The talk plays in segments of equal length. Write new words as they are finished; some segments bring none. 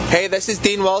Hey, this is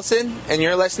Dean Wilson, and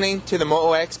you're listening to the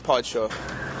Moto X Pod Show.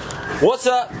 What's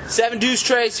up? 7 Deuce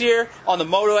Trace here on the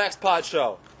Moto X Pod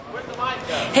Show.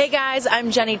 Hey guys,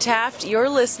 I'm Jenny Taft. You're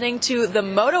listening to the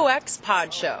Moto X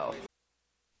Pod Show.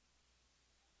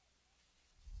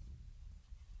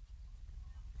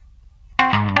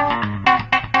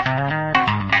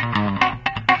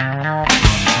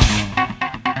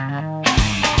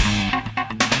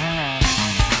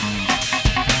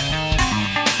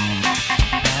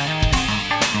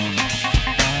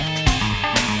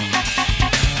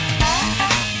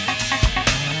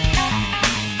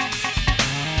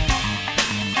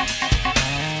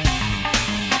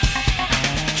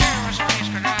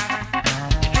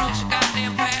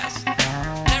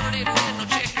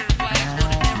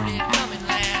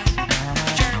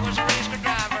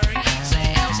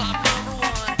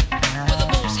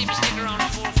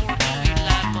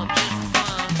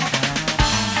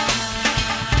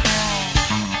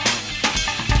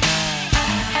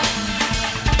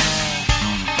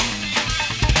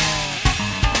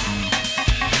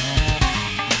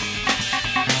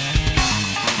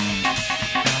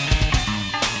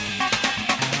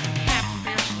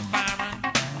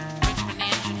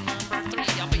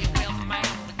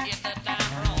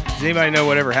 Does anybody know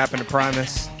whatever happened to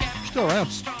Primus? Still around.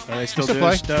 Are they still Still doing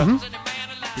play. stuff?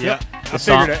 Mm-hmm. Yeah.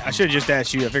 Yep. I should have just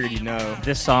asked you. I figured you'd know.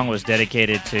 This song was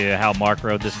dedicated to how Mark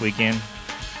rode this weekend.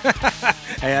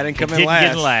 Hey, I didn't come in Didn't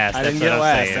last. get last, I that's didn't get what I'm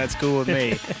last. saying. That's cool with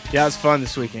me. Yeah, it was fun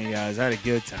this weekend, guys. I had a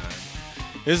good time.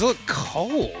 It was a little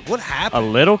cold. What A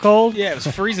happened? little cold? Yeah, it was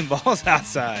freezing balls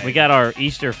outside. We got our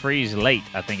Easter freeze late,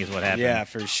 I think is what happened. Yeah,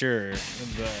 for sure.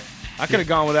 But I could have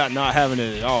gone without not having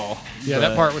it at all. Yeah, but,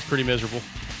 that part was pretty miserable.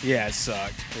 Yeah, it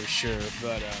sucked for sure.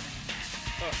 But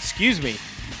excuse me.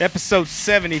 Episode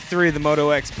 73 of the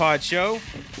Moto X Pod Show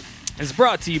is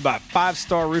brought to you by 5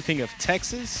 Star Roofing of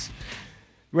Texas.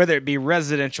 Whether it be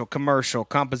residential, commercial,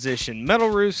 composition, metal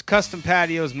roofs, custom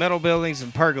patios, metal buildings,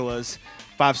 and pergolas,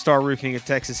 5 Star Roofing of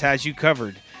Texas has you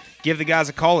covered. Give the guys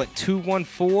a call at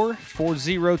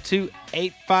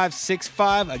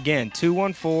 214-402-8565. Again,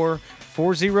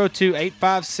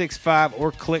 214-402-8565,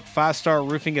 or click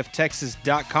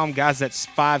 5starroofingoftexas.com. Guys, that's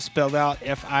 5 spelled out,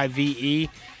 F-I-V-E.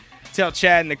 Tell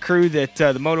Chad and the crew that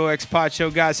the Moto X Pod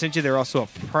Show guys sent you. They're also a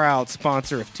proud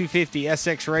sponsor of 250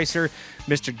 SX Racer,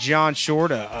 Mr. John Short,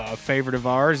 a favorite of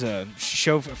ours, a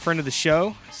friend of the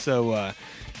show. So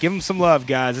give them some love,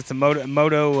 guys. It's a they're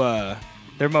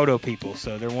Moto people,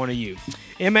 so they're one of you.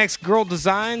 MX Girl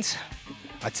Designs.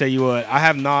 I tell you what, I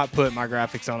have not put my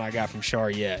graphics on I got from Char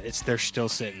yet. They're still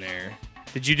sitting there.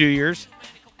 Did you do yours?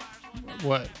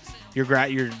 What? Your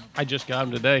I just got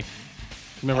them today.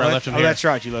 Remember, I left them here. Oh, that's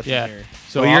right. You left Yeah. them here.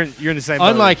 So Well, you're in the same boat.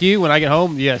 Unlike you, when I get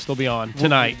home, yes, they'll be on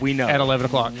tonight. We know. At 11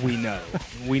 o'clock. We know.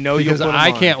 We know Because you'll put 'em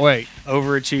I on. can't wait.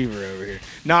 Overachiever over here.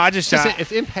 No, I just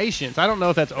It's impatience. I don't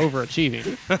know if that's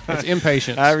overachieving. It's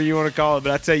impatience. however you want to call it.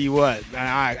 But I tell you what,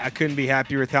 I couldn't be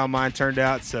happier with how mine turned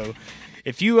out. So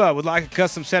if you would like a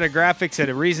custom set of graphics at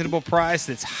a reasonable price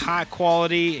that's high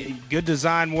quality, good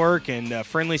design work, and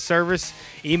friendly service,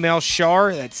 email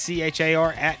Char, that's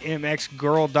CHAR, at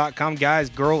mxgirl.com. Guys,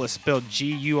 girl is spelled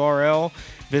G-U-R-L.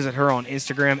 Visit her on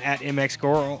Instagram at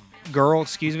mxgirl, or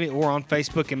on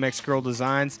Facebook, MX Girl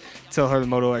Designs. Tell her the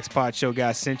Moto X Pod Show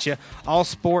guys sent you. All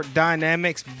Sport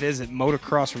Dynamics. Visit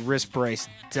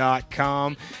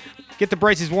motocrosswristbrace.com. Get the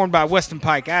braces worn by Weston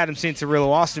Pike, Adam Cianciarillo,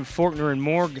 Austin Faulkner, and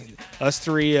more. Us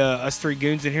three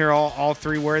goons in here, all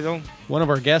three wear them. One of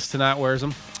our guests tonight wears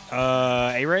them.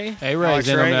 A-Ray? A-Ray's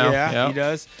in them now. Yeah, Yep. he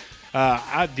does.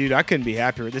 I couldn't be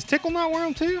happier with this. Tickle not wear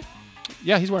them too?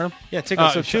 Yeah, he's wearing them. Yeah, Tickle.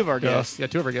 So two of our Yeah, guests. Yeah,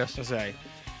 two of our guests. I'll say.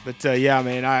 But, yeah,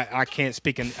 man, I can't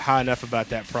speak high enough about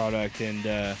that product. And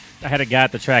I had a guy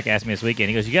at the track ask me this weekend.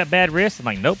 He goes, "You got bad wrists?" I'm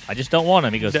like, "Nope, I just don't want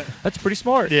them." He goes, "That's pretty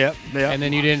smart." yeah. And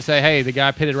then you didn't say, hey, the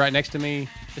guy pitted right next to me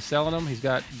is selling them. He's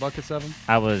got buckets of them.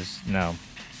 No.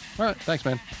 All right. Thanks,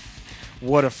 man.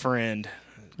 What a friend.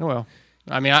 Oh, well.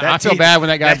 I mean, I feel bad when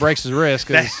that guy breaks his wrist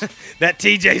because That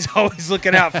TJ's always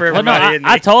looking out for Well, no, everybody, isn't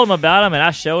he? I told him about him and I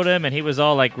showed him, and he was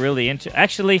all like really into.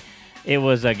 Actually, it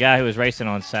was a guy who was racing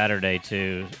on Sunday.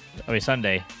 So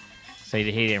he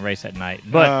didn't race that night.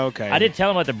 But okay. I did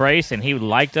tell him about the brace, and he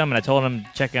liked them, and I told him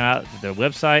check out the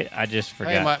website. I just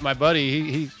forgot. hey, my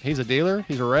buddy, he's a dealer.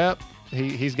 He's a rep.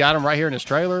 He's got them right here in his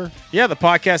trailer. Yeah, the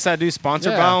podcast I do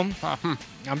sponsored by him. Hmm.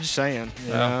 I'm just saying.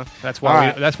 You Well, know. that's All why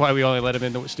right. that's why we only let him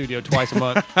in the studio twice a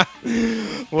month.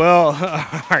 Well,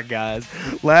 all right, guys.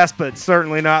 Last but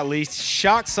certainly not least,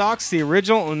 Shock Socks, the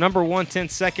original and number 1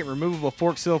 10-second removable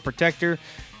fork seal protector.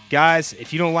 Guys,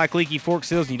 if you don't like leaky fork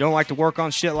seals and you don't like to work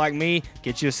on shit like me,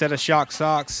 get you a set of Shock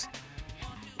Socks.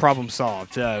 problem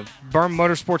solved.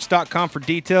 BurmanMotorsports.com for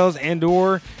details and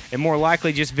more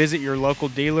likely just visit your local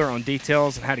dealer on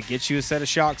details on how to get you a set of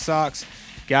shock socks.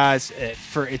 Guys,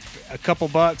 for it's a couple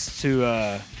bucks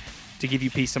to give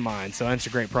you peace of mind. So that's a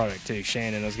great product too.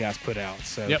 Shannon and those guys put out.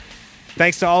 So Yep.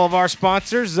 thanks to all of our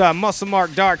sponsors. Muscle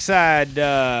Mark Darkside,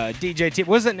 DJ T. What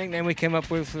was that nickname we came up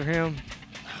with for him?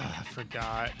 I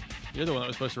forgot. You're the one that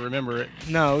was supposed to remember it.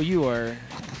 No, you were.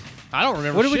 I don't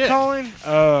remember What did shit. we call him?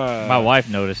 My wife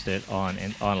noticed it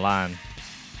online.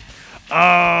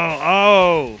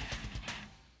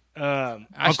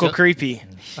 Uncle still- Creepy.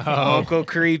 Uncle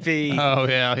Creepy. Oh,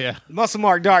 yeah. Muscle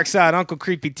Mark Darkside, Uncle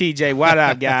Creepy TJ. What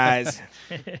up, guys?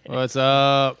 What's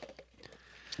up?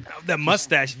 The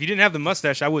mustache. If you didn't have the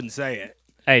mustache, I wouldn't say it.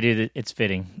 Hey, dude, it's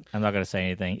fitting. I'm not going to say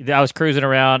anything. I was cruising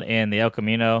around in the El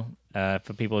Camino.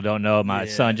 For people who don't know, my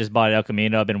son just bought an El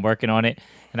Camino. I've been working on it.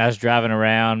 And I was driving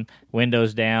around,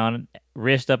 windows down,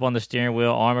 wrist up on the steering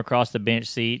wheel, arm across the bench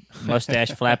seat,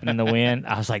 mustache flapping in the wind.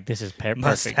 I was like, this is perfect.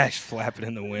 Mustache flapping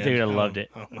in the wind. Dude, I loved it.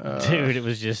 Dude, it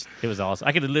was awesome.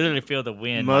 I could literally feel the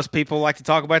wind. Most people like to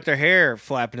talk about their hair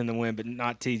flapping in the wind, but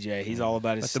not TJ. He's all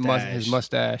about his That's stash. his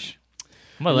mustache.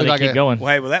 I'm going to let it Look like keep going.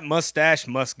 Well, hey, well, that mustache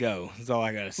must go. That's all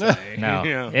I got to say. No,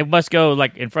 You know? it must go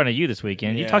like in front of you this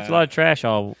weekend. You talked a Yeah. lot of trash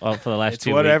all for the last It's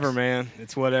 2 whatever, weeks. man.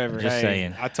 It's whatever. Just Hey,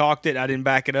 saying. I talked it. I didn't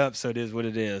back it up, so it is what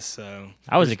it is. So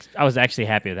I was actually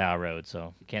happy with how I rode,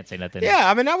 so can't say nothing. yeah,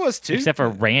 I mean, I was too. Except for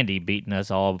Randy beating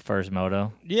us all first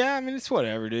moto. Yeah, I mean, it's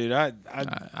whatever, dude. I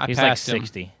He's like passed him.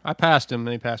 60. I passed him,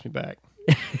 and he passed me back.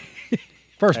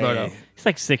 First moto. He's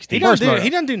like 60. he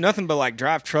doesn't do nothing but like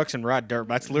drive trucks and ride dirt.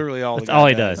 That's literally all. That's the guy all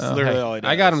he does. That's literally all he does.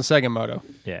 I got him second moto.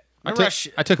 Yeah. I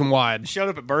took him wide. Showed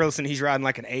up at Burleson. He's riding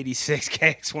like an '86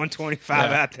 KX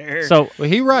 125 out there. So Well,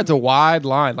 he rides a wide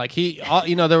line. Like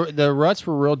the ruts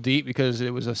were real deep because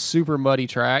it was a super muddy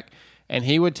track, and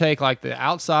he would take like the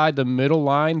outside, the middle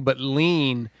line, but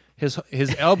lean his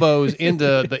elbows into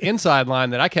the inside line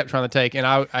that I kept trying to take, and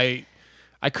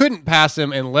I couldn't pass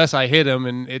him unless I hit him,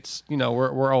 and it's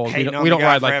we're old. Hating on We the don't guy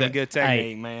ride for like having that. good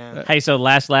technique, man. hey, so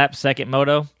last lap, second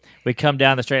moto, we come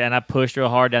down the straight, and I pushed real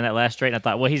hard down that last straight, and I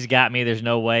thought, well, he's got me. There's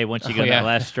no way once you go yeah. that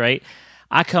last straight.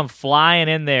 I come flying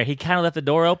in there. He kind of left the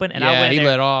door open, and I Yeah, went he in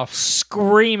there let off.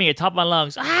 screaming at the top of my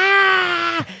lungs,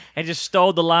 and just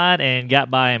stole the line and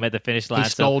got by him at the finish line. He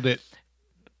stole it.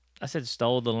 I said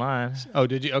stole the line. Oh,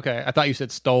 did you? Okay, I thought you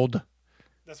said stole.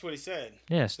 That's what he said.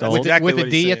 Yeah, stole. exactly With what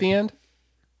a he D at said. the end?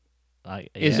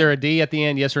 Is Yeah. there a D at the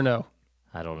end? Yes or no?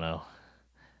 I don't know.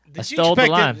 I Did you stole the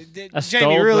expect line. him- I Jamie,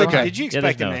 stole really? the line. Did you Yeah,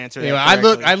 expect there's him to no. answer Anyway, that? I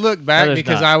correctly? look back there's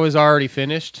because not. I was already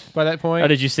finished by that point. Oh,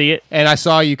 did you see it? And I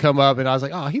saw you come up, and I was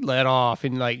like, "Oh, he let off,"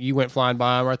 and like you went flying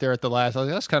by him right there at the last. I was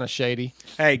like, "That's kind of shady."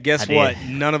 Hey, guess I did. what?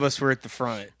 None of us were at the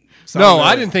front. So No, I'm I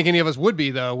really- didn't think any of us would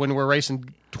be though. When we're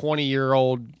racing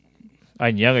 20-year-old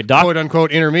And younger Doc. quote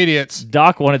unquote intermediates.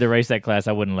 Doc wanted to race that class.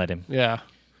 I wouldn't let him. Yeah,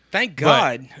 Thank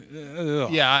God.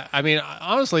 Ugh. yeah. I mean,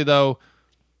 honestly though,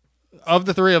 of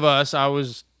the three of us, I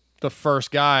was the first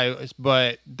guy,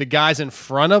 but the guys in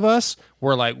front of us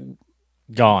were like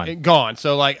Gone. gone.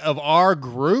 So like of our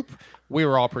group, we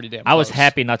were all pretty damn. I was close.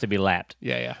 happy not to be lapped.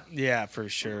 Yeah. Yeah, for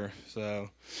sure. So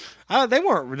they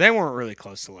weren't really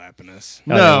close to lapping us.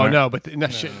 No, they No, weren't. no, but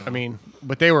I mean,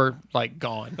 but they were like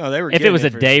gone. No, they were. If it getting was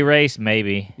a for day sure. race,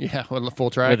 maybe Yeah, with the full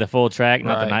track. with the full track,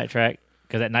 not the Right. night track,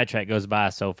 because that night track goes by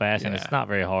so fast and Yeah. it's not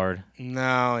very hard.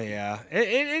 No, yeah,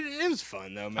 it was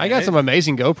fun though, man. I got some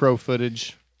amazing GoPro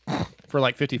footage for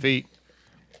like 50 feet.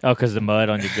 Oh, because the mud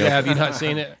on your Yeah, GoPro. have you not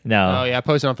seen it? No. Oh yeah, I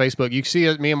posted on Facebook. You can see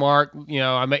it, me and Mark.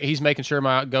 He's making sure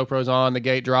my GoPro's on. The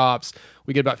gate drops.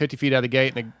 We get about 50 feet out of the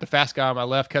gate, and the fast guy on my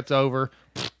left cuts over,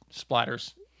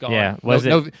 splatters. Gone. Yeah, was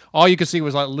all you could see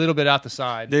was like a little bit out the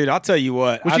side. Dude, I'll tell you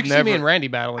what. Which I've you can see me and Randy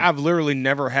battling. I've literally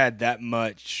never had that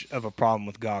much of a problem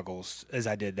with goggles as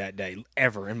I did that day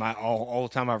ever in my all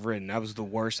the time I've ridden. That was the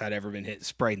worst I'd ever been hit,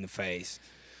 sprayed in the face.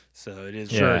 So it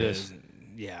is. Sure what it is.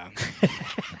 Yeah.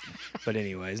 But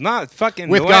anyways, not fucking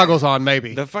with the way- goggles on,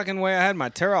 maybe. The fucking way I had my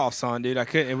tear offs on, dude. I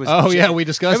couldn't. It was. Oh, yeah, we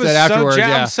discussed it was that afterwards, So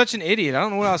yeah. I'm such an idiot. I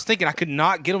don't know what I was thinking. I could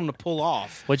not get them to pull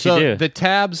off. What'd So you do? the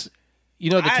tabs, the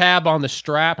tab on the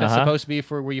strap that's Uh-huh. supposed to be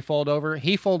for where you fold over.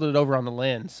 He folded it over on the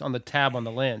lens, on the tab on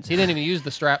the lens. He didn't even use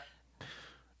the strap.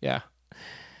 Yeah.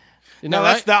 Isn't No, that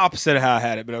that's right? the opposite of how I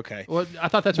had it. But okay. Well, I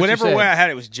thought that's what Whatever you said. way I had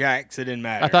it was jacked, so it didn't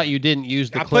matter. I thought you didn't use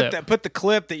the I clip. put the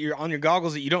clip that you're on your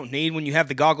goggles that you don't need when you have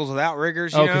the goggles with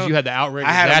outriggers. Oh, because because you had the outriggers.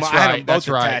 I had That's them, I had right. them both That's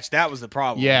right. attached. That was the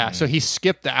problem. Yeah, so he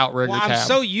skipped the outrigger Well, I'm tab.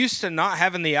 so used to not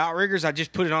having the outriggers, I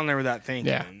just put it on there without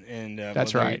thinking. Yeah. And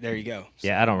That's well, right. There you go.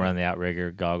 yeah, I don't run the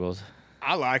outrigger goggles.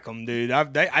 I like them, dude. I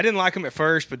didn't like them at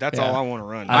first, but that's Yeah. all I want to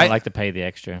run. I don't like to pay the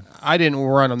extra. I didn't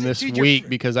run them this Dude, you're week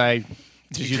because I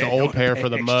just used the don't old pair pay for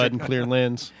the extra. mud and clear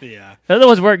lens. Yeah. The other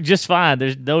ones work just fine.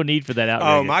 There's no need for that outrigger.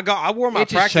 Oh my god! I wore my It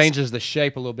just practice. changes the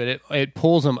shape a little bit. It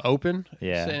pulls them open.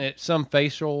 Yeah. And it, some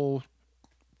facial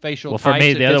Well, for types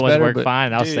me, it the other fits ones better, work but-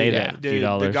 fine. I'll Dude, say yeah. that Dude,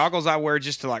 $2. the goggles I wear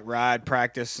just to like ride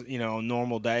practice, on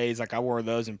normal days, like I wore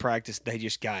those in practice. They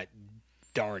just got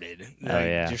darted.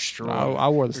 yeah. destroyed. I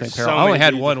wore the same There's pair. so I only many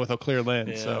had dudes one that- with a clear lens,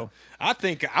 Yeah. so I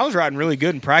think I was riding really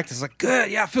good in practice. Like, good,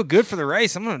 yeah, I feel good for the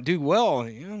race. I'm gonna do well.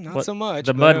 Not What- so much.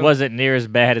 The but, mud wasn't near as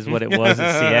bad as what it was in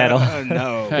Seattle.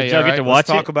 no. Hey, Did y'all all get right, to let's watch Let's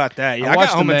talk it? about that. Yeah, I I got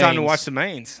watched home the in time to mains. watch the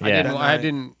mains. Yeah. did that I night.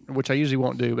 didn't, which I usually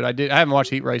won't do, but I did. I haven't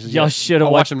watched heat races. Y'all yet. should have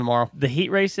I'll watched watch them tomorrow. The heat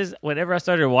races, whenever I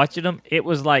started watching them, it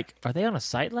was like, are they on a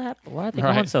sight lap? Why are they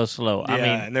going Right. so slow? Yeah, I mean,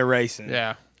 and they're racing.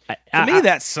 Yeah, To me,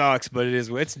 that sucks, but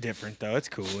it's different though. It's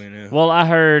cool, Well, I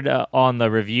heard on the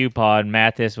review pod,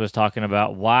 Mathis was talking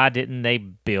about why didn't they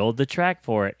build the track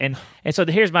for it, and so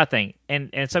here's my thing, and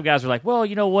some guys were like, well,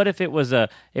 you know what if it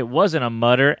wasn't a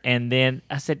mudder, and then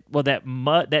I said, well,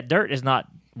 that dirt is not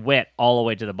wet all the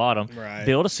way to the bottom. Right.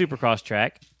 Build a supercross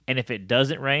track. And if it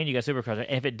doesn't rain, you got supercross.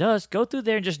 And if it does, go through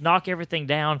there and just knock everything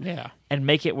down. Yeah. And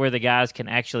make it where the guys can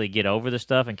actually get over the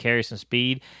stuff and carry some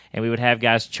speed. And we would have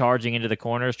guys charging into the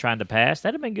corners trying to pass.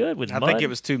 That'd have been good with I mud. think it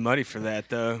was too muddy for that,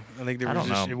 though. I think I don't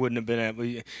know. it wouldn't have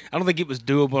been. I don't think it was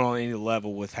doable on any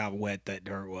level with how wet that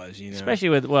dirt was. Especially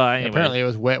with, well, anyway. apparently it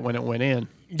was wet when it went in.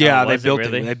 yeah, Oh, they was it built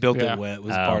really? it. They built Yeah. it wet.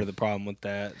 Was Oh. part of the problem with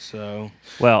that. So,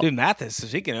 Well, dude, Mathis.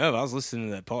 Speaking of, I was listening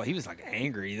to that Paul. He was like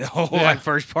angry the whole like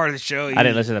first part of the show. I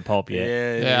didn't listen to Pulp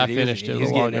yet. Yeah, I dude, he finished it a He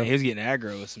was while getting ago. he was getting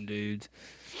aggro with some dudes.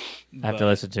 I have to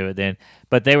listen to it then.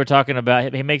 But they were talking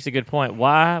about, he makes a good point.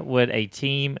 Why would a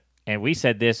team, and we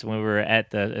said this when we were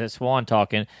at the Swan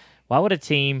talking, why would a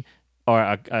team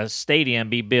or a stadium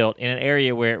be built in an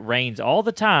area where it rains all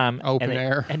the time, Open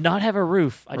air. and not have a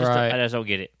roof? I Right. just don't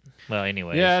get it. Well,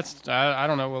 anyway. Yeah, I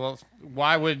don't know. Well,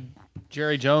 why would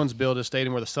Jerry Jones build a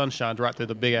stadium where the sun shines right through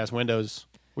the big ass windows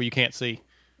where you can't see?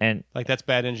 And Like that's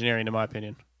bad engineering, in my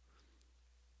opinion.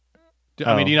 Oh.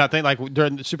 I mean, do you not think like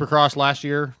during the Supercross last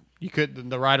year,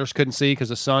 the riders couldn't see because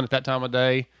the sun at that time of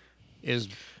day is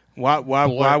Why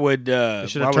would they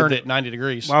should why have would turned the- it 90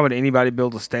 degrees. Why would anybody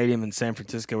build a stadium in San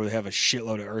Francisco where they have a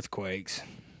shitload of earthquakes?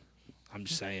 I'm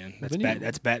just saying that's Then you-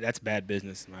 bad. That's bad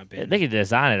business in my opinion. they could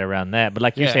design it around that. But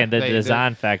like you're Yeah, saying, the they-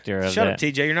 design factor of Shut that. up,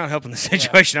 TJ. You're not helping the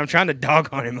situation. I'm trying to dog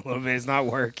on him a little bit. It's not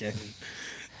working.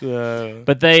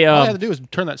 But they, All they have to do is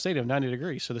turn that stadium 90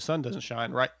 degrees so the sun doesn't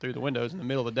shine right through the windows in the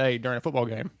middle of the day during a football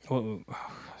game.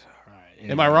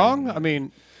 Am I wrong? I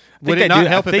mean, would it not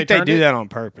help I if think they they turned do it that on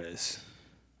purpose.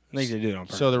 I think they do it on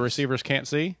purpose. so the receivers can't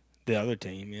see? the other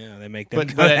team, yeah, they make them.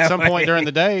 But go at that some way. point during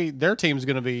the day, their team's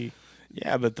going to be.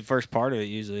 yeah, but the first part of it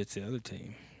usually it's the other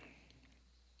team.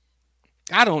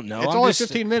 I don't know. It's I'm only just-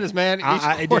 15 minutes, man.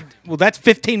 I- Each quarter. well, that's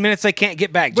 15 minutes they can't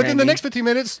get back. But then the Jamie. next 15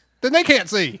 minutes, then they can't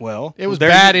see. well, It was they're-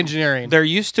 bad engineering. They're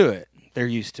used to it. They're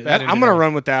used to it. Bad I'm going to engineering.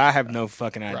 run with that. I have no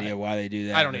fucking idea Right. why they do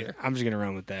that. I don't but either. I'm just going to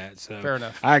run with that. So Fair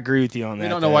enough. I agree with you on that. We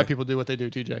don't know why though. people do what they do,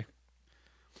 TJ.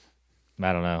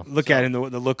 I don't know. Look at him. The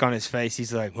look on his face.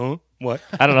 He's like, huh? What?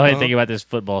 I don't know anything about this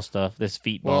football stuff, this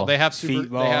feet ball. Well, they have Feet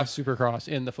ball. Supercross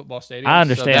in the football stadium. I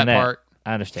understand so that. part.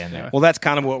 I understand that. Well, that's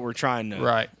kind of what we're trying to.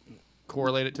 Right.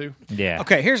 Correlate it to. Yeah.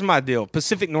 Okay, here's my deal.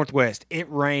 Pacific Northwest, it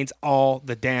rains all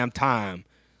the damn time.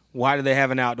 Why do they have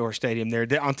an outdoor stadium there?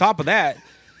 On top of that,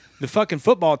 the fucking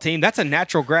football team, that's a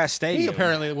natural grass He stadium.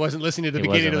 apparently wasn't listening to the He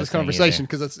beginning of wasn't this listening conversation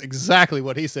because that's exactly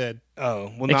what he said.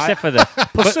 Oh, well, no, Except for the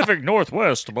Pacific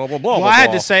Northwest, blah blah blah. well, blah, I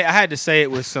had blah. to say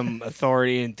it with some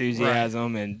authority,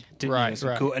 enthusiasm, and Right, some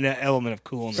right. cool, an element of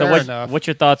coolness. So Fair what, enough. what's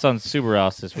your thoughts on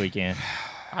Subaros this weekend?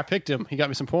 I picked him. He got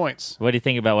me some points. What do you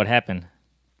think about what happened?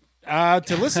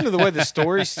 To listen to the way the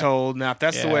story's told, now if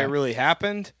that's the way Yeah. it really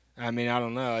happened, I mean, I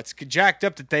don't know. It's jacked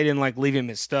up that they didn't like leave him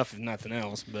his stuff if nothing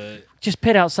else, but Just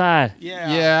pit outside.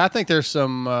 Yeah, I think there's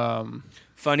some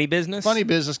funny business. funny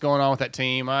business going on with that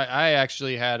team. I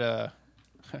actually had an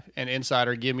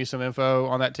insider give me some info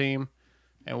on that team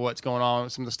and what's going on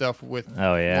with some of the stuff with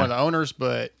Oh, yeah. one of the owners.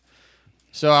 But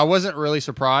so I wasn't really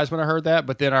surprised when I heard that.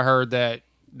 But then I heard that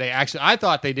I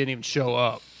thought they didn't even show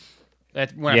up.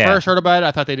 When I Yeah. first heard about it,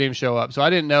 I thought they didn't even show up. So I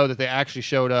didn't know that they actually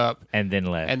showed up And then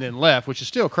left. and then left, which is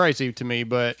still crazy to me.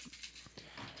 But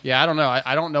yeah, I don't know.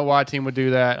 I don't know why a team would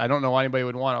do that. I don't know why anybody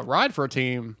would want to ride for a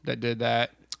team that did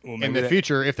that Well, in maybe the that-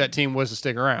 future if that team was to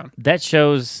stick around. that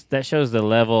shows the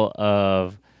level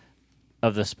of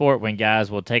the sport when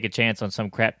guys will take a chance on some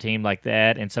crap team like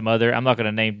that and some other. I'm not going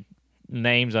to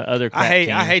names on other crap I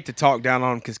teams. hate to talk down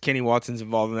on him because Kenny Watson's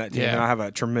involved in that team, Yeah. and I have a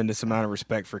tremendous amount of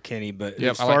respect for Kenny. But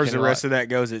Yep, as I far like as the Kenny a rest lot. of that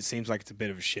goes, it seems like it's a bit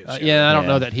of a shit show. Yeah, I don't Yeah.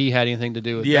 know that he had anything to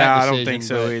do with Yeah, that I don't decision, think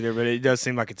so but- either. But it does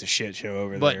seem like it's a shit show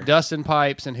over But there. Dustin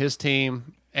Pipes and his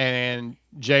team and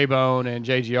J-Bone and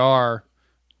JGR,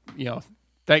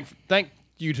 thank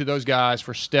you to those guys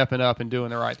for stepping up and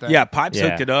doing the right thing. Yeah, Pipes Yeah.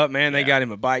 hooked it up, man. They got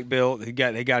him a bike built. They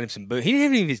got him some boots. He didn't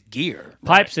have any of his gear.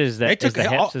 Pipes is They that took is the it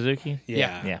Hep all- Suzuki.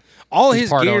 Yeah, Yeah. All He's his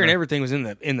part gear owner. and everything was in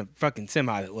the fucking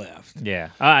semi that left. Yeah,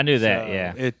 I knew that. So,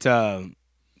 yeah, It.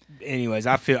 Anyways,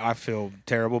 I feel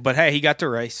terrible, but hey, he got to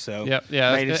race, so Yep.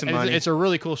 Yeah. made him some money. It's a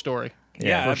really cool story.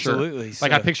 yeah, for sure. absolutely. Like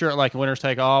So- I picture it like Winners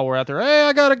Take All. We're out there. Hey,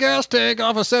 I got a gas tank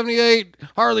off a '78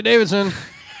 Harley Davidson.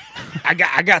 I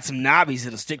got some knobbies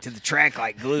that'll stick to the track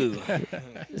like glue.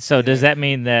 So does that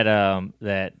mean that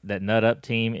that Nut Up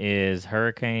team is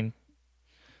Hurricane?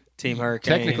 Team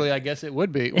Hurricane. Technically, I guess it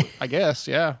would be. I guess,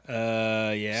 yeah.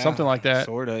 Yeah, Something like that.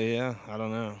 Sorta, yeah. I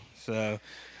don't know. So,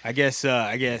 I guess Team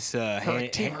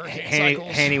Hurricane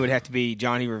Cycles. Hanny would have to be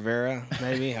Johnny Rivera,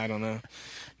 maybe. I don't know,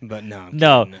 but no, I'm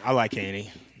No. kidding. I like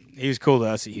Hanny. He was cool to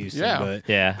us at Houston. Yeah. but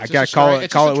Yeah. I It's gotta just a call strange- it.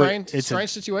 it's Call just it. a what- strange- strange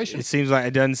situation. It seems like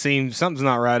it doesn't seem something's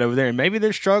not right over there, and maybe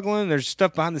they're struggling. There's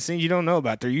stuff behind the scenes you don't know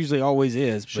about. There usually always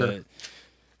is. Sure. But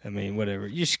I mean, whatever.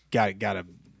 You just gotta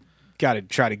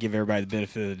try to give everybody the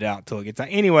benefit of the doubt till it gets out.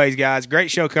 Anyways, guys, great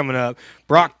show coming up.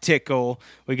 Brock Tickle.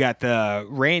 We got the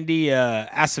Randy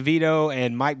Acevedo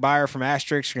and Mike Byer from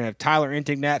Asterix. We're gonna have Tyler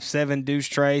Entignap, Seven Deuce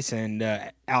Trace, and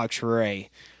Alex Ray.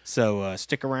 So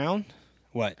stick around.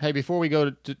 What? Hey, before we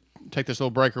go to take this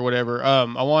little break or whatever, I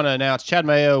want to announce Chad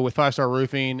Mayo with 5 Star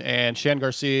Roofing and Shan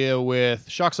Garcia with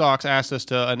Shock Socks asked us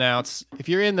to announce if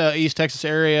you're in the East Texas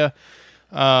area,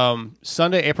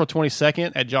 Sunday, April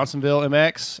 22nd at Johnsonville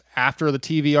MX after the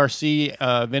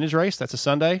TVRC vintage race. That's a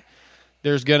Sunday.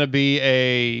 There's going to be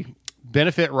a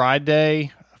benefit ride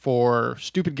day for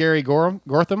Stupid Gary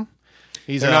Gortham.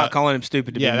 He's They're not calling him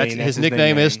stupid to yeah, be that's, mean. his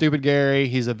nickname is Stupid Gary.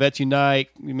 He's a Vets Unite.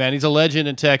 Man, he's a legend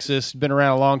in Texas. He's been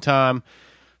around a long time.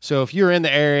 So if you're in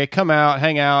the area, come out,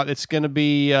 hang out. It's going to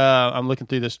be, I'm looking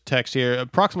through this text here,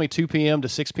 approximately 2 p.m. to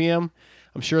 6 p.m.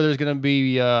 I'm sure there's going to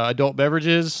be adult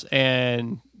beverages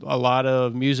and a lot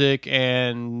of music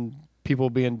and people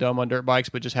being dumb on dirt bikes,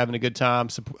 but just having a good time.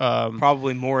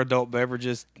 Probably more adult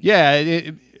beverages.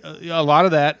 Yeah, a lot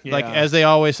of that. Like Yeah. as they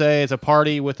always say, it's a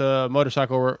party with a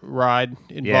motorcycle ride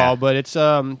involved. Yeah. But it's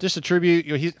just a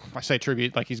tribute. I say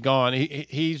tribute like he's gone.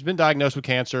 He's been diagnosed with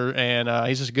cancer, and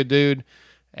he's just a good dude.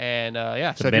 And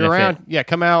yeah, so if you're benefit. around, yeah,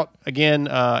 come out again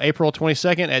April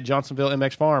 22nd at Johnsonville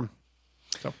MX Farm.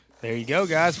 There you go,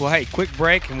 guys. Well, hey, quick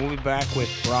break, and we'll be back with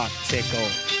Brock Tickle.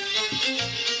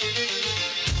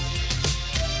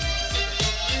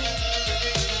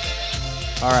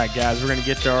 All right, guys, we're going to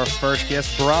get to our first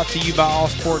guest, brought to you by All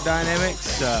Sport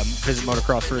Dynamics. Visit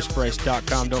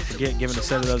motocrossrisprace.com. Don't forget, giving a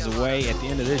set of those away at the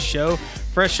end of this show.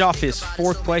 Fresh off his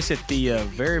fourth place at the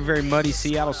very, very muddy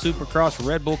Seattle Supercross,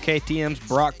 Red Bull KTM's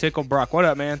Brock Tickle. Brock, what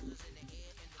up, man?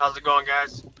 How's it going,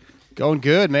 guys? Going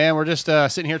good, man. We're just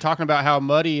sitting here talking about how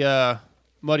muddy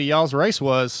y'all's race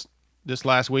was this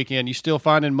last weekend. You still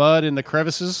finding mud in the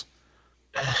crevices?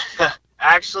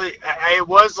 Actually, it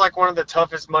was like one of the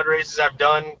toughest mud races I've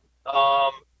done.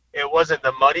 It wasn't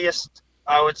the muddiest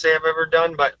I would say I've ever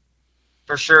done, but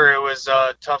for sure it was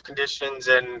tough conditions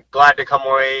and glad to come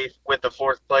away with the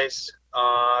fourth place.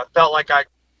 I felt like I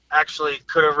actually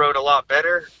could have rode a lot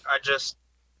better. I just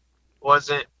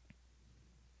wasn't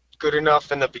good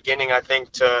enough in the beginning, I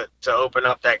think, to open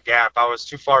up that gap. I was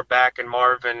too far back, and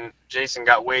Marv and Jason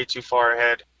got way too far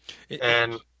ahead,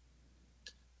 and it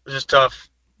was just tough.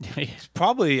 It's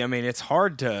probably, I mean, it's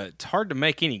hard to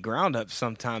make any ground up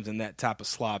sometimes in that type of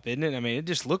slop, isn't it? I mean, it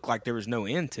just looked like there was no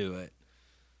end to it.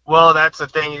 Well, that's the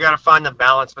thing. You got to find the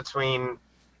balance between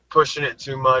pushing it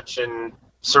too much and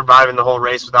surviving the whole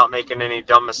race without making any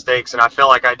dumb mistakes. And I feel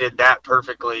like I did that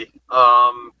perfectly.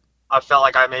 I felt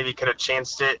like I maybe could have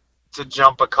chanced it to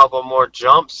jump a couple more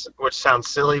jumps, which sounds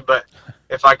silly, but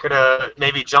if I could have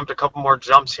maybe jumped a couple more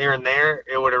jumps here and there,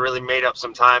 it would have really made up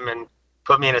some time and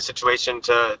put me in a situation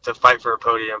to fight for a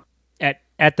podium.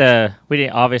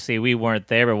 We weren't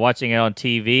there, but watching it on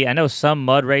TV, I know some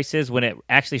mud races, when it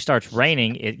actually starts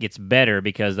raining, it gets better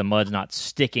because the mud's not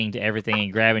sticking to everything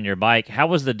and grabbing your bike. How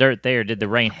was the dirt there? Did the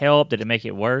rain help? Did it make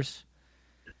it worse?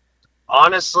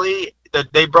 Honestly,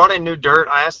 they brought in new dirt.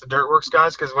 I asked the Dirtworks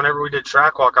guys because whenever we did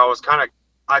track walk, I was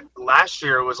last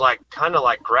year it was kind of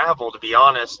like gravel, to be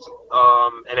honest,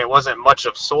 and it wasn't much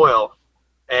of soil.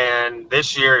 And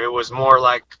this year it was more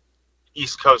like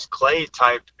East Coast clay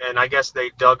type, and I guess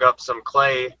they dug up some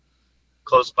clay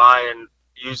close by and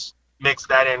used mix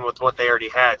that in with what they already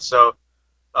had. So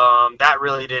that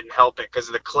really didn't help it, because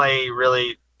the clay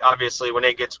really, obviously, when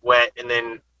it gets wet and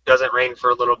then doesn't rain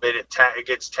for a little bit, it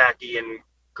gets tacky and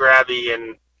grabby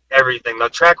and everything. The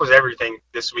track was everything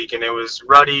this week, and it was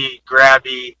ruddy,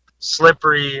 grabby,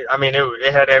 slippery. I mean,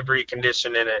 it had every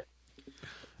condition in it.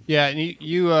 Yeah, and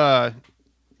you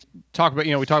talk about,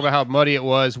 we talked about how muddy it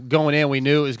was going in. We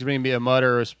knew it was going to be a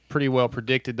mudder. It was pretty well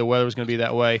predicted the weather was going to be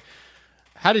that way.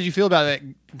 How did you feel about that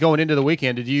going into the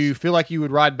weekend? Did you feel like you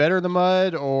would ride better in the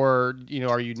mud, or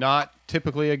are you not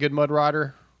typically a good mud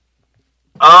rider?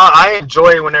 I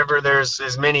enjoy whenever there's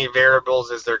as many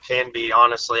variables as there can be.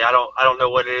 Honestly, I don't know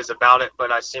what it is about it,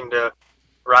 but I seem to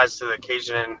rise to the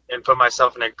occasion and put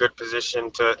myself in a good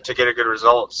position to get a good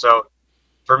result. So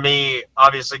for me,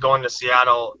 obviously, going to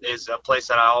Seattle is a place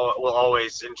that I will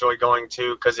always enjoy going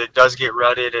to, because it does get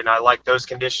rutted, and I like those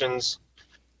conditions.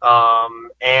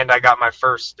 And I got my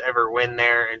first ever win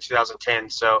there in 2010,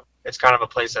 so it's kind of a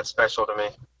place that's special to me.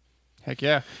 Heck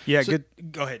yeah. Yeah, So, good.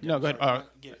 Go ahead. No, go ahead.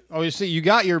 You see, you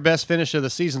got your best finish of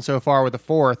the season so far with the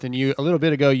fourth, and a little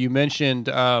bit ago you mentioned,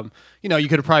 you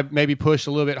could have probably maybe pushed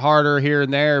a little bit harder here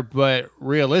and there, but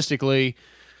realistically,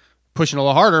 pushing a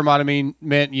little harder might have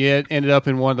meant you ended up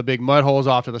in one of the big mud holes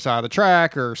off to the side of the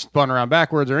track, or spun around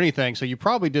backwards or anything. So you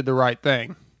probably did the right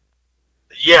thing.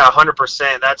 Yeah,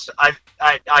 100%. That's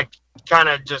I kind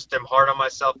of just am hard on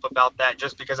myself about that,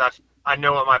 just because I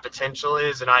know what my potential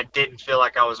is, and I didn't feel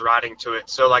like I was riding to it.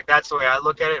 So that's the way I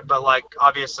look at it. But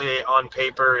obviously on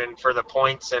paper and for the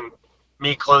points and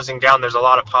me closing down, there's a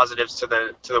lot of positives to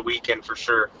the weekend for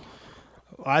sure.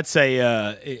 I'd say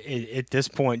at this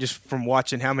point, just from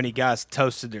watching how many guys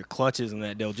toasted their clutches on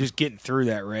that deal, just getting through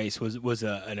that race was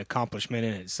an accomplishment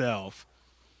in itself.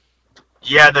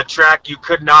 Yeah, the track, you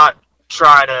could not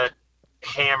try to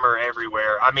hammer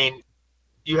everywhere. I mean,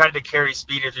 you had to carry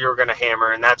speed if you were going to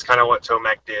hammer, and that's kind of what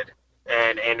Tomac did.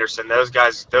 And Anderson, those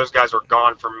guys were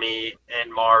gone for me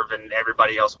and Marv and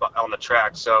everybody else on the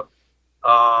track. So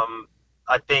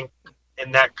I think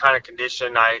in that kind of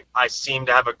condition, I seem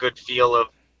to have a good feel of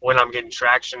when I'm getting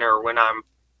traction or when I'm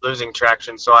losing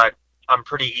traction. So I'm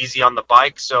pretty easy on the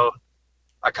bike. So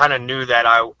I kind of knew that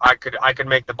I could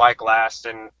make the bike last.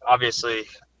 And obviously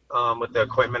with the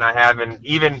equipment I have, and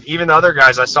even the other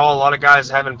guys, I saw a lot of guys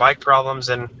having bike problems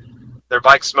and their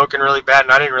bike's smoking really bad,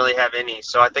 and I didn't really have any.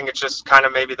 So I think it's just kind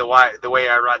of maybe the way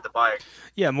I ride the bike.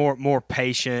 Yeah, more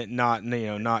patient, not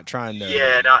trying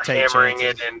to not take hammering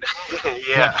chances. it, and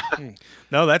yeah.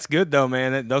 No, that's good though,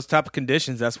 man. Those type of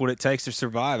conditions, that's what it takes to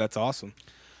survive. That's awesome.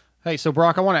 Hey, so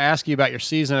Brock, I want to ask you about your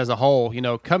season as a whole.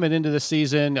 Coming into the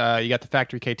season, you got the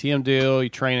factory KTM deal. You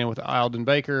training with Alden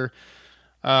Baker.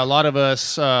 A lot of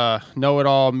us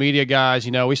know-it-all media guys,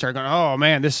 we start going, oh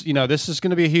man, this is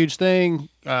going to be a huge thing.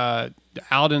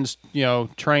 Alden's,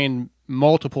 trained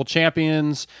multiple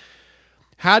champions.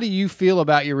 How do you feel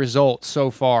about your results so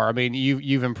far? I mean,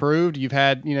 you've improved. You've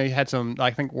had, you had some.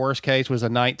 I think worst case was a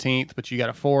 19th, but you got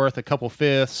a 4th, a couple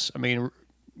 5ths. I mean,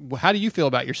 how do you feel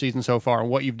about your season so far and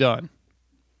what you've done?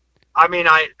 I mean,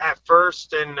 at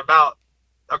first, and about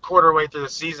a quarter way through the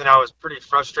season, I was pretty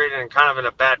frustrated and kind of in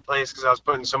a bad place, because I was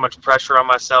putting so much pressure on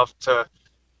myself to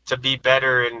be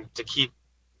better and to keep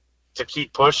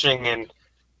pushing, and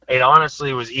it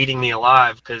honestly was eating me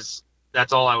alive, because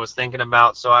that's all I was thinking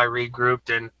about. So I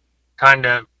regrouped and kind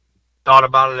of thought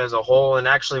about it as a whole, and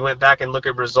actually went back and looked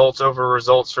at results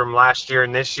from last year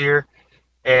and this year.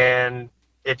 And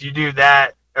if you do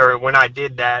that, or when I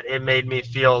did that, it made me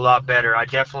feel a lot better. I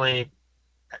definitely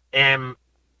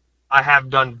I have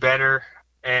done better,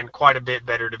 and quite a bit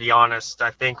better, to be honest.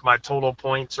 I think my total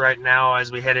points right now,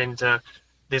 as we head into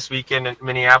this weekend in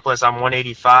Minneapolis, I'm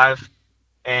 185.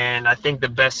 And I think the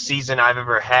best season I've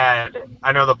ever had.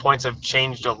 I know the points have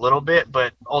changed a little bit,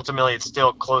 but ultimately it's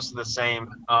still close to the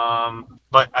same.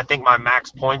 But I think my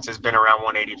max points has been around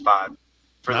 185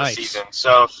 for the season.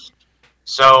 So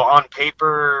on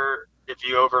paper, if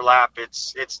you overlap,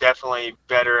 it's definitely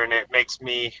better, and it makes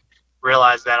me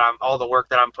realize that all the work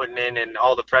that I'm putting in and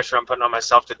all the pressure I'm putting on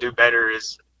myself to do better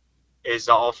is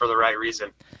all for the right reason.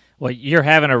 Well, you're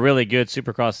having a really good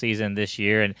Supercross season this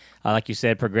year, and like you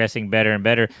said, progressing better and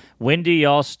better. When do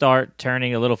y'all start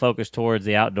turning a little focus towards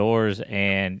the outdoors,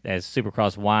 and as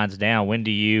Supercross winds down, when do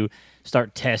you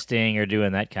start testing or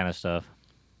doing that kind of stuff?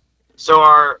 So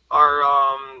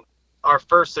our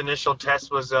first initial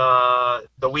test was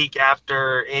the week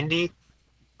after Indy,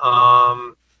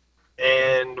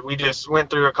 and we just went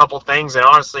through a couple things, and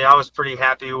honestly, I was pretty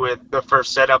happy with the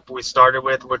first setup we started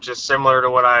with, which is similar to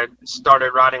what I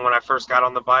started riding when I first got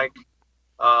on the bike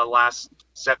last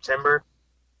September.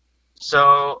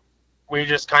 So we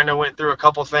just kind of went through a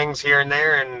couple things here and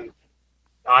there, and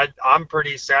I'm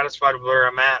pretty satisfied with where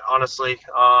I'm at, honestly.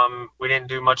 We didn't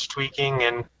do much tweaking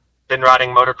and been riding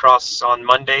motocross on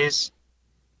Mondays,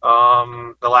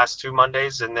 the last 2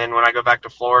 Mondays, and then when I go back to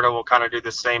Florida, we'll kind of do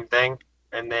the same thing.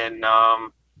 And then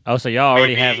So y'all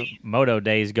already have maybe- moto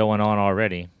days going on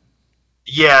already.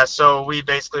 yeah, so we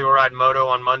basically will ride moto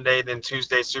on Monday, then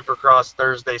Tuesday Supercross,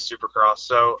 Thursday Supercross.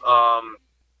 So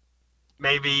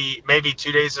maybe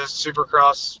 2 days of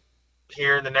Supercross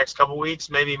here in the next couple weeks,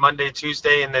 maybe Monday,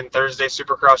 Tuesday, and then Thursday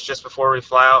Supercross just before we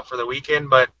fly out for the weekend.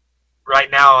 But right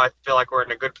now, I feel like we're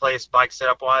in a good place bike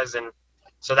setup wise, and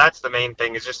so that's the main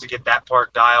thing, is just to get that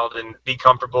part dialed and be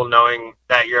comfortable knowing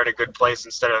that you're at a good place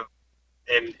instead of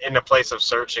in a place of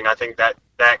searching. I think that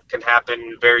can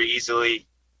happen very easily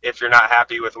if you're not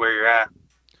happy with where you're at.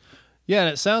 Yeah,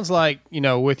 and it sounds like,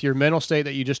 with your mental state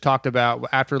that you just talked about,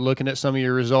 after looking at some of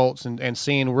your results and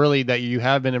seeing really that you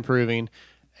have been improving,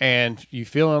 and you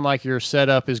feeling like your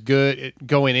setup is good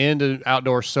going into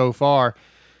outdoors so far,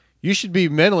 you should be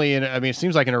mentally it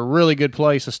seems like in a really good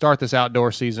place to start this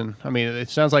outdoor season. I mean, it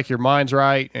sounds like your mind's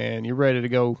right and you're ready to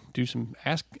go do some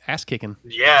ass kicking.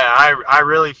 Yeah, I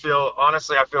really feel,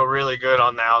 honestly, I feel really good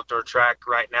on the outdoor track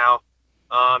right now.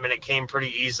 And it came pretty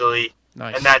easily.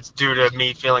 Nice. And that's due to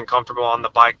me feeling comfortable on the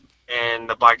bike and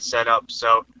the bike setup.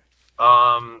 So,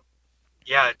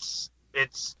 yeah,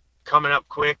 it's coming up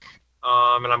quick.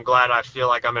 And I'm glad I feel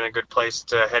like I'm in a good place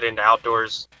to head into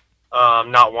outdoors.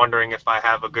 Not wondering if I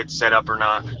have a good setup or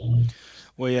not.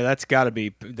 Well, yeah, that's got to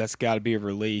be a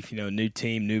relief. New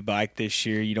team, new bike this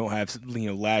year. You don't have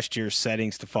last year's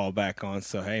settings to fall back on.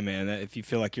 So hey, man, if you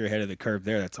feel like you're ahead of the curve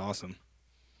there, that's awesome.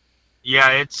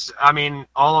 Yeah,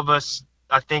 all of us,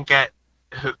 I think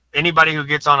anybody who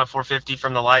gets on a 450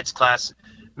 from the lights class,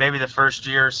 maybe the first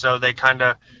year or so, they kind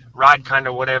of ride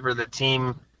whatever the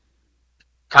team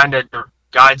kind of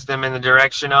guides them in the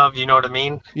direction of, you know what I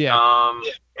mean? Yeah.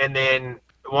 And then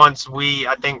once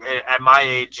I think at my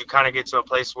age, you kind of get to a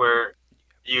place where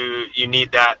you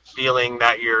need that feeling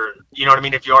that you know what I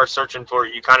mean? If you are searching for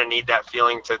it, you kind of need that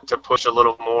feeling to push a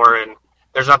little more, and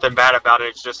there's nothing bad about it.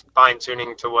 It's just fine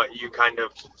tuning to what you kind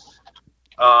of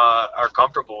are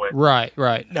comfortable with.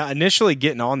 Right. Now, initially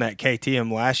getting on that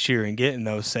KTM last year and getting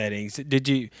those settings,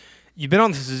 you've been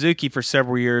on the Suzuki for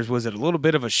several years. Was it a little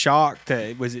bit of a shock?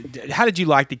 How did you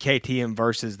like the KTM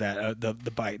versus that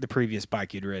the previous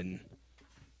bike you'd ridden?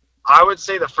 I would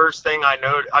say the first thing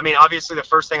obviously the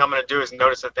first thing I'm going to do is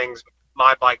notice the things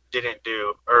my bike didn't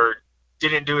do, or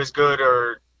didn't do as good,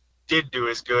 or did do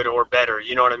as good or better.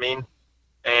 You know what I mean?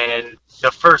 And the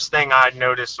first thing I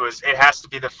noticed was it has to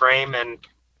be the frame, and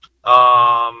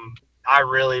I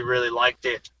really, really liked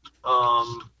it.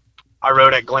 I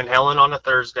rode at Glen Helen on a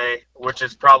Thursday, which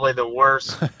is probably the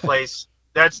worst place.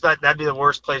 That'd be the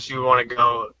worst place you want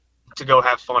to go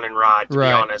have fun and ride, to be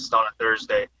honest, on a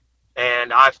Thursday.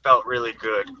 And I felt really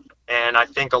good. And I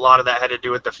think a lot of that had to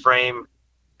do with the frame,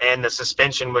 and the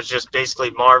suspension was just basically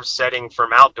Marv's setting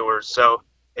from outdoors. So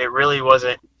it really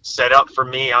wasn't set up for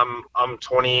me. I'm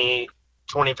 20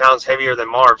 pounds heavier than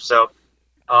Marv. So,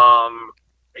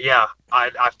 yeah,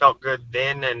 I felt good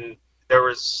then. And there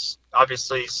was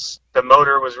obviously the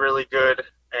motor was really good.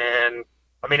 And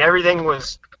everything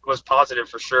was positive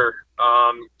for sure.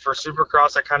 For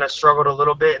Supercross, I kind of struggled a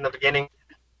little bit in the beginning,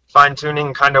 fine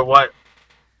tuning kind of what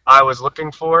I was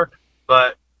looking for.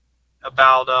 But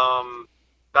about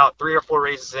 3 or 4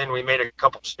 races in, we made a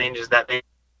couple changes that made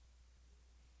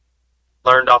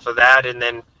learned off of that, and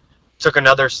then took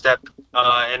another step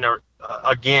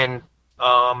again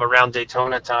around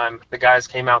Daytona time. The guys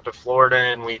came out to Florida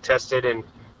and we tested, and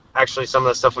actually some of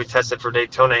the stuff we tested for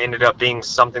Daytona ended up being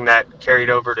something that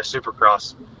carried over to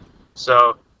Supercross.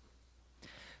 So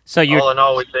all in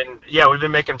all, we've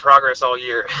been making progress all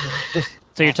year.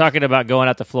 So you're talking about going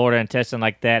out to Florida and testing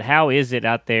like that. How is it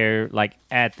out there, like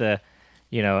at the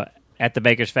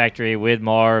Baker's factory with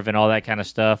Marv and all that kind of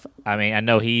stuff? I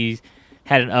know he's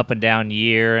had an up and down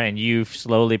year, and you've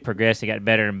slowly progressed. It got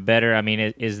better and better. I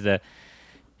know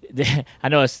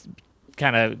it's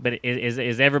kind of, but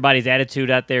is everybody's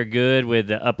attitude out there good with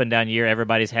the up and down year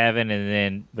everybody's having, and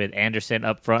then with Anderson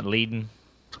up front leading?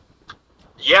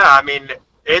 Yeah,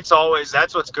 it's always,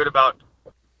 that's what's good about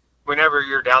whenever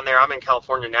you're down there. I'm in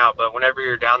California now, but whenever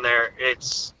you're down there,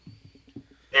 it's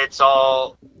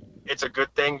a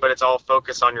good thing, but it's all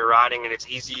focused on your riding, and it's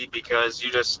easy because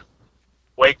you just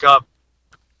wake up,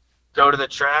 go to the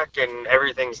track, and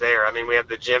everything's there. We have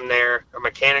the gym there, our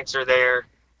mechanics are there,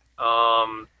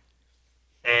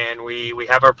 and we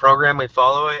have our program, we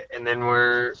follow it, and then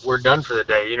we're done for the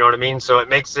day. You know what I mean? So it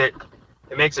makes it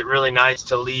it makes it really nice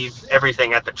to leave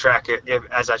everything at the track,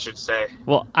 as I should say.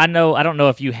 Well, I don't know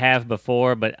if you have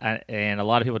before, and a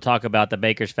lot of people talk about the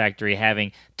Baker's Factory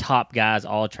having top guys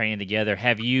all training together.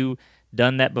 Have you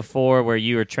done that before, where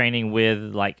you were training with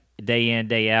like day in,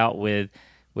 day out with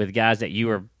guys that you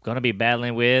were going to be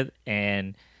battling with?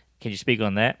 And can you speak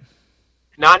on that?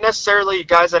 Not necessarily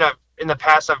guys that in the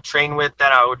past I've trained with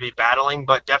that I would be battling,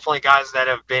 but definitely guys that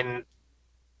have been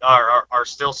are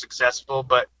still successful.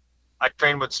 But I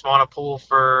trained with Swanepoel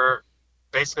for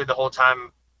basically the whole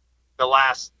time, the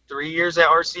last 3 years at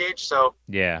RCH. So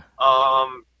yeah,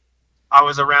 I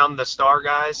was around the Star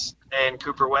guys and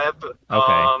Cooper Webb.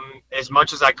 Okay. As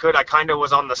much as I could, I kind of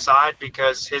was on the side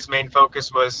because his main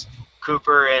focus was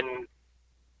Cooper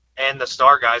and the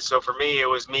Star guys. So for me, it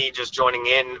was me just joining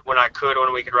in when I could,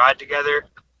 when we could ride together.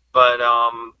 But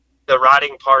the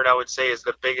riding part, I would say, is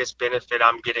the biggest benefit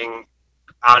I'm getting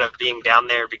out of being down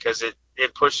there, because it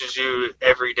pushes you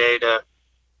every day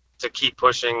to keep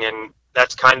pushing. And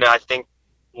that's kind of, I think,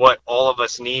 what all of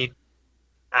us need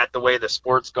at the way the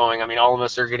sport's going. I mean, all of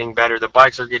us are getting better. The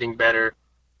bikes are getting better.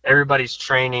 Everybody's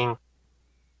training.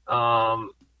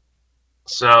 So,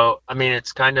 I mean,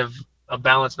 it's kind of a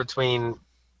balance between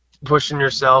pushing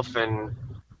yourself and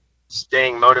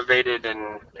staying motivated.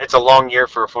 And it's a long year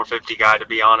for a 450 guy, to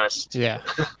be honest. Yeah.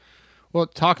 Well,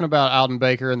 talking about Aldon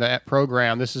Baker and that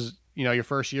program, this is, your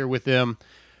first year with them.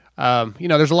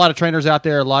 There's a lot of trainers out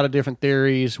there, a lot of different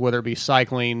theories, whether it be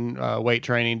cycling, weight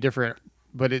training, different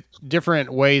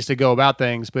ways to go about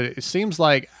things. But it seems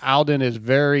like Aldon is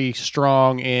very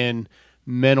strong in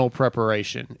mental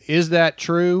preparation. Is that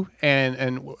true?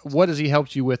 And what has he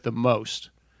helped you with the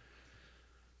most?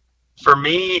 For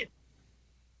me,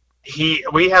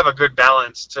 we have a good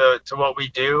balance to what we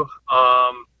do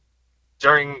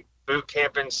during boot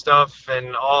camp and stuff,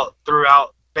 and all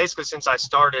throughout. Basically, since I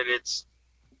started, it's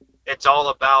all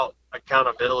about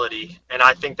accountability, and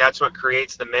I think that's what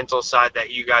creates the mental side that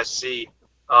you guys see.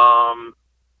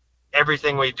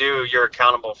 Everything we do, you're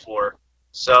accountable for.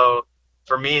 So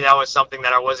for me, that was something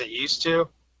that I wasn't used to,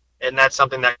 and that's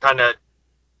something that kind of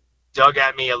dug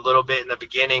at me a little bit in the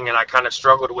beginning, and I kind of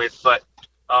struggled with. But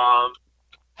now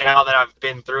that I've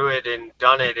been through it and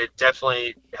done it, it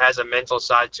definitely has a mental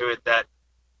side to it that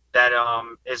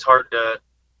is hard to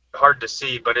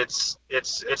see. But it's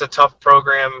a tough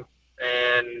program,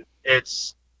 and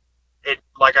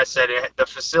like I said, the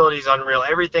facility's unreal.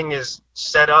 Everything is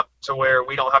set up to where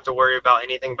we don't have to worry about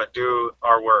anything but do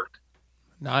our work.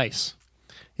 Nice.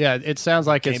 Yeah, it sounds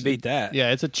like Can't beat that.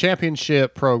 Yeah, it's a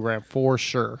championship program for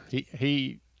sure.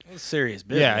 He serious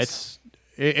business.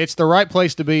 Yeah, it's the right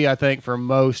place to be, I think, for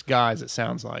most guys. It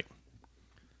sounds like.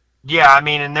 Yeah, I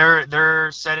mean, and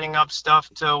they're setting up stuff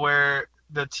to where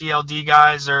the TLD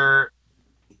guys are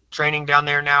training down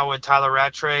there now with Tyler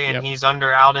Rattray, and he's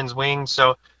under Aldon's wing.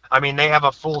 So, I mean, they have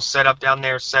a full setup down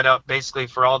there, set up basically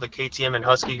for all the KTM and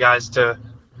Husky guys to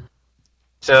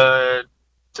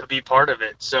be part of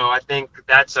it. So I think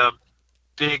that's a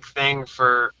big thing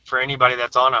for anybody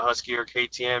that's on a Husky or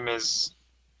KTM, is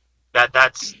I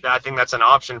think that's an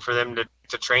option for them to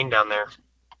train down there.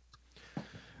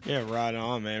 Yeah, right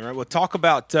on, man. Right. Well, talk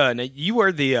about now you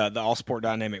wear the All Sport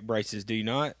Dynamic braces, do you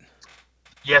not?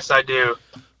 Yes, I do.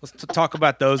 Let's talk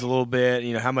about those a little bit.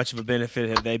 How how much of a benefit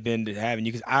have they been to having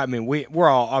you? Because I mean, we're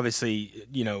all obviously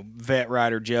vet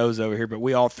rider Joes over here, but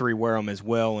we all three wear them as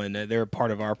well, and they're a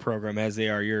part of our program as they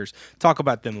are yours. Talk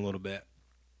about them a little bit.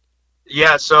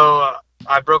 Yeah, so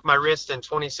I broke my wrist in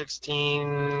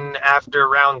 2016 after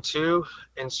round 2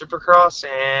 in Supercross,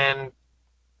 and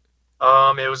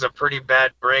it was a pretty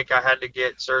bad break. I had to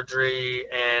get surgery,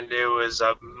 and it was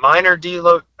a minor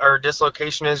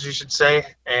dislocation, as you should say.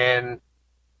 And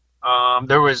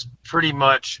there was pretty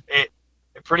much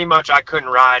I couldn't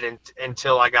ride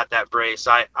until I got that brace.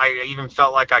 I even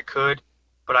felt like I could,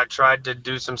 but I tried to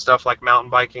do some stuff like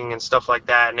mountain biking and stuff like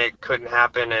that, and it couldn't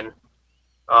happen. And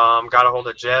got a hold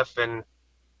of Jeff, and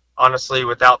honestly,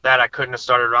 without that, I couldn't have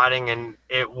started riding, and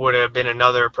it would have been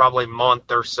another probably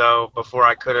month or so before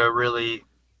I could have really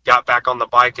got back on the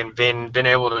bike and been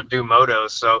able to do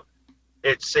motos. So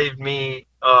it saved me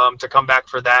to come back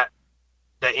for the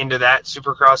end of that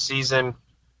Supercross season.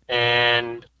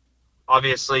 And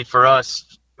obviously for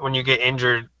us, when you get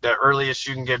injured, the earliest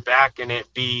you can get back and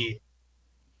it be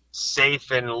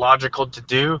safe and logical to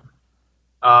do,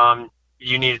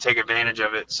 you need to take advantage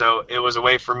of it. So it was a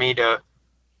way for me to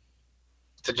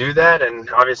do that, and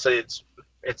obviously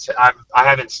I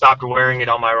haven't stopped wearing it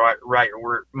on my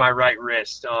right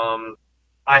wrist.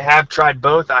 I have tried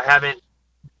both. I haven't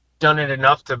done it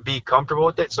enough to be comfortable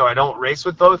with it, so I don't race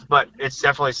with both. But it's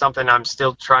definitely something I'm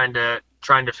still trying to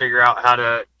figure out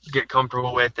how get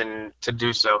comfortable with and to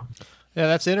do so. Yeah,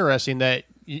 that's interesting that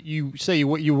you say you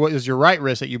was your right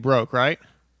wrist that you broke, right?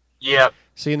 Yep.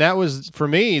 See, and that was, for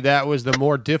me, that was the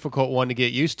more difficult one to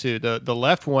get used to. The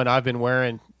left one I've been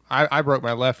wearing, I broke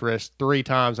my left wrist 3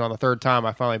 times. On the third time,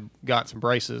 I finally got some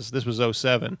braces. This was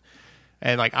 07.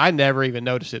 And, like, I never even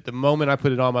noticed it. The moment I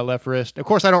put it on my left wrist, of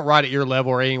course, I don't ride at your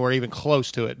level or anywhere even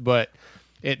close to it, but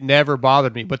it never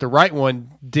bothered me. But the right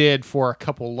one did for a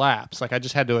couple laps. Like, I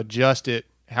just had to adjust it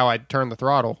how I turned the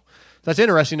throttle. That's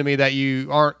interesting to me that you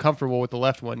aren't comfortable with the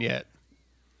left one yet.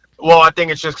 Well, I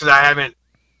think it's just because I haven't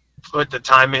put the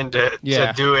time in to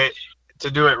do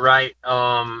it right.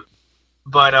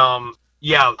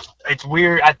 Yeah, it's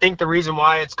weird. I think the reason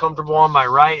why it's comfortable on my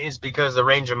right is because the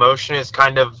range of motion is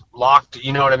kind of locked.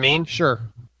 You know what I mean? Sure.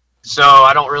 So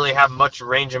I don't really have much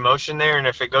range of motion there, and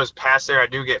if it goes past there, I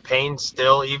do get pain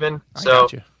still even. So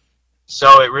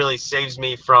it really saves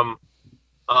me from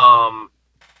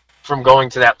going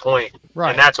to that point.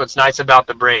 Right. And that's what's nice about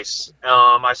the brace.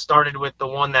 I started with the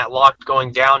one that locked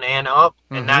going down and up,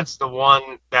 and that's the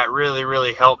one that really,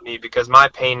 really helped me because my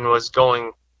pain was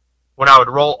going when I would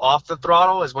roll off the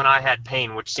throttle is when I had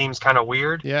pain, which seems kind of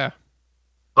weird. Yeah.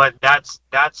 But that's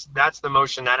the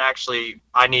motion that actually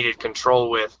I needed control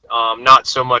with, not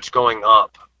so much going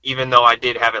up, even though I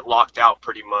did have it locked out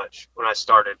pretty much when I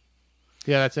started.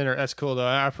 Yeah, that's cool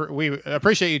though. We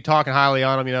appreciate you talking highly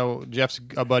on him. You know, Jeff's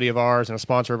a buddy of ours and a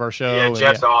sponsor of our show. Yeah,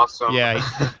 Jeff's awesome. Yeah,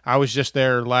 I was just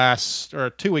there last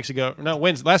 2 weeks ago. No,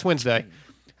 last Wednesday.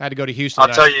 I had to go to Houston.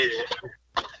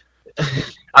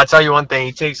 I'll tell you one thing.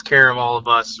 He takes care of all of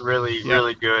us really,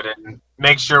 really good, and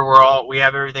makes sure we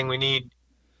have everything we need.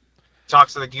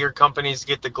 Talks to the gear companies,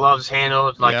 get the gloves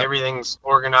handled, everything's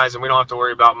organized, and we don't have to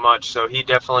worry about much. So he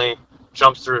definitely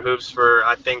jumps through hoops for,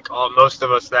 I think, most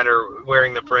of us that are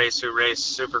wearing the brace who race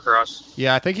Supercross.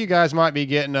 Yeah, I think you guys might be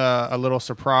getting a little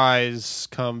surprise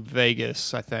come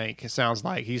Vegas, I think. It sounds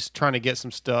like he's trying to get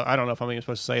some stuff. I don't know if I'm even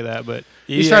supposed to say that, but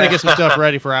he's trying to get some stuff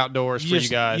ready for outdoors for you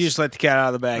guys. You just let the cat out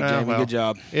of the bag, Jamie. Good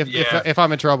job. If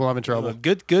I'm in trouble, I'm in trouble.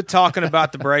 Good talking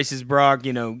about the braces, Brock.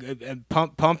 You know,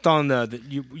 pumped on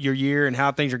your year and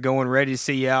how things are going, ready to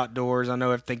see you outdoors.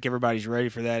 I think everybody's ready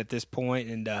for that at this point,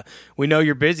 and we know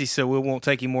you're busy, so we won't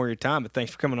take any more of your time, but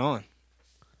thanks for coming on.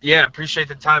 Yeah, appreciate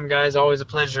the time, guys. Always a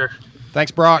pleasure.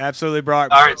 Thanks, Brock. Absolutely,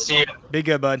 Brock. All right, see you. Be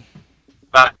good, bud.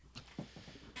 Bye.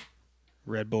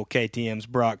 Red Bull KTM's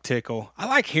Brock Tickle. I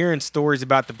like hearing stories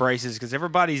about the braces because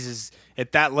everybody's is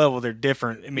at that level. They're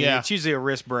different. I mean, it's usually a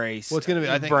wrist brace. Well, it's going to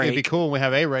be. I think it'd be cool when we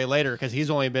have A-Ray later because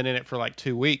he's only been in it for like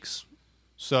 2 weeks,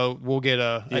 so we'll get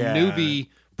a newbie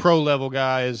pro-level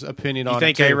guy's opinion on it.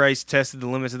 You think A-Ray's tested the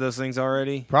limits of those things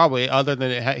already? Probably, other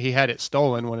than he had it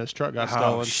stolen when his truck got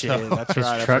stolen. Oh, shit. That's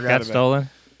right. His truck got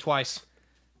stolen? Twice.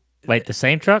 Wait, the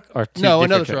same truck or two No,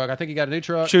 different another truck. I think he got a new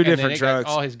truck. Two different trucks.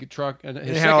 All his truck and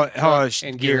his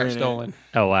gear got in stolen.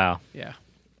 Oh, wow. Yeah.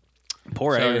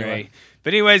 Poor A-Ray. Anyway.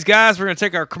 But anyways, guys, we're going to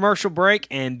take our commercial break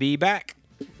and be back.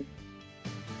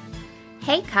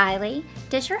 Hey, Kylie.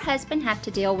 Does your husband have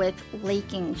to deal with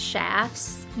leaking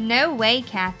shafts? No way,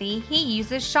 Kathy. He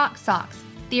uses Shock Socks,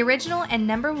 the original and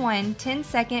 #1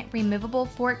 10-second removable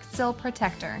fork seal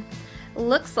protector.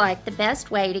 Looks like the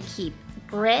best way to keep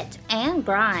grit and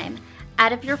grime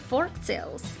out of your fork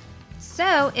seals.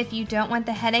 So, if you don't want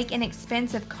the headache and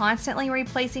expense of constantly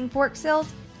replacing fork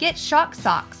seals, get Shock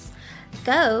Socks.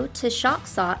 Go to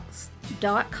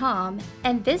shocksocks.com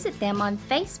and visit them on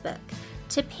Facebook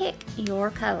to pick your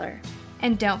color.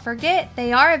 And don't forget,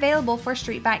 they are available for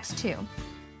street bikes too.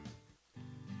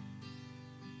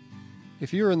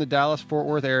 If you're in the Dallas-Fort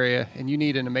Worth area and you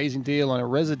need an amazing deal on a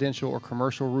residential or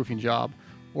commercial roofing job,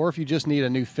 or if you just need a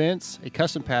new fence, a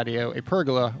custom patio, a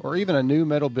pergola, or even a new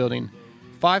metal building,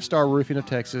 5 Star Roofing of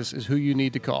Texas is who you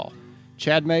need to call.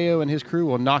 Chad Mayo and his crew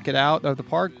will knock it out of the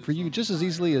park for you just as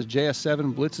easily as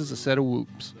JS7 blitzes a set of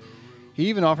whoops. He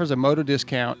even offers a moto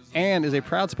discount and is a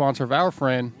proud sponsor of our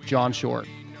friend, John Short.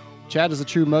 Chad is a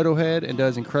true moto head and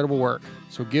does incredible work,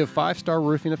 so give 5 Star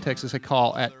Roofing of Texas a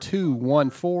call at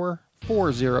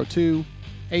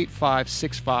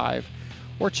 214-402-8565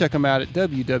 or check them out at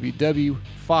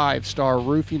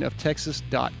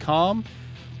www.5starroofingoftexas.com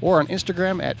or on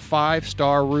Instagram at 5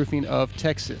 Star Roofing of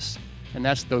Texas. And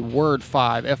that's the word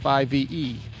 5,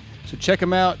 F-I-V-E. So check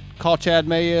them out, call Chad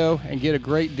Mayo, and get a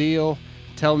great deal.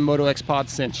 Tell them Moto X Pod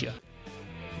sent you.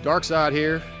 Dark Side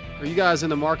here. Are you guys in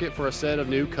the market for a set of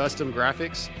new custom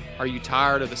graphics? Are you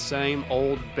tired of the same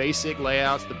old basic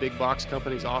layouts the big box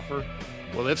companies offer?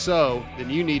 Well, if so, then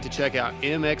you need to check out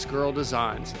MX Girl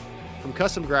Designs. From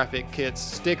custom graphic kits,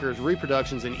 stickers,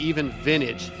 reproductions, and even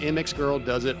vintage, MX Girl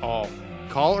does it all.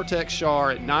 Call or text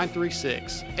Shar at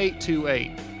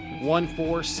 936-828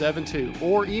 1472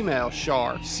 or email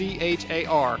Char,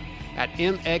 C-H-A-R, at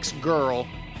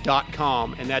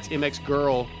mxgirl.com, and that's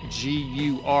mxgirl,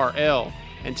 G-U-R-L,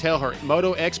 and tell her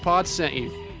Moto X Pod sent you.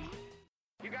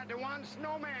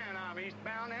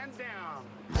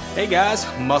 Hey guys,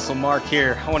 Muscle Mark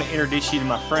here. I want to introduce you to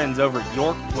my friends over at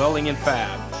York Welding and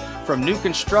Fab. From new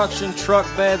construction, truck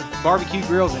beds, barbecue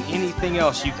grills, and anything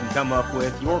else you can come up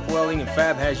with, York Welding and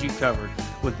Fab has you covered.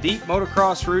 With deep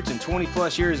motocross roots and 20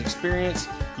 plus years experience,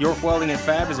 York Welding and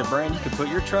Fab is a brand you can put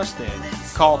your trust in.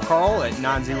 Call Carl at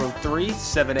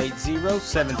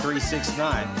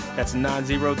 903-780-7369. That's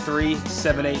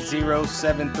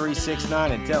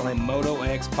 903-780-7369 and tell him Moto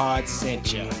X Pod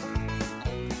sent you.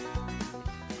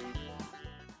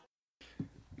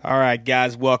 All right,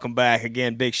 guys, welcome back.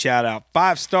 Again, big shout out.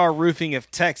 5 Star Roofing of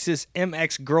Texas,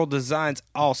 MX Girl Designs,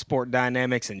 All Sport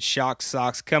Dynamics, and Shock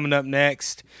Socks coming up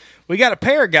next. We got a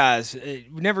pair, guys.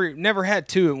 Never had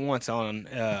two at once on,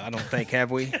 I don't think, have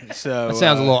we? So that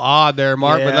sounds a little odd there,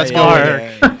 Mark, yeah, but let's go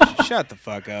there. Shut the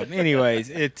fuck up.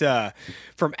 Anyways, it's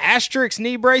from Asterix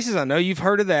knee braces. I know you've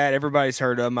heard of that. Everybody's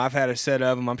heard of them. I've had a set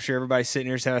of them. I'm sure everybody sitting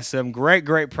here has had a set of them.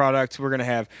 Great products. We're going to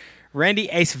have Randy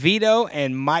Acevedo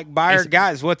and Mike Byer.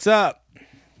 Guys, what's up?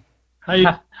 How's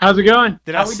it going?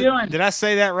 How we doing? Did I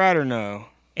say that right or no?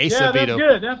 Yeah,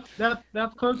 that's good.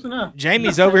 That's close enough.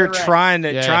 Jamie's over here trying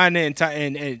to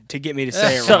get me to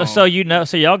say it wrong.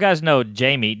 So y'all guys know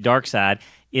Jamie Darkside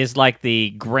is like the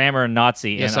grammar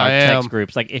Nazi in our text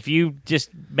groups. Like if you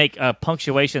just make a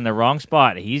punctuation in the wrong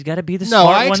spot, he's got to be the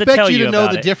smart one to tell you about it. No, I expect you to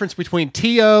know the difference between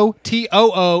T-O,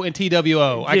 T-O-O, and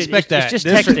T-W-O. I expect that. It's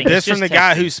just texting. This from the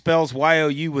guy who spells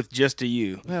Y-O-U with just a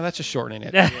U. Well, that's just shortening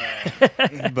it.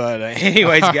 But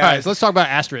anyways, guys. Right, so let's talk about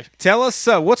Asterix. Tell us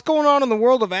what's going on in the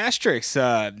world of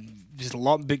Asterix. Just a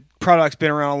lot big products, been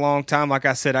around a long time. Like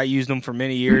I said, I used them for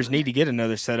many years. Need to get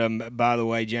another set of them, by the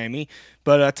way, Jamie.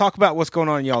 But talk about what's going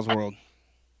on in y'all's world.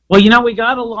 Well, we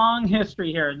got a long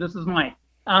history here. This is Mike.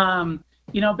 Back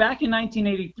in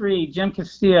 1983, Jim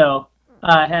Castillo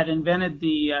had invented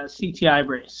the CTI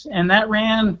brace, and that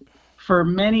ran for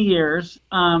many years.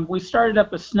 We started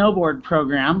up a snowboard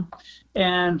program,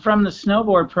 and from the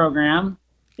snowboard program,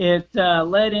 it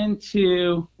led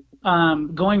into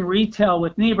going retail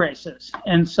with knee braces.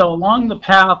 And so along the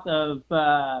path of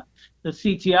the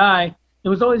CTI, it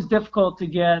was always difficult to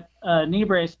get a knee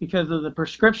brace because of the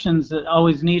prescriptions that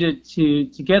always needed to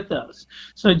get those.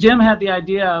 So Jim had the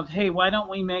idea of, hey, why don't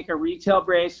we make a retail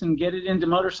brace and get it into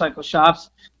motorcycle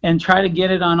shops and try to get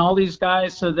it on all these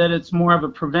guys so that it's more of a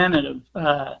preventative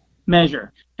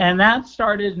measure. And that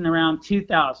started in around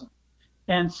 2000.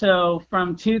 And so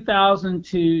from 2000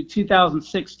 to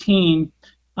 2016,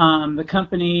 the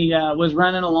company was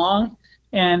running along,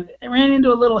 and it ran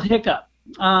into a little hiccup.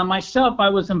 Myself, I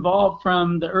was involved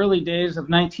from the early days of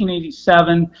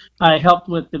 1987. I helped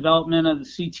with development of the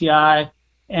CTI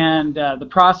and the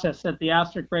process that the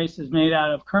Asterix brace is made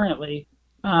out of currently.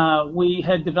 We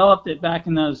had developed it back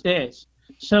in those days.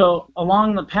 So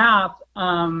along the path,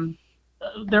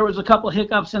 there was a couple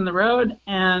hiccups in the road,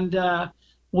 and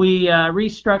we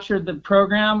restructured the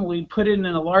program. We put it in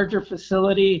a larger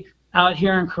facility out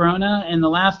here in Corona. In the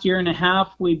last year and a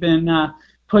half, we've been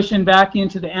pushing back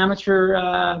into the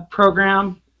amateur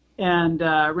program, and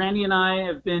Randy and I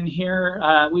have been here.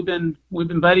 We've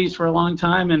been buddies for a long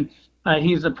time, and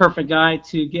he's the perfect guy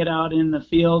to get out in the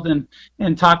field and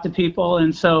talk to people.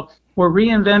 And so we're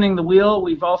reinventing the wheel.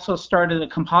 We've also started a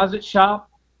composite shop,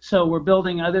 so we're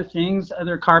building other things,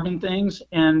 other carbon things,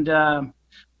 and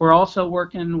we're also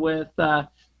working with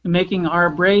making our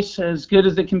brace as good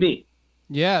as it can be.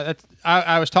 Yeah,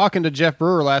 I was talking to Jeff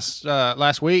Brewer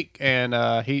last week, and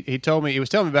he was telling me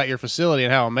about your facility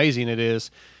and how amazing it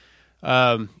is.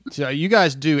 So you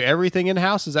guys do everything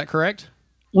in-house, is that correct?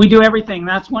 We do everything.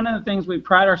 That's one of the things we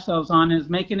pride ourselves on, is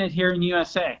making it here in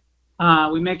USA.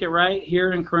 We make it right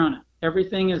here in Corona.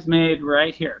 Everything is made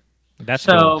right here. That's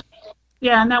cool.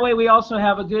 Yeah, and that way we also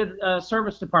have a good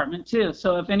service department too.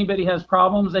 So if anybody has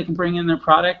problems, they can bring in their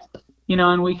product,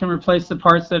 and we can replace the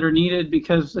parts that are needed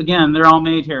because, again, they're all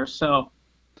made here. So,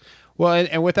 well,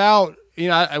 and without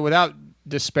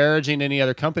disparaging any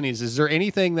other companies, is there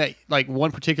anything that, like,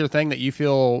 one particular thing that you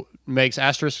feel makes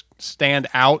Asterix stand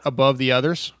out above the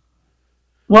others?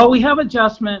 Well, we have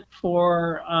adjustment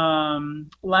for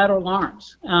lateral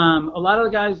arms. A lot of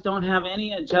the guys don't have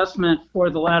any adjustment for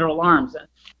the lateral arms.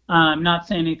 I'm not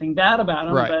saying anything bad about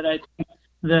them, right. But I think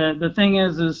the thing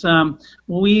is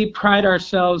we pride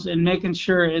ourselves in making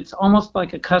sure it's almost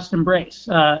like a custom brace.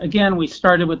 Again, we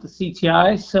started with the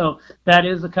CTI, so that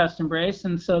is a custom brace,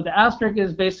 and so the Asterix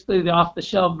is basically the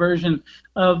off-the-shelf version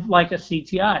of like a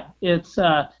CTI. It's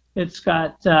It's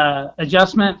got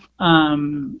adjustment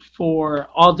for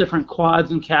all different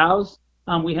quads and cows.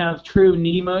 We have true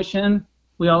knee motion.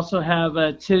 We also have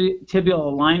a tibial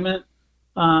alignment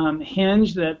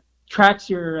hinge that tracks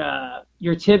your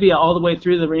tibia all the way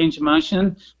through the range of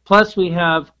motion. Plus, we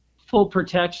have full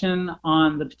protection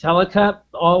on the patella cup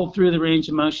all through the range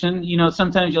of motion. You know,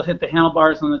 sometimes you'll hit the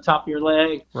handlebars on the top of your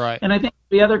leg. Right. And I think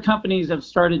the other companies have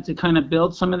started to kind of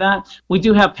build some of that. We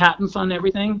do have patents on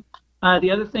everything.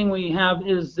 The other thing we have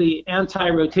is the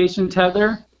anti-rotation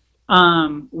tether,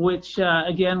 which,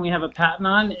 again, we have a patent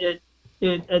on.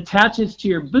 It attaches to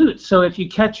your boot. So if you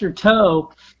catch your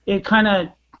toe, it kind of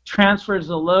transfers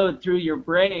the load through your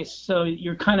brace. So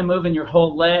you're kind of moving your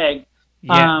whole leg.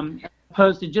 Yeah.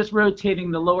 Opposed to just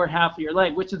rotating the lower half of your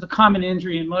leg, which is a common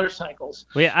injury in motorcycles.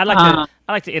 Well, yeah, I'd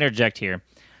like to interject here.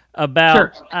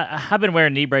 Sure. I've been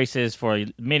wearing knee braces for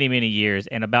many, many years,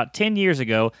 and about 10 years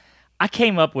ago, I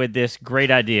came up with this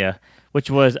great idea, which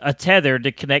was a tether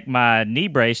to connect my knee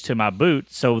brace to my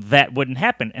boot so that wouldn't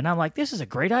happen. And I'm like, this is a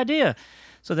great idea.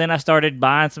 So then I started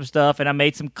buying some stuff, and I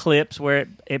made some clips where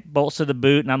it bolts to the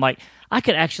boot, and I'm like, I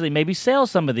could actually maybe sell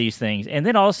some of these things. And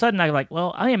then all of a sudden, I'm like,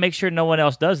 well, I need to make sure no one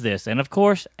else does this. And of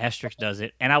course, Asterix does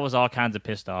it, and I was all kinds of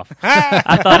pissed off.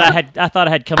 I thought I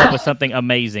had come up with something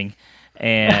amazing,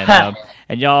 and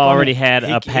y'all already had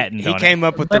a patent on it. He came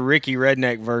up with the Ricky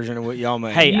Redneck version of what y'all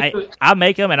made. Hey, I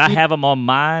make them, and I have them on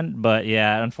mine, but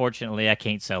yeah, unfortunately, I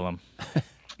can't sell them.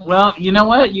 Well, you know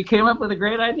what? You came up with a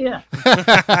great idea.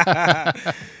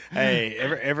 Hey,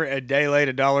 every a day late,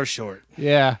 a dollar short.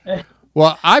 Yeah.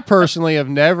 Well, I personally have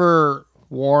never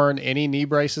worn any knee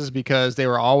braces because they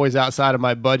were always outside of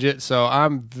my budget. So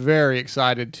I'm very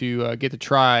excited to get to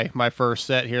try my first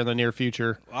set here in the near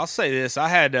future. I'll say this. I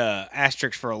had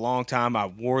Asterix for a long time. I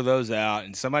wore those out,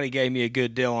 and somebody gave me a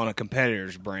good deal on a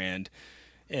competitor's brand.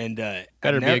 And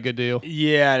better be a good deal.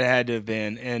 Yeah, it had to have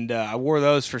been. And I wore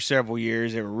those for several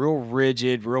years. They were real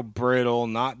rigid, real brittle,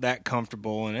 not that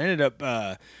comfortable, and ended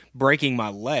up breaking my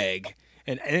leg.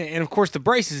 And of course, the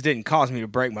braces didn't cause me to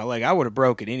break my leg. I would have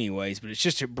broke it anyways, but it's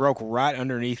just it broke right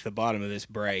underneath the bottom of this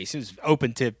brace. It was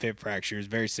open tip hip fracture. It was a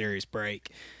very serious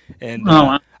break. And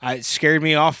it scared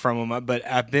me off from them. But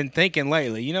I've been thinking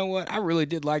lately, you know what? I really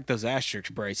did like those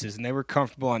Asterix braces, and they were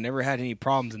comfortable. I never had any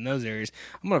problems in those areas.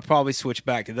 I'm going to probably switch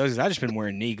back to those. I've just been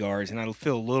wearing knee guards, and I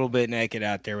feel a little bit naked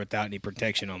out there without any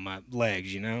protection on my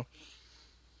legs, you know?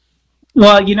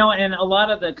 Well, you know, and a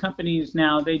lot of the companies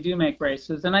now, they do make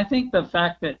braces. And I think the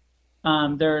fact that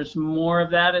there's more of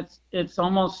that, it's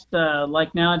almost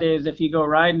like nowadays, if you go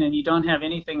riding and you don't have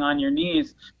anything on your knees,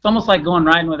 it's almost like going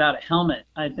riding without a helmet.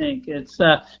 I think it's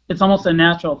almost a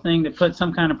natural thing to put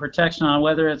some kind of protection on,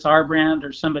 whether it's our brand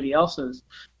or somebody else's.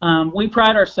 We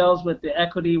pride ourselves with the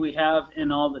equity we have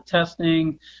in all the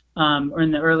testing, or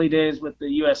in the early days with the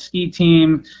U.S. ski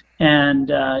team, and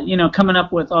coming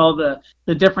up with all the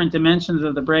different dimensions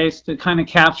of the brace to kind of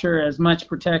capture as much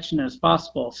protection as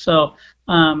possible. So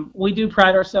we do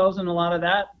pride ourselves in a lot of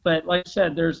that, but like I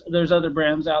said, there's other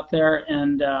brands out there,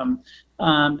 and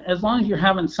as long as you're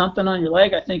having something on your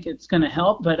leg, I think it's going to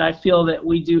help, but I feel that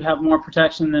we do have more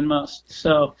protection than most.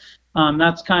 So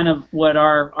that's kind of what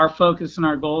our focus and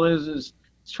our goal is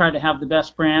try to have the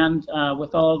best brand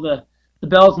with all the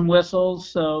bells and whistles,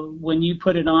 so when you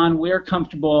put it on, we're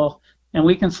comfortable and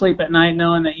we can sleep at night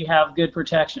knowing that you have good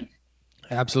protection.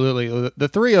 Absolutely. The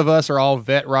three of us are all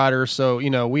vet riders, so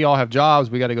we all have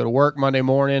jobs. We got to go to work Monday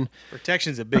morning.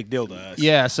 Protection's a big deal to us.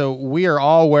 Yeah, so we are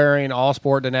all wearing all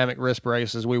sport dynamic wrist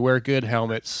braces. We wear good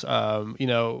helmets. I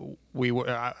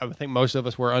think most of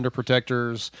us wear under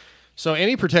protectors. So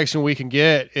any protection we can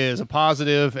get is a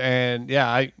positive, and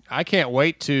yeah, I can't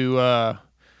wait to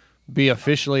be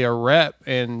officially a rep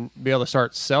and be able to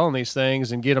start selling these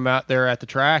things and get them out there at the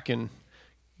track and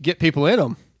get people in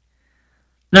them.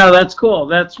 No, that's cool.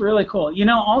 That's really cool.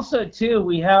 Also too,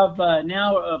 we have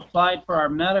now applied for our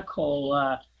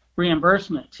medical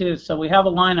reimbursement too. So we have a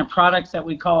line of products that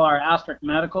we call our Asterix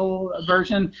Medical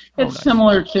version. It's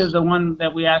similar to the one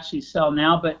that we actually sell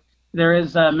now, but there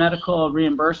is a medical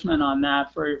reimbursement on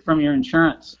that from your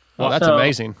insurance. Well, that's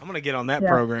amazing. I'm going to get on that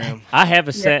program. I have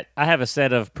a set. I have a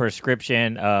set of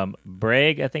prescription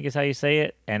Breg, I think is how you say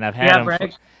it, and I've had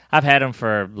them. I've had them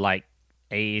for like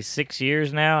 6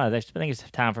 years now. I think it's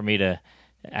time for me to.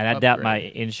 And I doubt my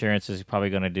insurance is probably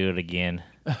going to do it again.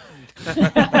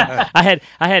 I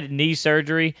had knee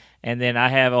surgery, and then I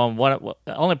have on one.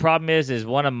 The only problem is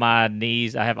one of my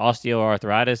knees I have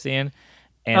osteoarthritis in,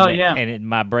 and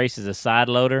my brace is a side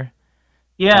loader.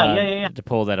 Yeah. To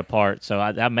pull that apart. So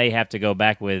I may have to go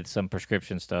back with some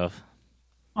prescription stuff.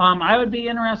 I would be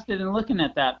interested in looking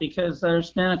at that because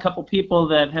there's been a couple people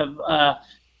that have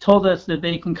told us that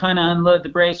they can kind of unload the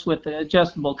brace with the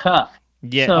adjustable cuff.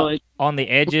 Yeah, So it on the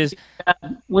edges.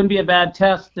 wouldn't be a bad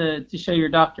test to show your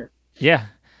doctor. Yeah,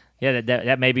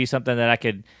 that may be something that I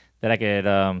could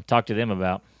talk to them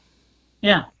about.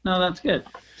 Yeah, no, that's good.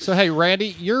 So hey,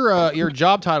 Randy, your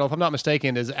job title, if I'm not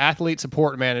mistaken, is athlete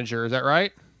support manager. Is that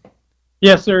right?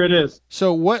 Yes, sir, it is.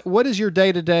 So what is your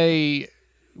day-to-day?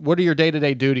 What are your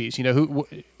day-to-day duties? You know,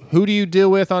 who do you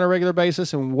deal with on a regular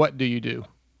basis, and what do you do?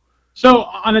 So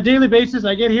on a daily basis,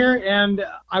 I get here and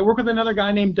I work with another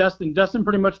guy named Dustin. Dustin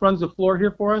pretty much runs the floor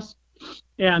here for us.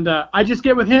 And I just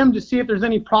get with him to see if there's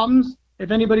any problems,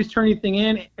 if anybody's turned anything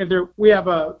in. We have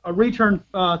a return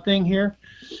thing here.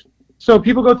 So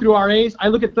people go through RAs. I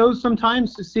look at those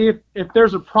sometimes to see if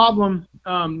there's a problem.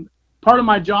 Part of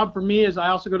my job for me is I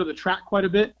also go to the track quite a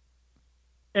bit.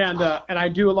 And I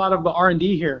do a lot of the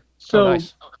R&D here. So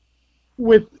nice.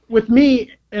 with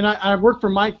me, and I've worked for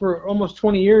Mike for almost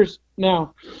 20 years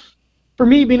now. For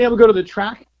me, being able to go to the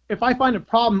track, if I find a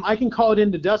problem, I can call it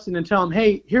into Dustin and tell him,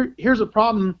 hey, here's a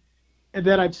problem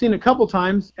that I've seen a couple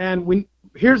times, and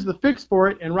here's the fix for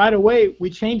it, and right away we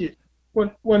change it.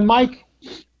 When Mike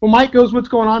goes what's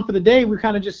going on for the day, we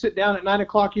kind of just sit down at 9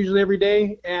 o'clock usually every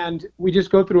day, and we just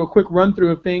go through a quick run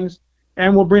through of things,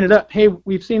 and we'll bring it up. Hey,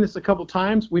 we've seen this a couple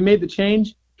times. We made the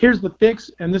change. Here's the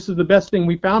fix, and this is the best thing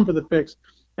we found for the fix.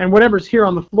 And whatever's here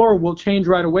on the floor will change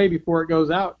right away before it goes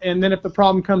out. And then if the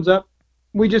problem comes up,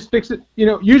 we just fix it. You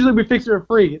know, usually we fix it for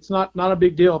free. It's not a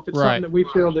big deal. If it's something that we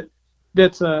feel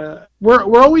that's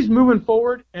we're always moving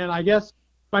forward. And I guess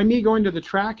by me going to the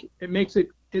track, it makes it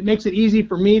easy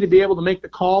for me to be able to make the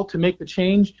call, to make the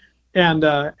change. And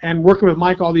working with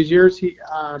Mike all these years,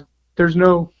 there's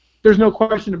no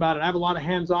question about it. I have a lot of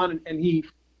hands-on, and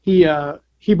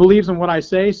he believes in what I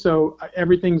say, so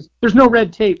there's no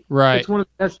red tape. Right. It's one of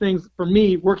the best things for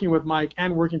me working with Mike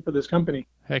and working for this company.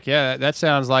 Heck yeah, that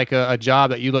sounds like a job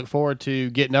that you look forward to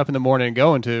getting up in the morning and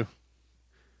going to.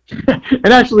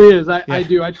 It actually is. I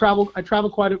do. I travel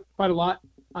quite a lot.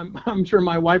 I'm sure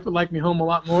my wife would like me home a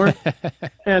lot more,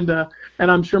 and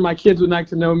I'm sure my kids would like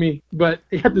to know me. But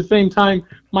at the same time,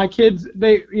 my kids,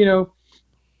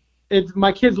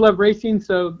 my kids love racing,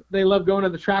 so they love going to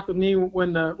the track with me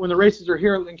when the races are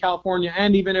here in California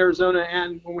and even Arizona,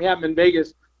 and when we have them in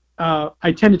Vegas.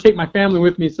 I tend to take my family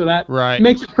with me, so that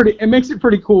makes it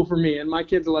pretty cool for me, and my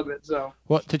kids love it. So,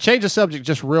 well, to change the subject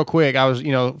just real quick, I was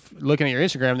looking at your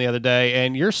Instagram the other day,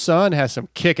 and your son has some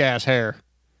kick-ass hair.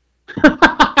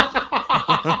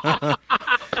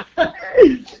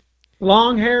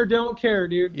 Long hair, don't care,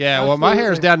 dude. Yeah, well, my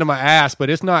hair's down to my ass,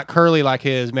 but it's not curly like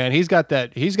his, man. He's got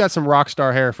some rock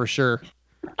star hair for sure.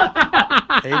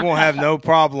 He won't have no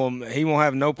problem. He won't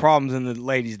have no problems in the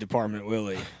ladies department, will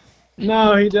he?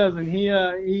 No, he doesn't.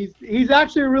 He's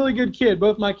actually a really good kid.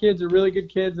 Both my kids are really good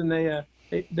kids, and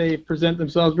they present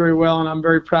themselves very well, and I'm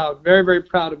very proud, very, very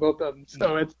proud of both of them.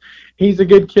 So he's a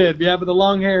good kid. Yeah, but the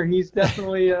long hair, he's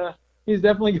definitely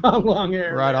got long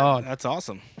hair. Right on. That's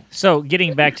awesome. So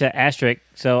getting back to Asterisk,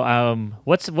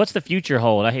 what's the future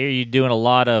hold? I hear you doing a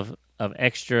lot of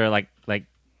extra like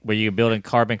where you're building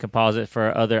carbon composite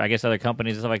for other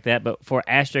companies and stuff like that. But for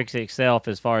Asterisk itself,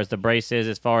 as far as the braces,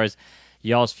 as far as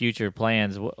y'all's future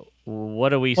plans, what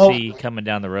do we see coming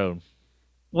down the road?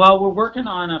 Well, we're working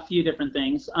on a few different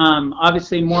things.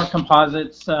 Obviously, more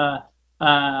composites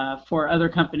for other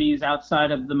companies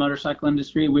outside of the motorcycle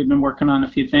industry. We've been working on a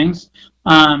few things.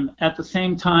 At the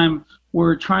same time,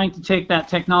 we're trying to take that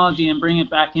technology and bring it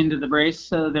back into the brace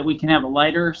so that we can have a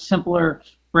lighter, simpler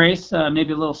brace,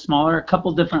 maybe a little smaller, a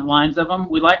couple different lines of them.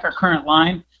 We like our current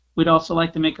line. We'd also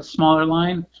like to make a smaller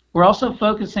line. We're also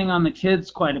focusing on the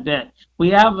kids quite a bit. We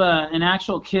have an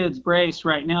actual kids brace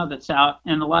right now that's out,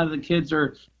 and a lot of the kids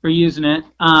are using it.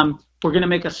 We're going to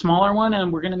make a smaller one,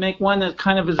 and we're going to make one that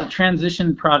kind of is a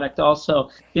transition product also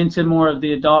into more of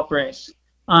the adult brace.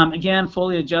 Again,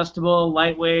 fully adjustable,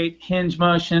 lightweight, hinge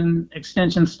motion,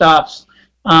 extension stops.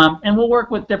 And we'll work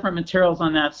with different materials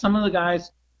on that. Some of the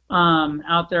guys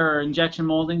out there are injection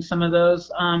molding some of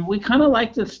those. We kind of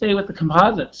like to stay with the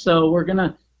composites. So we're going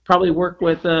to probably work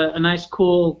with a nice,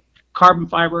 cool carbon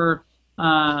fiber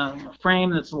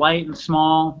frame that's light and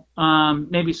small,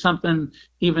 maybe something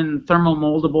even thermal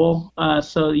moldable,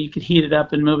 so you could heat it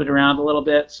up and move it around a little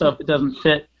bit. So if it doesn't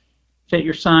fit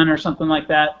your son or something like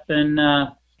that, then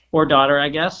or daughter, I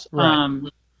guess, right.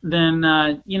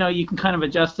 Then you can kind of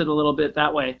adjust it a little bit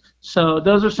that way. So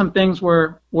those are some things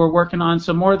we're working on.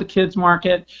 So more of the kids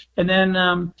market, and then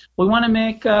we want to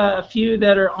make a few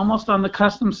that are almost on the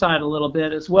custom side a little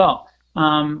bit as well.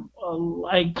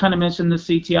 I kind of mentioned the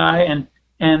CTI,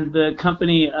 and the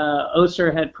company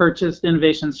Oser had purchased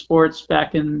Innovation Sports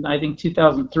back in, I think,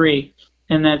 2003,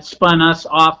 that spun us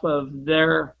off of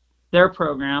their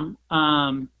program.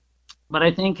 But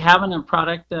I think having a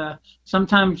product,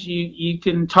 sometimes you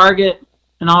can target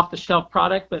an off-the-shelf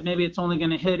product, but maybe it's only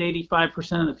going to hit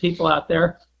 85% of the people out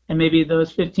there, and maybe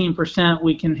those 15%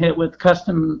 we can hit with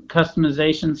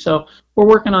customization. So we're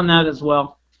working on that as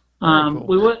well.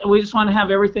 Cool. We just want to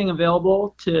have everything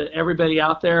available to everybody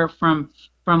out there, from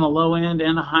a low end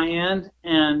and a high end,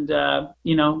 and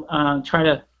try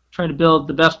to build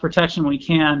the best protection we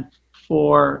can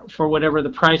for whatever the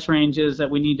price range is that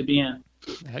we need to be in.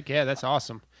 Heck yeah, that's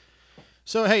awesome.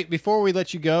 So hey, before we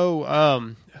let you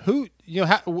go, who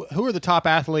are the top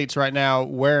athletes right now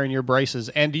wearing your braces,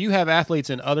 and do you have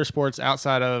athletes in other sports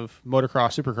outside of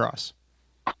motocross, supercross?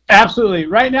 Absolutely.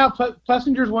 Right now,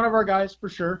 Plessinger's one of our guys for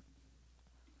sure,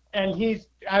 and he's,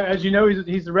 as you know,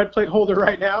 he's the red plate holder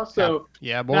right now. So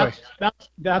yeah, boy,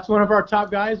 that's one of our top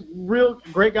guys. Real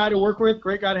great guy to work with,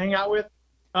 great guy to hang out with.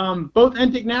 Both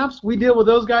Entic Naps, we deal with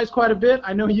those guys quite a bit.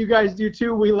 I know you guys do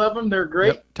too. We love them. They're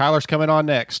great. Yep. Tyler's coming on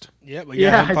next. Yep,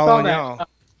 I saw that. Y'all.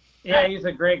 Yeah, he's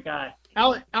a great guy.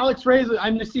 Alex Ray's,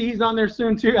 I'm to see he's on there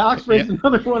soon too. Alex Ray's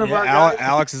another one of our guys.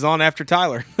 Alex is on after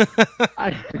Tyler.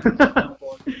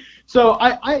 So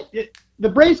the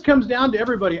brace comes down to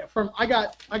everybody. I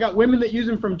got women that use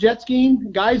them from jet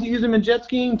skiing, guys that use them in jet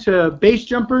skiing, to base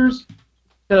jumpers,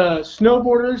 to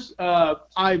snowboarders.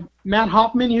 Matt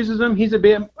Hoffman uses them. He's a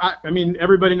bit.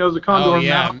 Everybody knows the Condor. Oh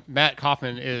yeah, Matt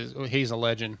Hoffman he's a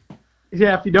legend.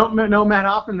 Yeah, if you don't know Matt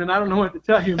Hoffman, then I don't know what to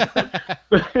tell you.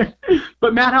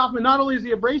 But Matt Hoffman, not only is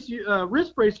he a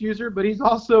wrist brace user, but he's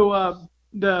also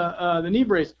the knee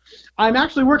brace. I'm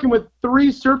actually working with 3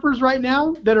 surfers right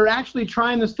now that are actually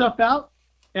trying this stuff out.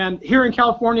 And here in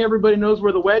California, everybody knows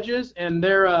where the wedge is, and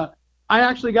they're. I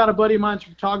actually got a buddy of mine's a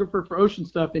photographer for ocean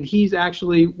stuff, and he's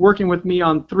actually working with me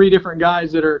on 3 different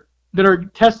guys that are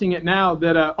testing it now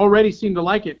that already seem to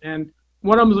like it. And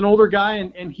one of them is an older guy,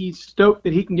 and he's stoked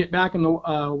that he can get back in the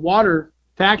water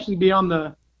to actually be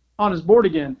on his board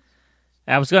again.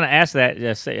 I was going to ask that,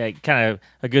 kind of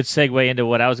a good segue into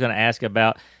what I was going to ask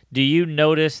about. Do you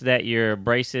notice that your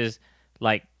braces,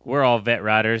 like we're all vet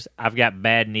riders, I've got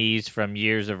bad knees from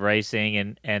years of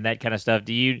racing and that kind of stuff.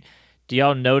 Do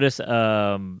y'all notice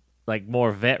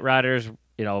more vet riders,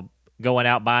 going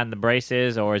out buying the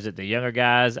braces, or is it the younger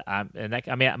guys?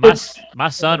 My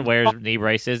son wears knee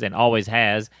braces and always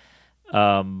has,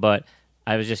 but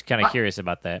I was just kind of curious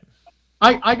about that.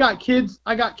 I got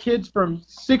kids from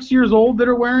 6 years old that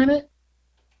are wearing it,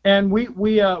 and we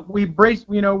brace.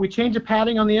 We change the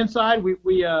padding on the inside.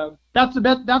 That's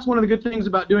one of the good things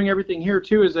about doing everything here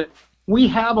too, is that we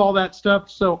have all that stuff.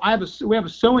 So we have a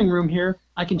sewing room here.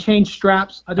 I can change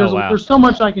straps. There's so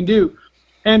much I can do.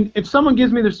 And if someone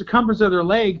gives me the circumference of their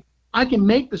leg, I can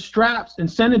make the straps and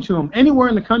send it to them anywhere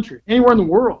in the country, anywhere in the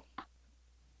world.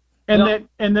 And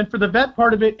then for the vet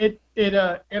part of it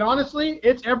honestly,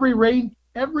 it's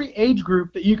every age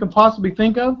group that you can possibly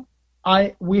think of.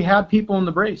 We have people in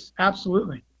the brace,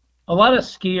 absolutely. A lot of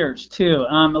skiers too.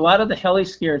 A lot of the heli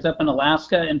skiers up in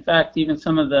Alaska. In fact, even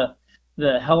some of the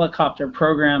helicopter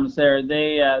programs there,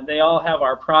 they all have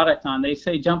our product on. They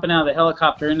say jumping out of the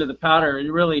helicopter into the powder,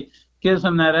 it really gives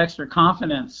them that extra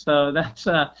confidence. So that's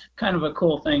kind of a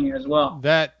cool thing as well.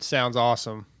 That sounds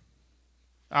awesome.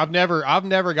 I've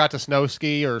never got to snow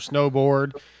ski or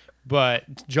snowboard, but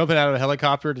jumping out of a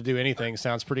helicopter to do anything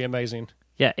sounds pretty amazing.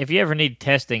 Yeah, if you ever need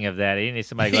testing of that, you need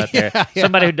somebody to go out there.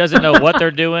 Somebody who doesn't know what they're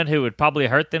doing, who would probably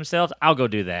hurt themselves, I'll go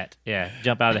do that. Yeah,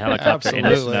 jump out of the helicopter in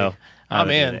the snow.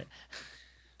 I'm in.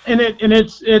 And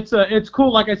it's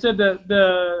cool. Like I said,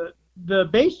 the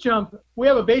base jump, we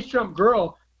have a base jump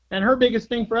girl, and her biggest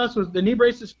thing for us was the knee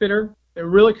braces fit her. They're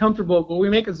really comfortable, but we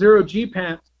make a 0G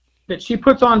pants that she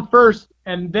puts on first,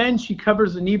 and then she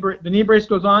covers the knee brace. The knee brace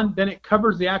goes on, then it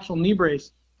covers the actual knee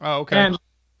brace. Oh, okay. And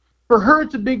for her,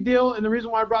 it's a big deal, and the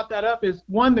reason why I brought that up is,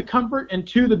 1, the comfort, and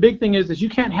 2, the big thing is you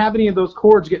can't have any of those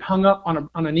cords get hung up on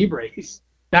a knee brace.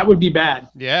 That would be bad.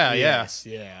 Yeah, yes,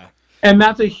 yeah. And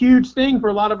that's a huge thing for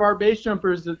a lot of our base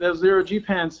jumpers, that those 0G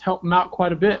pants help them out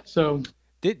quite a bit. So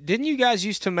Didn't you guys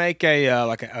used to make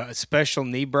a special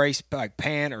knee brace, like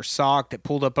pant or sock, that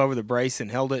pulled up over the brace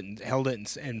and held it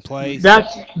in place?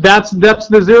 That's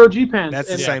the 0G pants. That's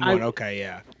the same one. Okay,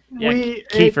 yeah.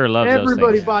 Kiefer loves those things.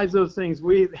 Everybody buys those things.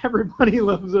 Everybody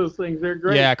loves those things. They're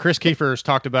great. Yeah, Chris Kiefer's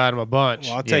talked about them a bunch.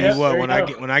 Well, I'll tell you what, when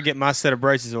I get my set of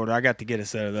braces ordered, I got to get a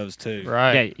set of those too.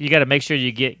 Right. Yeah, you got to make sure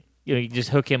you just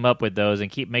hook him up with those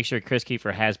and make sure Chris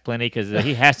Kiefer has plenty, because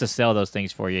he has to sell those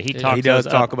things for you. He does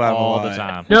talk about them all the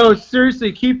time. No,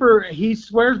 seriously, Kiefer, he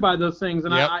swears by those things,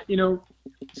 and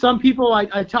some people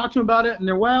I talk to him about it, and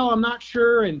they're, well, I'm not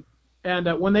sure, and And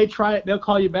when they try it, they'll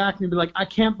call you back and be like, "I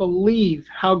can't believe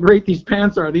how great these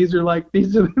pants are. These are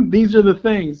the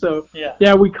things." So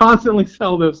yeah, we constantly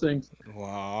sell those things. Wow,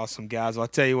 awesome, guys. Well, I'll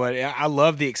tell you what, I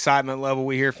love the excitement level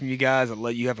we hear from you guys. I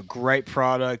let you have a great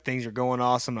product. Things are going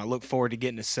awesome. I look forward to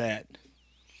getting a set.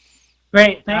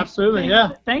 Great. Absolutely,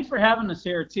 Thanks for having us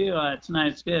here, too, tonight.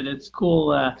 It's good. It's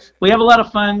cool. We have a lot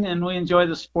of fun, and we enjoy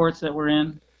the sports that we're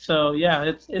in. So, yeah,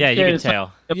 it's yeah, good. you can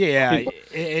tell.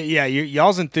 Yeah,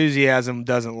 y'all's enthusiasm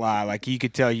doesn't lie. Like, you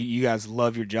could tell you guys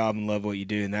love your job and love what you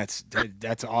do, and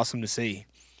that's awesome to see.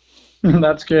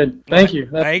 That's good. Thank you.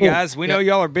 That's hey, cool. guys, we know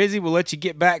y'all are busy. We'll let you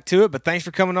get back to it, but thanks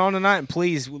for coming on tonight, and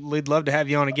please, we'd love to have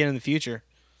you on again in the future.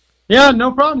 Yeah,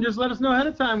 no problem. Just let us know ahead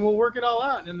of time. We'll work it all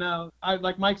out. And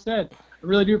like Mike said, I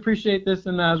really do appreciate this,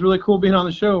 and it was really cool being on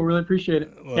the show. Really appreciate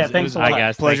it. Well, thanks a lot. All right,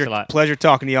 guys. Pleasure, Thanks a lot. pleasure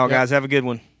talking to y'all, guys. Have a good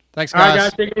one. Thanks, All guys. right,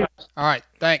 guys. Take it easy. All right,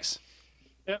 thanks.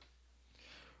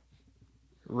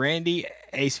 Randy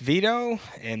Acevedo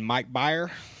and Mike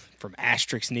Byer from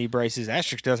Asterix Knee Braces.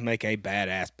 Asterix does make a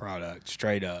badass product,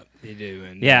 straight up. They do.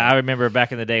 And Yeah, I remember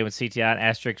back in the day when CTI and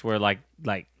Asterix were like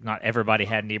not everybody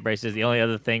had knee braces. The only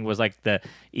other thing was like the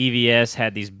EVS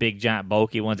had these big giant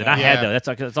bulky ones, and I had those.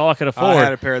 That's all I could afford. I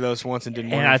had a pair of those once and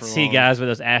didn't wear And them I'd for see long. guys with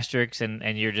those Asterix,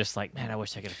 and you're just like, man, I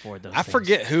wish I could afford those. I things.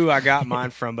 forget who I got mine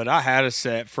from, but I had a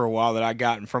set for a while that I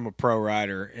got from a pro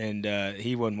rider, and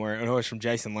he wasn't wearing. It was from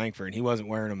Jason Langford, and he wasn't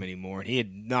wearing them anymore, and he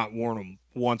had not worn them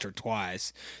once or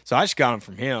twice. So I just got them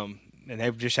from him, and they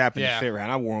just happened to fit right.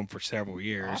 I wore them for several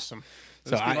years. Awesome.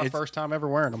 So This will be my first time ever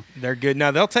wearing them. They're good. Now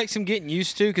they'll take some getting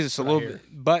used to because it's a little bit,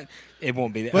 but it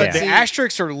won't be that. But The see-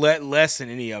 Asterix are less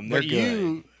than any of them. They're But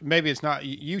good. maybe it's not.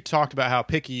 You talked about how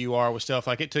picky you are with stuff.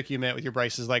 Like it took you a minute with your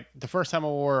braces. Like the first time I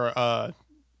wore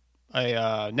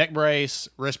a neck brace,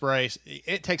 wrist brace,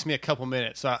 it takes me a couple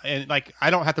minutes. And like I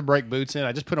don't have to break boots in.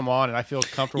 I just put them on and I feel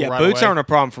comfortable. Yeah, right boots away. aren't a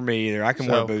problem for me either. I can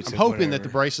wear boots. I'm hoping that whenever. the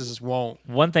braces won't.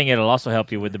 One thing it'll also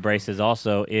help you with the braces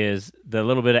also is the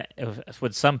little bit of,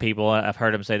 with some people, I've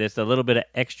heard them say this, the little bit of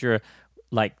extra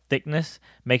like thickness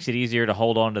makes it easier to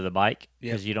hold on to the bike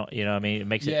because you don't, you know what I mean? It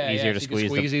makes it easier to so you can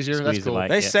squeeze easier. the, That's squeeze the cool. bike.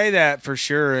 They say that for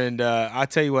sure, and I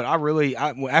tell you what,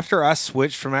 after I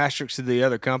switched from Asterix to the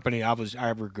other company, I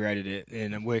regretted it,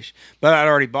 and I wish, but I'd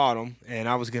already bought them, and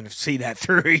I was going to see that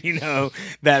through,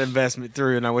 that investment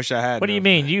through, and I wish I had. What do you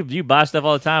mean? You buy stuff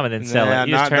all the time and then sell it.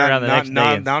 You just turn around the next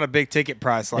day. And... Not a big ticket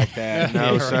price like that.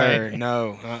 No, sir.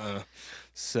 No.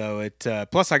 So it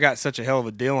plus I got such a hell of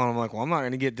a deal on them. I'm like, well, I'm not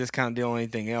going to get this kind of deal on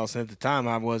anything else. And at the time,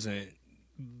 I wasn't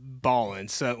balling.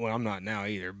 So well, I'm not now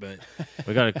either. But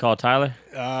we got to call Tyler.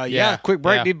 Yeah. Quick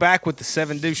break. Be back with the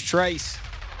 7 Deuce Trace.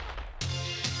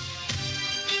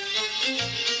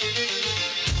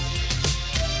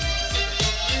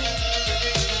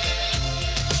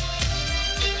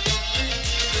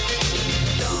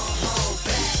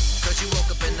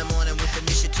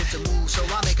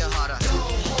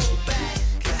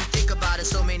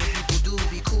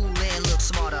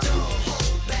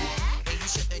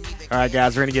 All right,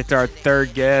 guys, we're going to get to our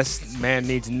third guest. Man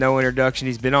needs no introduction.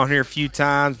 He's been on here a few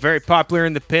times. Very popular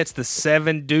in the pits, the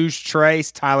 7 Deuce Trace,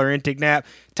 Tyler Enticknap.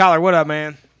 Tyler, what up,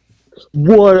 man?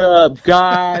 What up,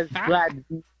 guys? Glad to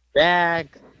be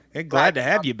back. Hey, glad to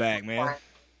have you back, man.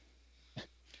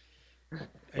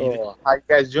 Oh, how you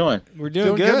guys doing? We're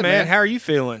doing good, man. How are you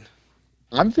feeling?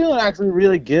 I'm feeling actually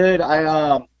really good.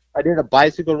 I did a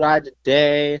bicycle ride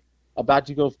today. About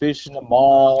to go fish in the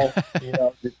mall.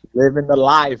 Just living the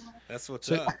life. That's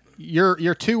what's up.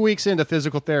 You're 2 weeks into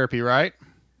physical therapy, right?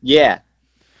 Yeah.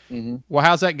 Mm-hmm. Well,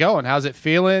 how's that going? How's it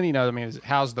feeling?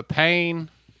 How's the pain?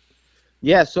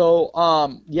 Yeah. So,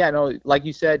 like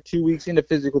you said, 2 weeks into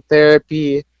physical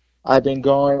therapy. I've been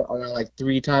going like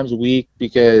 3 times a week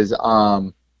because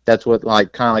that's what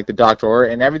the doctor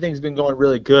ordered, and everything's been going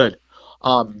really good.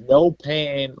 No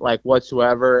pain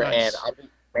whatsoever, Nice. and I've been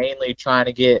mainly trying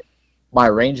to get my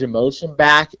range of motion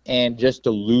back and just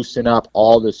to loosen up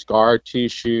all the scar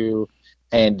tissue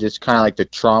and just kind of the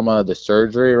trauma of the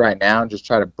surgery right now, and just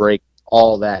try to break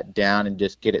all that down and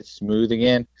just get it smooth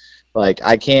again.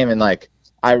 I can't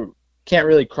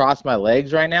really cross my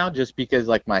legs right now just because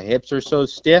my hips are so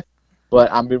stiff, but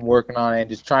I've been working on it and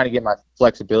just trying to get my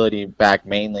flexibility back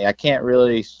mainly. I can't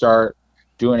really start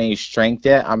doing any strength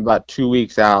yet. I'm about 2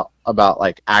 weeks out about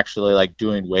actually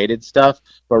doing weighted stuff,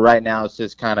 but right now it's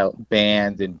just kind of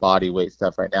bands and body weight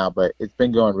stuff right now, but it's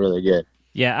been going really good.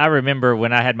 Yeah, I remember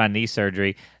when I had my knee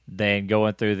surgery, then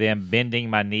going through them,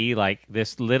 bending my knee,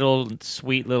 this little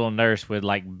sweet little nurse would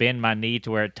bend my knee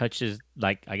to where it touches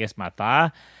I guess my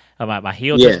thigh, my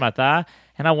heel touches my thigh,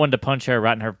 and I wanted to punch her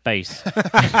right in her face.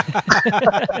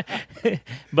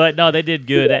 But no, they did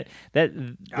good. That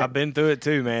I've been through it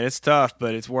too, man. It's tough,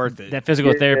 but it's worth it. That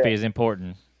physical therapy is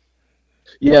important.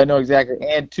 Yeah, no, exactly.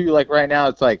 And too, like right now,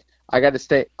 it's like I got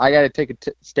to take a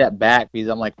step back because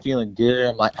I'm like feeling good.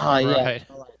 I'm like, oh yeah, Right.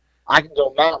 I can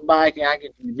go mountain biking, I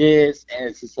can do this, and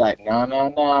it's just like,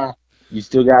 no. You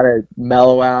still gotta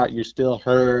mellow out. You're still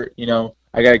hurt.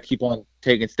 I gotta keep on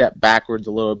taking a step backwards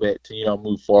a little bit to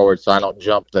move forward, so I don't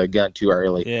jump the gun too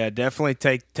early. Yeah, definitely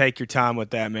take your time with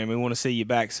that, man. We want to see you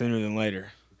back sooner than later.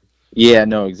 Yeah,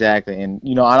 no, exactly. And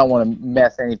I don't want to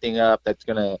mess anything up that's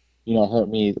gonna hurt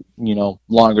me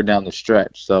longer down the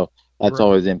stretch. So that's Right.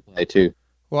 always in play too.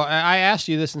 Well, I asked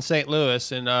you this in St.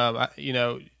 Louis, and I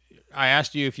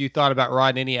asked you if you thought about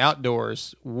riding any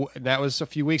outdoors. That was a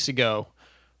few weeks ago.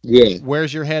 Yeah.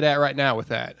 Where's your head at right now with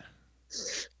that?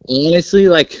 Honestly,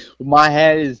 like my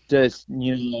head is just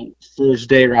first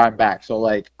day riding back. So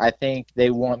like I think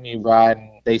they want me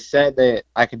riding. They said that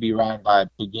I could be riding by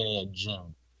beginning of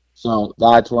June. So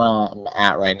that's where I'm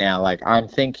at right now. Like I'm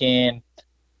thinking,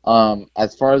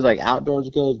 as far as like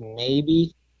outdoors goes,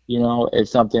 maybe if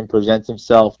something presents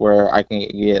itself where I can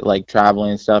get like traveling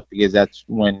and stuff, because that's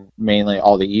when mainly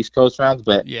all the East Coast rounds.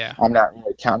 But Yeah. I'm not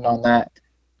really counting on that.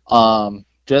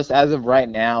 Just as of right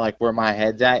now, like where my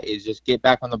head's at is just get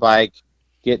back on the bike,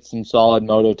 get some solid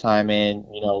moto time in,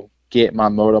 get my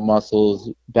moto muscles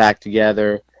back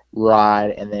together,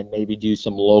 ride, and then maybe do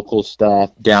some local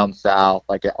stuff down south,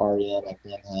 like at REM, like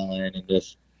Van Halen, and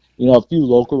just, a few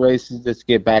local races just to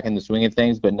get back in the swing of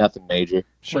things, but nothing major.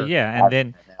 Well, yeah, and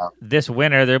then this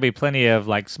winter there'll be plenty of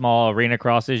like small arena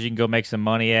crosses you can go make some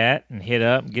money at and hit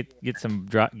up and get some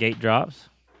gate drops.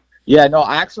 Yeah, no,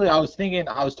 actually, I was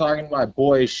talking to my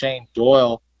boy Shane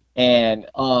Doyle, and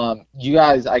you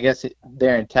guys, I guess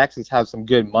there in Texas have some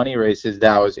good money races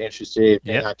that I was interested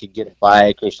if I could get a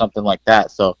bike or something like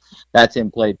that. So that's in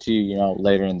play too,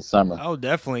 later in the summer. Oh,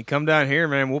 definitely. Come down here,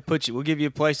 man. We'll give you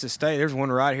a place to stay. There's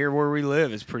one right here where we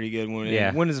live. It's a pretty good one.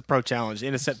 Yeah. When is the Pro Challenge?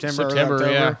 End of September, early September,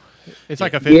 October? yeah. It's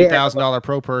like a $50,000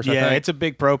 pro purse, I Yeah, think. it's a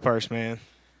big pro purse, man.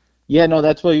 Yeah, no,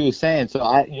 that's what you were saying. So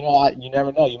you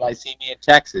never know. You might see me in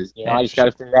Texas. I just got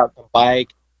to figure out the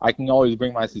bike. I can always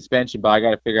bring my suspension, but I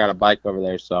got to figure out a bike over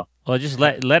there. So. Well, just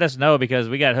let us know, because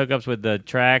we got hookups with the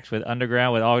tracks, with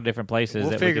underground, with all different places.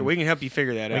 We can help you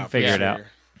figure that out. We can figure it out.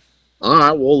 All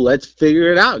right, well, let's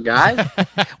figure it out, guys.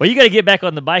 Well, you got to get back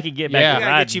on the bike and get back. Yeah, to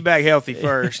gotta get you back healthy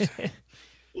first.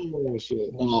 Oh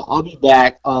shit! No, I'll be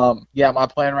back. Yeah, my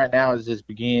plan right now is just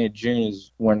beginning of June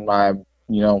is when when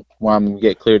I'm gonna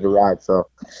get cleared to ride. So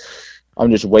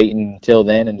I'm just waiting until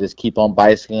then and just keep on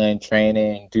bicycling,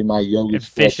 training, do my yoga And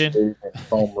fishing. and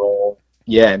foam roll.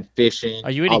 Yeah, and fishing.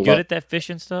 Are you any good at that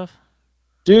fishing stuff?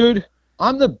 Dude,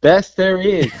 I'm the best there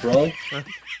is, bro.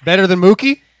 Better than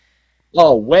Mookie?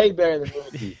 Oh, way better than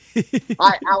Mookie.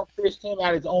 I outfished him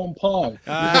at his own pond.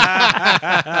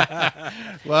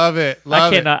 Love it.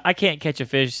 Love it. I can't catch a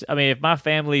fish. I mean, if my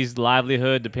family's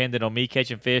livelihood depended on me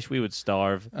catching fish, we would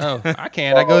starve. Oh, I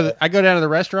can. I go down to the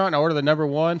restaurant and I order the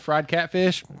 #1 fried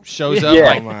catfish. Shows up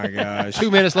Oh my gosh. 2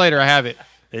 minutes later. I have it.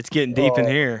 It's getting deep in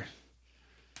here.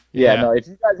 Yeah, no, if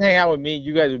you guys hang out with me,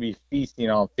 you guys would be feasting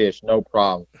on fish, no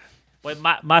problem. Well,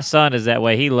 my son is that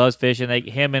way. He loves fishing.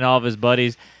 Him and all of his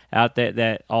buddies out there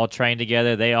that all train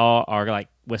together, they all are like,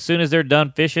 as soon as they're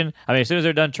done fishing, as soon as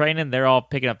they're done training, they're all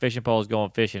picking up fishing poles,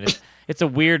 going fishing. It's a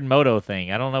weird moto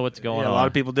thing. I don't know what's going on. A lot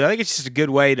of people do. I think it's just a good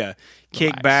way to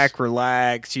kick back,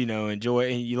 relax, enjoy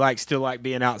it. And you still like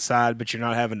being outside, but you're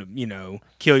not having to,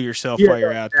 kill yourself while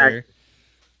you're out there.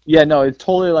 Yeah, no, it's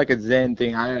totally like a Zen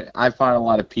thing. I find a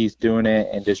lot of peace doing it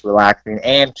and just relaxing.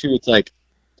 And, too, it's like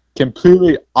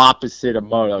completely opposite of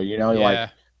moto,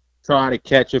 like trying to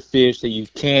catch a fish that you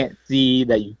can't see,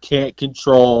 that you can't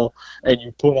control, and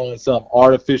you put on some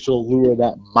artificial lure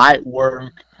that might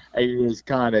work, and you're just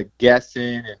kind of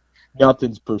guessing, and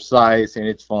nothing's precise, and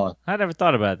it's fun. I never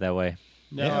thought about it that way.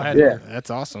 No, Yeah. That's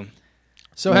awesome.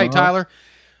 So, hey, Tyler,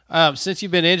 since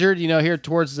you've been injured, here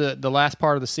towards the last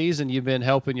part of the season, you've been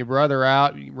helping your brother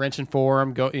out, wrenching for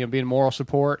him, being moral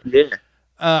support. Yeah.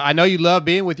 I know you love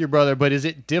being with your brother, but is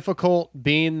it difficult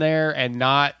being there and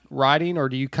not riding, or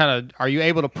are you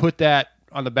able to put that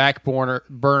on the back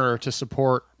burner to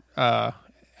support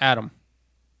Adam?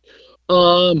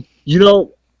 I'll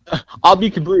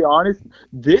be completely honest.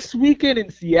 This weekend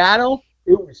in Seattle,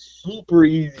 it was super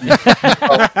easy.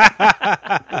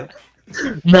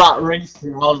 Not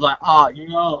racing. I was like,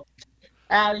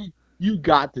 Addy, you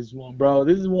got this one, bro.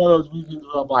 This is one of those weekends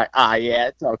where I'm like, yeah,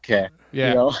 it's okay.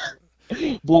 Yeah.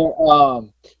 But,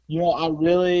 I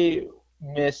really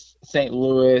miss St.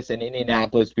 Louis and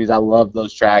Indianapolis because I love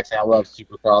those tracks and I love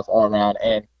Supercross all around.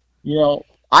 And,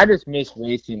 I just miss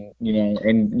racing,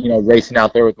 and, racing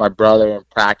out there with my brother and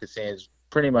practicing is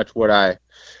pretty much what I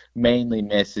mainly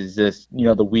miss is this,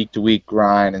 the week-to-week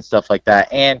grind and stuff like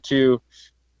that. And, too,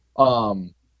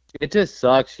 it just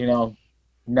sucks,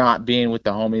 not being with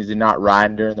the homies and not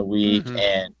riding during the week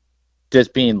and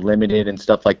just being limited and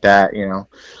stuff like that,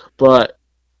 But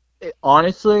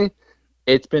honestly,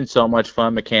 it's been so much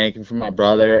fun mechanicking for my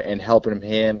brother and helping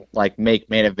him like make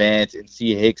main events and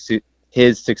see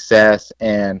his success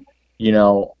and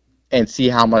and see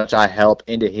how much I help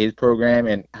into his program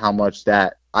and how much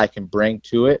that I can bring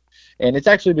to it. And it's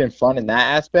actually been fun in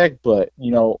that aspect, but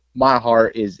my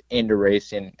heart is into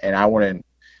racing and I wouldn't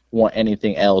want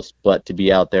anything else but to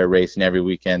be out there racing every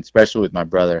weekend, especially with my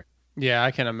brother. Yeah,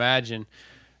 I can imagine.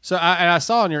 So I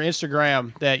saw on your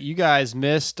Instagram that you guys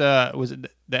missed, was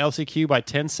it the LCQ by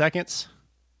 10 seconds?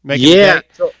 Yeah.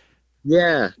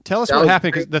 Tell us what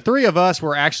happened, because the three of us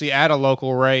were actually at a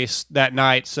local race that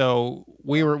night, so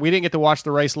we didn't get to watch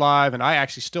the race live, and I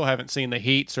actually still haven't seen the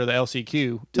heats or the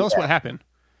LCQ. Tell us what happened.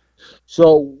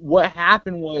 So what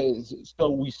happened was,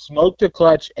 we smoked a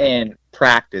clutch and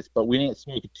practice, but we didn't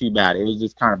smoke it too bad. It was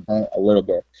just kind of burnt a little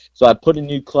bit. So I put a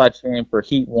new clutch in for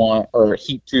heat 1 or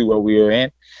heat 2 where we were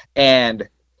in, and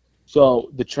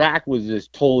so the track was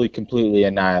just totally, completely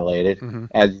annihilated,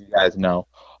 as you guys know.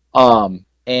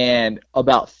 And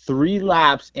about 3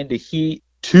 laps into heat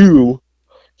 2,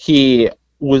 he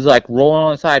was like rolling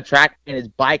on the side of the track, and his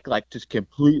bike like just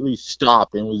completely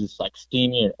stopped and was just like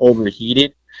steaming and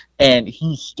overheated. And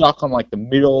he stuck on like the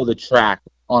middle of the track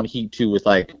on heat 2 with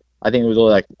like, I think it was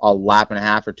only like a lap and a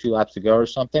half or 2 laps to go or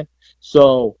something.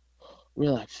 So we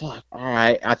were like, fuck, all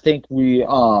right. I think we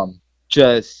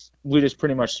just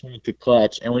pretty much smoked the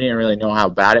clutch, and we didn't really know how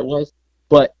bad it was.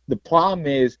 But the problem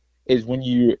is when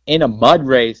you're in a mud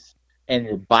race and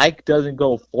your bike doesn't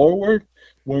go forward,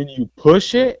 when you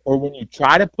push it or when you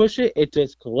try to push it, it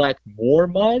just collects more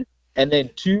mud. And then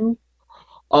 2,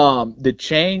 the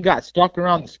chain got stuck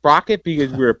around the sprocket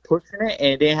because we were pushing it and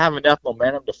it didn't have enough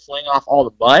momentum to fling off all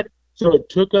the mud. So it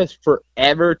took us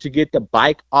forever to get the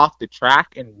bike off the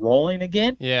track and rolling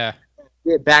again. Yeah.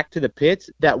 Get back to the pits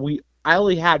I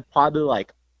only had probably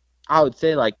like, I would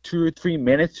say like 2 or 3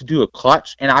 minutes to do a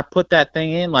clutch, and I put that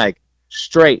thing in like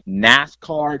straight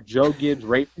NASCAR Joe Gibbs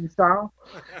racing style,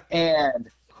 and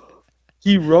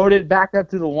he rode it back up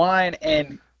to the line,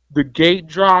 and the gate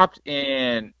dropped,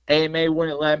 and AMA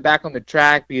wouldn't let him back on the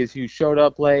track because he showed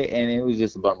up late, and it was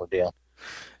just a bummer deal.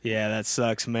 Yeah, that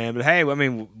sucks, man. But hey, I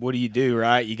mean, what do you do,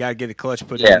 right? You got to get the clutch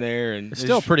put in there, and it's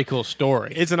still a pretty cool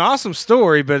story. It's an awesome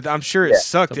story, but I'm sure it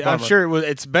sucked. I'm sure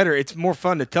it's better. It's more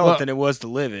fun to tell it than it was to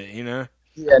live it.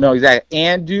 Yeah, no, exactly.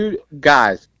 And dude,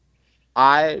 guys,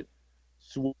 I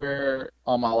swear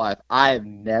on my life, I have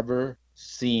never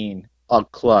seen a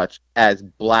clutch as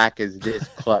black as this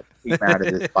clutch came out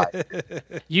of this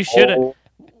bike. You should have. Oh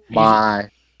my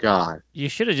God. You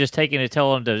should have just taken it,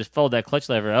 told him to just fold that clutch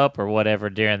lever up or whatever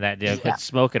during that deal. Quit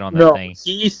smoking on that thing.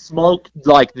 He smoked,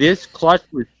 like, this clutch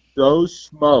was so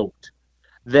smoked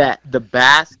that the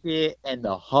basket and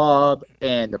the hub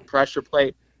and the pressure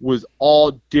plate was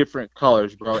all different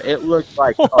colors, bro. It looked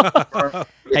like a burnt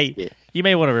Hey, you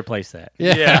may want to replace that.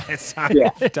 Yeah, it's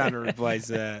time to replace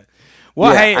that.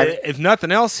 Well, if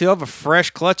nothing else, he'll have a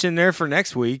fresh clutch in there for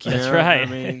next week. That's right. I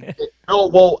mean, no,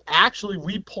 well, actually,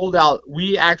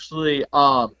 we actually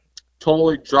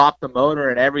totally dropped the motor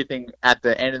and everything at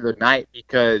the end of the night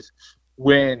because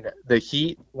when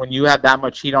you have that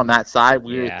much heat on that side,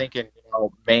 we were thinking,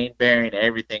 main bearing and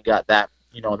everything got that,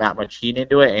 that much heat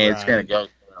into it, and it's going to go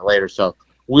later. So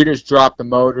we just dropped the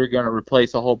motor, going to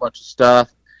replace a whole bunch of stuff.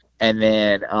 And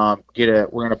then we're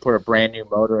gonna put a brand new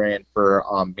motor in for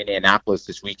Minneapolis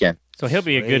this weekend. So he'll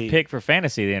be a good pick for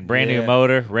fantasy then. Brand new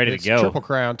motor, ready to go. Triple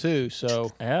Crown too.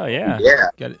 So hell yeah,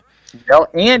 got it.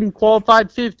 And he qualified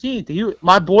 15th.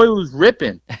 My boy was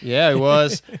ripping. Yeah, he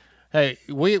was. Hey,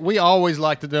 we always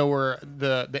like to know where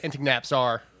the Intignaps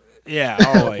are. Yeah,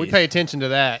 always. We pay attention to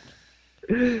that.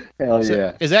 Hell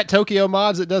yeah! Is that Tokyo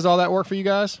Mods that does all that work for you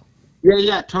guys?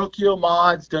 Yeah. Tokyo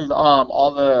Mods does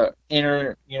all the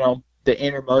inner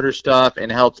motor stuff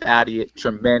and helps Addy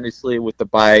tremendously with the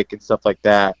bike and stuff like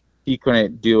that. He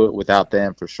couldn't do it without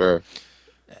them for sure.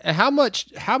 How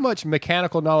much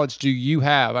mechanical knowledge do you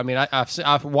have? I mean,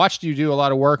 I've watched you do a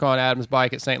lot of work on Adam's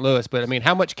bike at St. Louis, but I mean,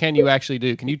 how much can you actually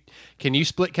do? Can you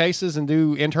split cases and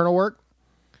do internal work?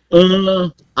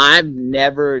 I've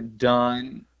never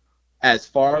done. As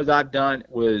far as I've done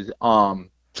was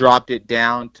dropped it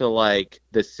down to like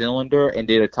the cylinder and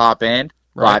did a top end.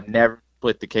 Right. But I've never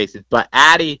split the cases. But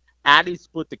Addy Addy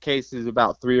split the cases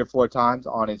about 3 or 4 times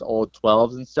on his old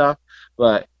 12s and stuff.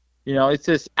 But, it's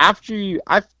just after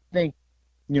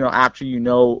after you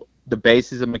know the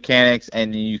basis of mechanics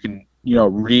and you can,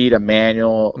 read a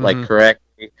manual like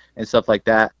correctly and stuff like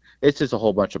that, it's just a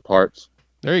whole bunch of parts.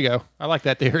 There you go. I like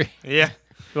that theory. Yeah.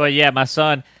 Well, yeah, my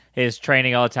son is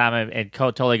training all the time and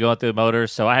totally going through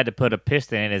motors, so I had to put a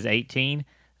piston in his 18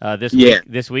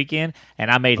 this weekend, and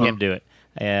I made him do it.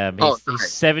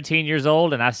 He's 17 years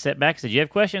old, and I sat back and said, "You have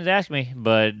questions, ask me,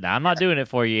 but I'm not doing it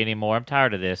for you anymore. I'm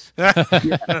tired of this."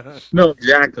 No,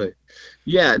 exactly.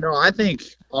 Yeah, no, I think,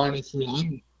 honestly,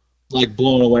 I'm like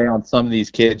blown away on some of these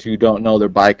kids who don't know their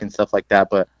bike and stuff like that,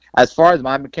 but as far as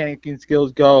my mechanicing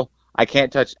skills go, I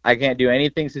can't do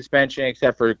anything suspension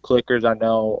except for clickers. I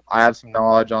know I have some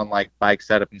knowledge on like bike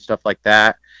setup and stuff like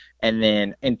that. And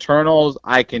then internals,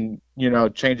 I can,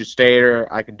 change a stator.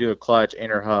 I can do a clutch,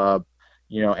 inner hub,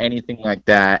 anything like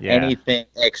that. Yeah. Anything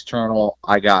external,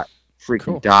 I got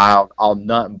freaking dialed. I'll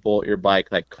nut and bolt your bike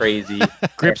like crazy.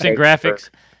 Grips and graphics.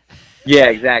 Yeah,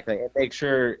 exactly. And make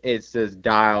sure it's just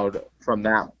dialed from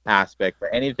that aspect. But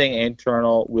anything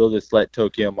internal, we'll just let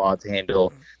Tokyo Mods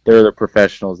handle. They're the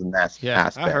professionals in that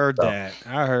aspect. I heard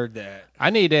that. I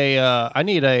need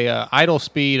a idle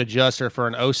speed adjuster for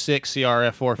an 06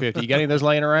 CRF 450. You got any of those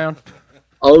laying around?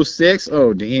 06?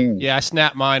 Oh, damn. Yeah, I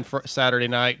snapped mine for Saturday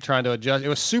night trying to adjust. It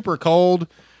was super cold,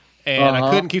 and I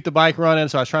couldn't keep the bike running,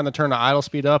 so I was trying to turn the idle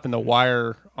speed up, and the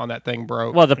wire on that thing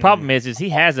broke. Well, the problem is he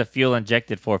has a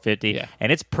fuel-injected 450,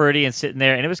 and it's pretty and sitting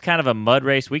there, and it was kind of a mud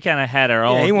race. We kind of had our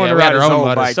own. Yeah, he wanted to ride his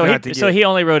old bike. So he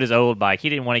only rode his old bike. He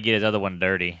didn't want to get his other one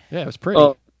dirty. Yeah, it was pretty.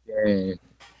 Oh, yeah.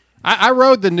 I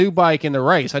rode the new bike in the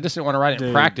race. I just didn't want to ride it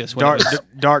in practice.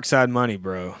 Dark side money,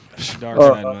 bro. Dark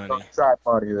side money. Dark side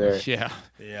money there.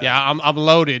 Yeah. I'm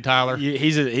loaded, Tyler.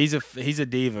 He's a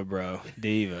diva, bro.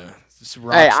 Diva.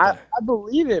 Hey, I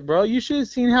believe it, bro. You should have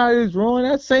seen how he was rolling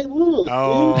at St. Louis.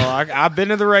 Oh, I've been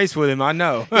to the race with him. I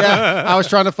know. Yeah, I was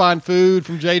trying to find food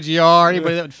from JGR.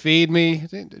 Anybody that would feed me,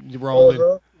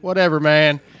 rolling. Whatever,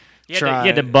 man. You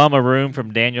had to bum a room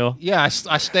from Daniel. Yeah,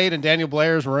 I stayed in Daniel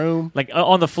Blair's room. Like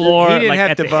on the floor. He didn't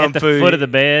have to bum at the food. Foot of the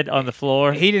bed on the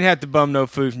floor. He didn't have to bum no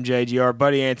food from JGR.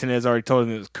 Buddy Antonez already told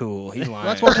him it was cool. He's lying.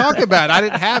 That's what I'm talking about. I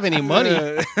didn't have any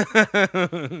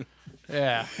money.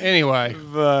 Yeah. Anyway,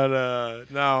 but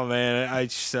no, man.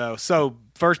 So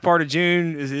first part of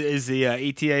June is the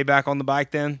ETA back on the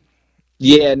bike then?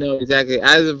 Yeah, no, exactly.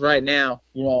 As of right now,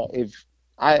 if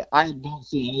I don't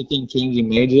see anything changing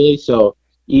majorly, so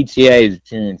ETA is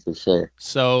June for sure.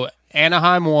 So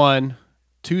Anaheim 1,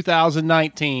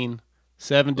 2019,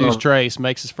 7 Deuce Trace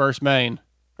makes his first main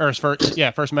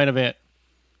event.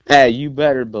 Hey, you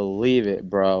better believe it,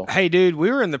 bro. Hey, dude,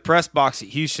 we were in the press box at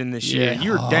Houston this year.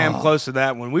 You were damn close to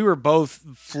that one. We were both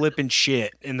flipping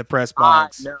shit in the press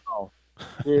box. No,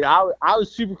 dude, I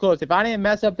was super close. If I didn't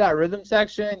mess up that rhythm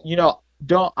section,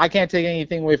 I can't take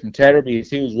anything away from Tedder because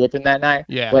he was ripping that night.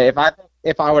 Yeah. But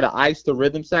if I would have iced the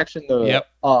rhythm section,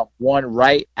 one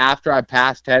right after I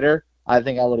passed Tedder, I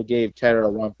think I would have gave Tedder a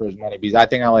run for his money because I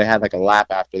think I only had like a lap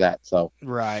after that. So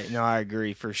right, no, I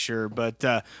agree for sure. But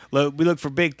we look for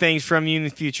big things from you in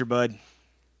the future, bud.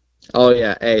 Oh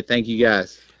yeah, hey, thank you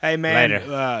guys. Hey man,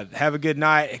 have a good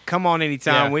night. Come on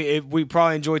anytime. Yeah. We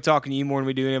probably enjoy talking to you more than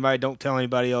we do anybody. Don't tell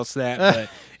anybody else that, but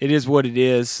it is what it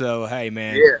is. So hey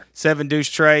man, 7 Deuce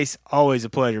Trace, always a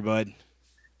pleasure, bud.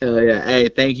 Hell yeah, hey,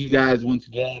 thank you guys once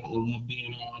again. I love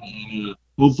being on, and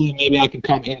hopefully maybe I can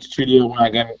come in studio when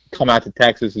I come out to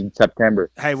Texas in September.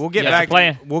 Hey, we'll get back.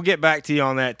 We'll get back to you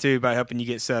on that too by helping you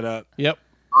get set up. Yep.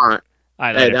 All right.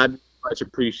 Hey, that'd be much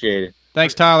appreciated.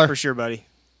 Thanks, Tyler. For sure, buddy.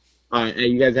 All right. Hey,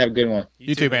 you guys have a good one.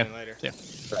 You too, man. Later. Yeah.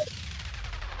 Right.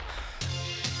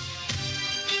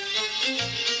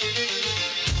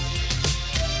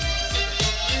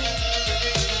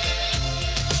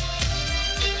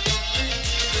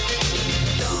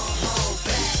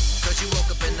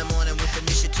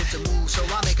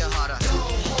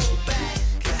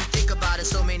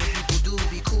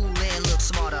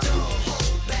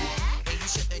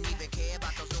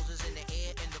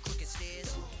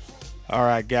 All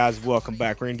right, guys, welcome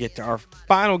back. We're going to get to our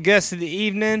final guest of the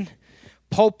evening,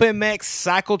 Pulp MX,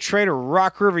 Cycle Trader,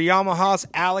 Rock River Yamahas,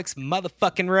 Alex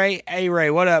motherfucking Ray. Hey,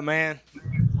 Ray, what up, man?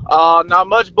 Not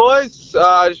much, boys.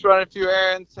 Just running a few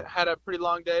errands. Had a pretty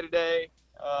long day today,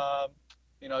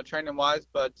 training-wise,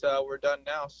 but we're done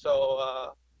now.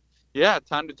 So,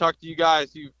 time to talk to you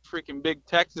guys, you freaking big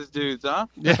Texas dudes, huh?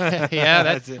 Yeah,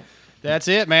 that's it. That's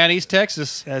it, man. East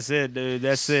Texas. That's it, dude.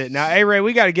 That's it. Now, hey Ray,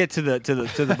 we got to get to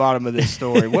the bottom of this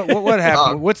story. What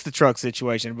happened? What's the truck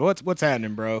situation? What's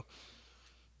happening, bro?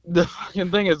 the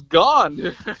fucking thing is gone,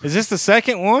 dude. Is this the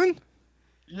second one?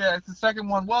 Yeah, it's the second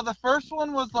one. Well, the first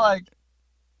one was like,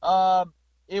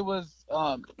 it was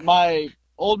my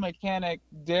old mechanic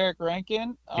Derek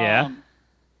Rankin. Yeah.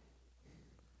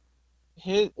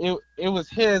 It was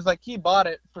his, like, he bought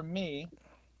it from me,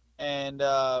 and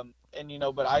you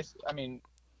know, but I mean,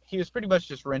 he was pretty much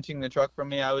just renting the truck from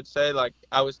me. I would say, like,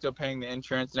 I was still paying the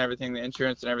insurance and everything. The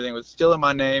insurance and everything was still in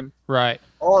my name. Right.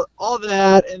 All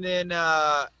that, and then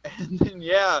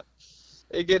yeah,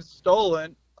 it gets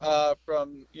stolen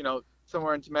from, you know,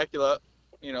 somewhere in Temecula,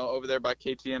 you know, over there by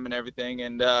KTM and everything,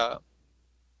 and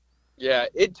yeah,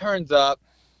 it turns up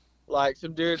like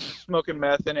some dudes smoking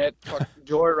meth in it, fucking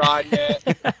joyriding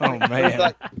it. Oh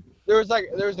man. There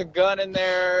was a gun in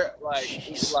there,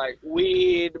 like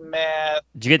weed, meth.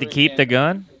 Did you get to keep the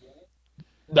gun?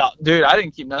 No, dude, I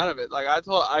didn't keep none of it. Like,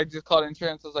 I just called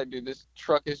insurance. I was like, dude, this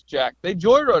truck is jacked. They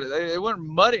joyrode it. They went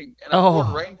mudding in a Ford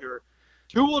Ranger,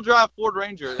 2-wheel drive Ford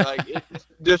Ranger. Like, it just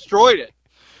destroyed it.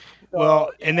 So,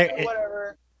 well, and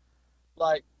whatever.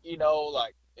 Like, you know,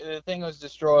 like, the thing was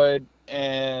destroyed,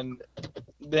 and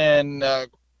then a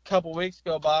couple weeks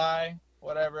go by,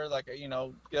 whatever, like, you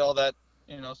know, get all that,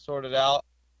 you know, sorted out,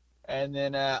 and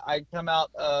then I come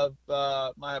out of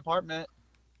my apartment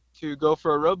to go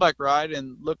for a road bike ride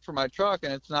and look for my truck,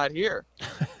 and it's not here.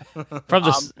 From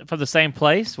the same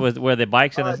place where the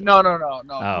bikes in the... No, Oh.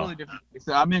 totally different place.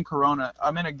 I'm in Corona.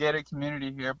 I'm in a gated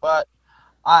community here, but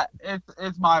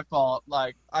it's my fault.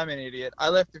 Like, I'm an idiot. I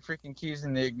left the freaking keys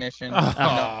in the ignition.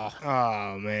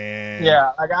 Oh man.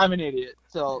 Yeah, like, I'm an idiot.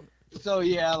 So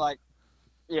yeah, like,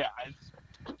 yeah,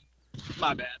 it's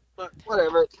my bad. But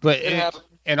whatever. But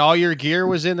and all your gear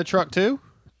was in the truck too?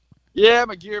 Yeah,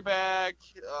 my gear bag,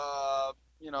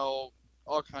 you know,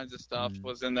 all kinds of stuff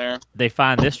was in there. They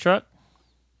find this truck?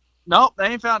 Nope, they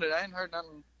ain't found it. I ain't heard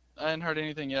nothing. I ain't heard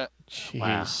anything yet. Jeez.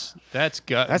 Wow. That's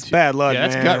bad luck, yeah, man.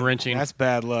 that's gut-wrenching. That's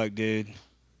bad luck, dude.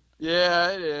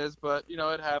 Yeah, it is, but, you know,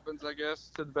 it happens, I guess,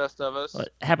 to the best of us. Well,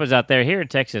 it happens out there. Here in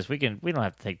Texas, we don't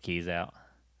have to take keys out.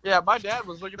 Yeah, my dad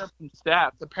was looking up some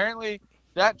stats. Apparently,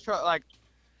 that truck, like,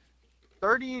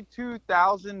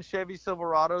 32,000 Chevy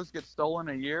Silverados get stolen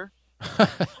a year.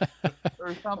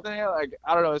 Or something. Like,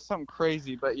 I don't know, it's something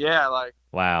crazy, but yeah, like...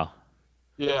 Wow.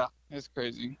 Yeah, it's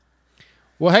crazy.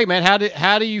 Well, hey, man,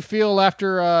 how do you feel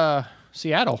after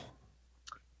Seattle?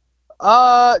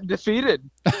 Defeated.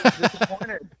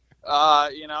 Disappointed.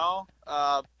 You know,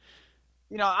 I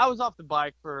was off the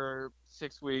bike for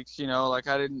 6 weeks, you know, like,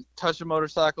 I didn't touch a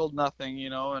motorcycle, nothing,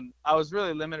 you know, and I was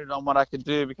really limited on what I could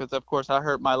do because, of course, I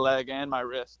hurt my leg and my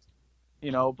wrist,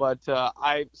 you know, but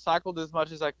I cycled as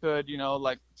much as I could, you know,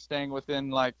 like, staying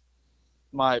within, like,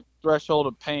 my threshold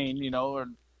of pain, you know,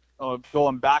 or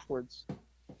going backwards,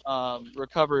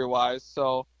 recovery-wise.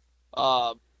 So,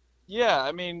 yeah,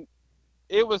 I mean,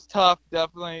 it was tough,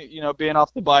 definitely, you know, being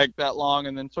off the bike that long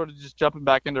and then sort of just jumping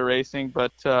back into racing.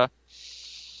 But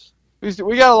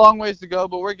we got a long ways to go,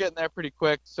 but we're getting there pretty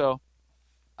quick. So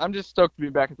I'm just stoked to be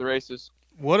back at the races.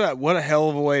 What a hell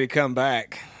of a way to come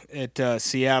back at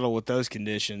Seattle with those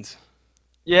conditions.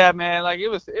 Yeah, man, like, it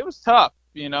was tough,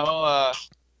 you know.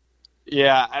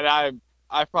 Yeah, and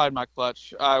I fried my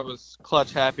clutch. I was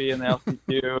clutch happy in the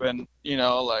LC2, and, you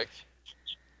know, like,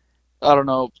 I don't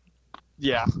know.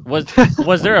 Yeah.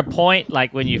 Was there a point,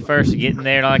 like, when you first get in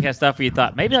there and all that kind of stuff, where you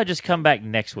thought, maybe I'll just come back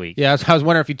next week? Yeah, I was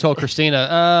wondering if you told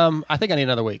Christina, I think I need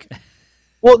another week.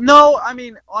 Well, no, I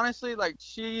mean, honestly, like,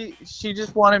 she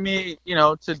just wanted me, you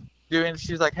know, to do it.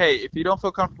 She's like, hey, if you don't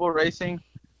feel comfortable racing,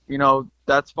 you know,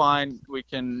 that's fine. We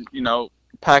can, you know,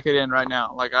 pack it in right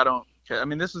now. Like, I don't care. I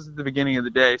mean, this was at the beginning of the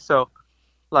day. So,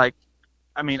 like,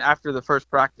 I mean, after the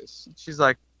first practice, she's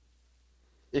like,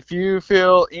 if you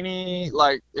feel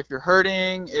like, if you're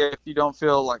hurting, if you don't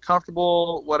feel, like,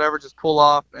 comfortable, whatever, just pull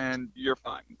off and you're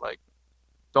fine. Like,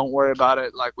 don't worry about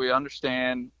it. Like, we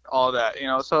understand all that, you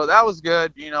know. So that was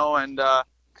good, you know, and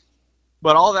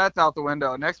but all that's out the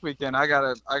window. Next weekend, I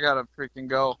gotta freaking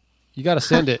go. You got to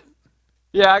send it.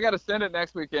 Yeah, I gotta send it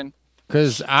next weekend.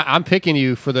 Because I'm picking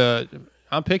you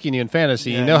I'm picking you in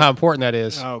fantasy. Yeah. You know how important that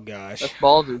is. Oh gosh, that's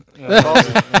ballsy.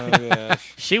 Oh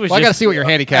gosh. She was. Well, I got to see what your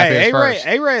handicap is first.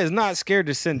 A-Ray is not scared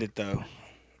to send it though.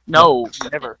 No,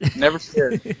 never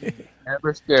scared.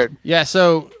 Never scared. Yeah,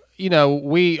 so, you know,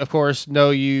 we of course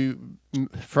know you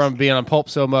from being on Pulp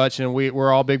so much, and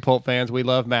we're all big Pulp fans. We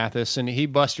love Mathis, and he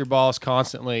busts your balls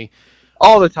constantly.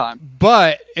 All the time.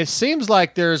 But it seems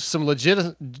like there's some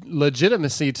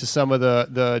legitimacy to some of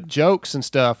the jokes and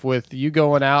stuff with you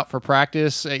going out for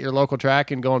practice at your local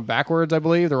track and going backwards, I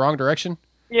believe, the wrong direction.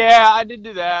 Yeah, I did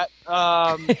do that.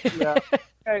 Yeah.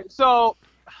 Okay, so,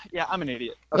 yeah, I'm an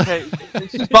idiot. Okay,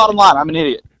 it's just bottom line. I'm an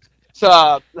idiot.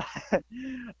 So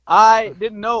I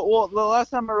didn't know. Well, the last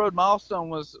time I rode Milestone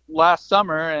was last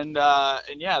summer, and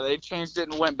yeah, they changed it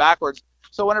and went backwards.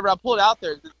 So whenever I pulled out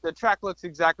there, the track looks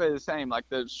exactly the same. Like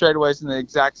the straightaways in the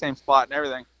exact same spot and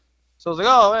everything. So I was like,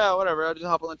 oh yeah, whatever. I'll just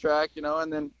hop on the track,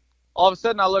 And then all of a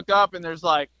sudden I look up and there's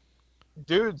like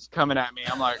dudes coming at me.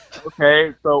 I'm like,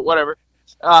 okay, so whatever.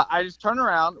 I just turn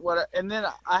around, and then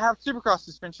I have Supercross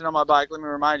suspension on my bike. Let me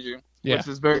remind you, which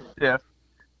is very stiff.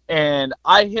 And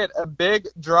I hit a big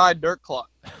dry dirt clot.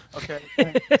 Okay,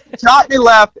 shot me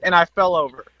left, and I fell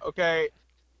over. Okay,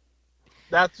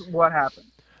 that's what happened.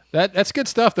 That's good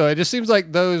stuff, though. It just seems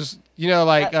like those,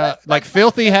 like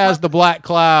Filthy has the Black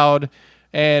Cloud,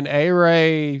 and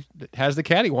A-Ray has the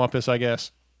Cattywampus, I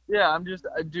guess. Yeah, I'm just,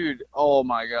 dude. Oh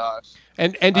my gosh.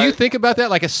 And do you think about that?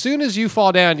 Like, as soon as you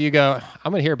fall down, do you go,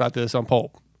 I'm gonna hear about this on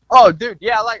Pulp? Oh, dude,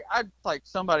 yeah. Like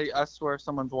somebody. I swear,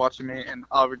 someone's watching me, and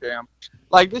I'll be damned.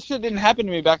 Like this shit didn't happen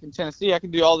to me back in Tennessee. I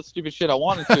could do all the stupid shit I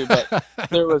wanted to, but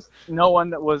there was no one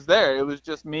that was there. It was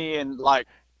just me and my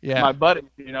buddies.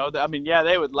 I mean, yeah,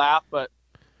 they would laugh, but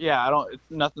yeah, it's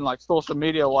nothing like social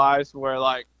media wise where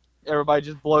like everybody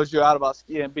just blows you out about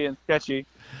skiing being sketchy.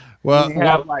 Well, you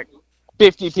have like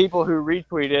 50 people who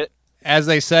retweet it. As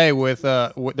they say, with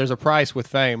there's a price with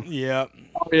fame. Yep.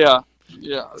 Oh, yeah.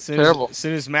 Yeah, it's terrible. As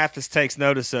soon as Mathis takes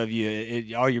notice of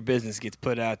you, all your business gets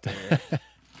put out there.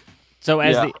 So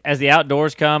as the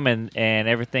outdoors come and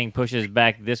everything pushes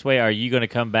back this way, are you going to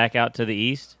come back out to the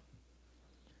east?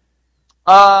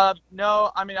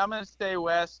 No. I mean, I'm going to stay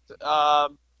west.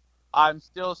 I'm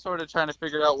still sort of trying to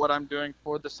figure out what I'm doing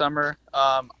for the summer.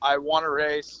 I want to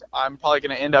race. I'm probably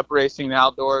going to end up racing the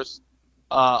outdoors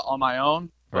on my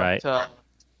own. Right.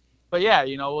 But yeah,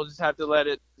 we'll just have to let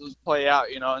it play out,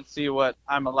 and see what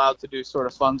I'm allowed to do sort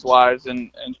of funds wise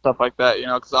and stuff like that,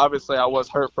 because obviously I was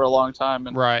hurt for a long time.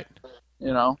 And, right.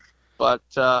 But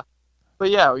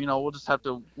yeah, we'll just have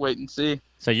to wait and see.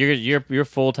 So you're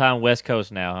full-time West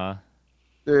Coast now, huh?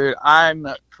 Dude, I'm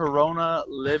Corona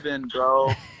living,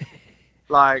 bro.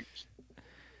 Like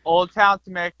Old Town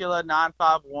Temecula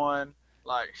 951,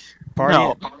 like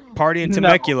party in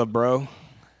Temecula, bro.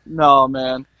 No,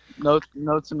 man.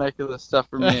 No Temecula stuff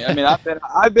for me. I mean,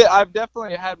 I've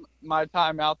definitely had my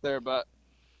time out there, but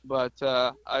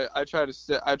I try to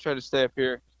stay up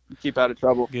here and keep out of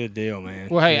trouble. Good deal, man.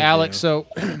 Well, hey, Good Alex. deal.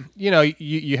 So,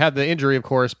 you had the injury, of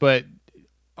course, but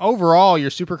overall,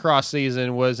 your Supercross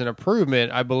season was an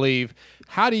improvement, I believe.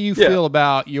 How do you feel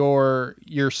about your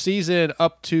season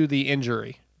up to the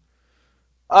injury?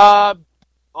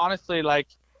 Honestly, like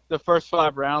the first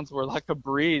 5 rounds were like a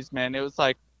breeze, man. It was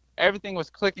like everything was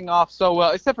clicking off so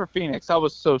well, except for Phoenix. I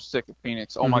was so sick of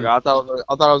Phoenix. Oh my god, I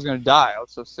thought I was gonna die. I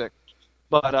was so sick.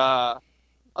 But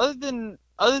other than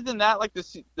that, like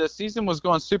the season was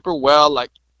going super well.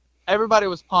 Like everybody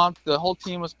was pumped. The whole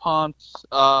team was pumped.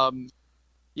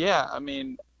 Yeah, I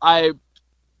mean, I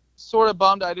sort of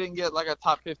bummed I didn't get like a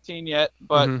top 15 yet,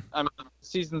 but I mean, the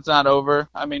season's not over.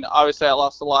 I mean, obviously I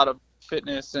lost a lot of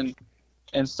fitness and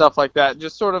stuff like that.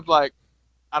 Just sort of like,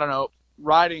 I don't know,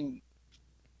 riding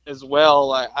as well.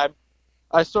 Like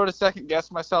I sort of second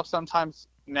guess myself sometimes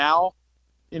now,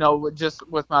 just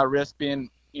with my wrist being,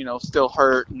 still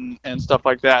hurt and stuff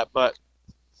like that. But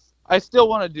I still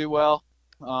want to do well.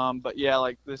 But yeah,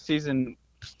 like the season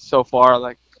so far,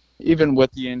 like even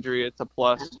with the injury, it's a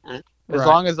plus. As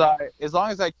long as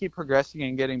I keep progressing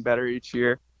and getting better each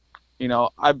year,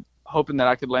 I'm hoping that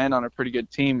I could land on a pretty good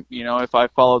team, if I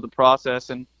follow the process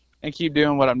and keep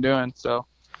doing what I'm doing. So.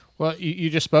 Well, you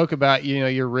just spoke about,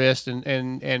 your wrist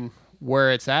and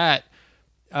where it's at.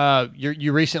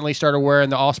 You recently started wearing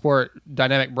the All Sport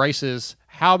dynamic braces.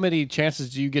 How many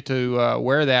chances do you get to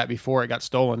wear that before it got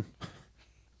stolen?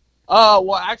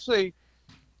 Well, actually,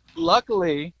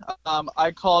 luckily,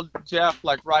 I called Jeff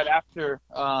like right after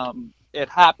it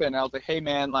happened. I was like, "Hey,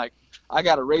 man, like I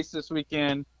got a race this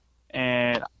weekend,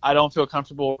 and I don't feel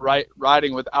comfortable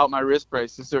riding without my wrist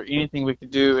brace. Is there anything we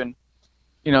could do?" And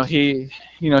he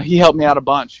helped me out a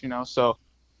bunch. So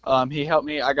he helped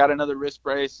me. I got another wrist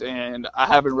brace, and I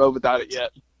haven't rode without it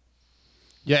yet.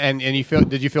 Yeah, and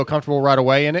did you feel comfortable right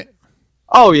away in it?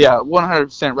 Oh yeah,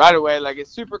 100% right away. Like it's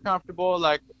super comfortable.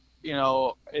 Like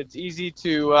it's easy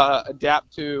to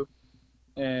adapt to,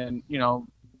 and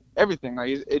everything.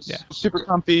 Like it's super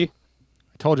comfy.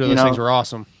 I told you those things were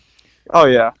awesome. Oh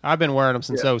yeah, I've been wearing them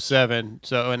since 2007.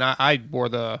 So, and I wore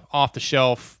the off the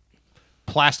shelf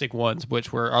plastic ones,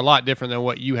 which were a lot different than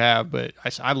what you have, but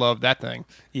I love that thing.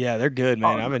 Yeah, they're good,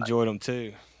 man. I've enjoyed them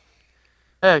too.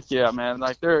 Heck yeah, man!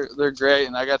 Like they're great,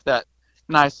 and I got that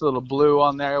nice little blue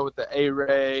on there with the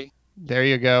A-Ray There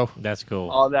you go. That's cool.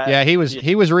 All that. Yeah, he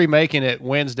was remaking it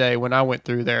Wednesday when I went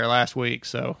through there last week.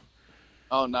 So.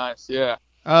 Oh, nice. Yeah.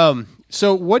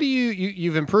 So what do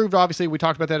you've improved? Obviously, we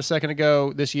talked about that a second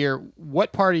ago this year.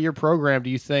 What part of your program do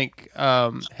you think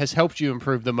has helped you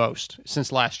improve the most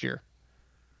since last year?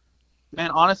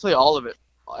 Man, honestly, all of it.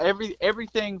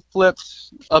 Everything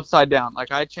flips upside down.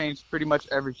 Like I changed pretty much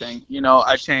everything. You know,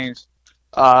 I changed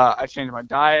my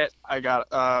diet. I got,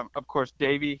 of course,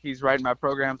 Davey. He's riding my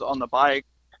programs on the bike,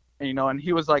 and, you know, and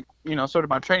he was like, you know, sort of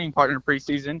my training partner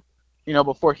preseason, you know,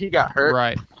 before he got hurt.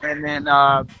 Right. And then,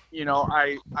 you know,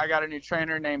 I got a new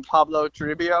trainer named Pablo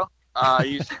Toribio.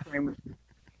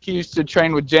 He used to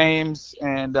train with James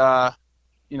and,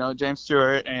 you know, James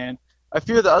Stewart and a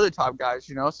few of the other top guys,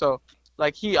 you know. So,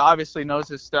 like, he obviously knows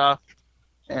his stuff.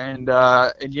 And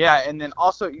yeah, and then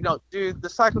also, you know, dude, the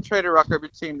Cycle Trader Rock River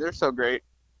team, they're so great.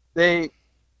 They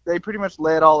pretty much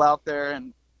lay it all out there,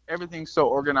 and everything's so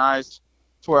organized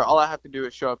to where all I have to do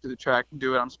is show up to the track and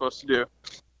do what I'm supposed to do.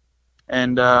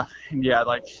 And yeah,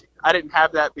 like, I didn't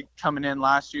have that coming in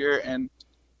last year, and,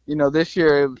 you know, this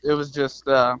year it was just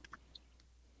all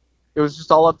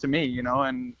up to me, you know.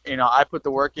 And, you know, I put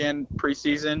the work in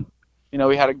preseason. You know,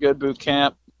 we had a good boot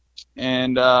camp,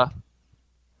 and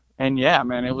yeah,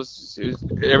 man, it was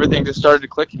everything just started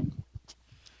clicking.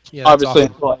 Yeah, obviously,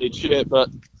 awesome. until I ate shit, but,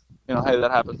 you know, hey, that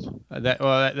happens.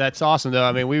 That's awesome, though.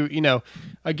 I mean, we, you know,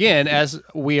 again, as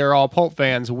we are all Pulp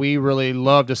fans, we really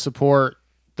love to support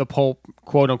the Pulp,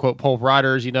 quote unquote, Pulp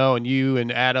riders, you know, and you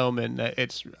and Adam, and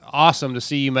it's awesome to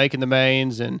see you making the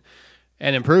mains and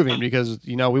improving, because,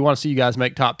 you know, we want to see you guys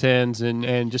make top tens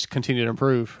and just continue to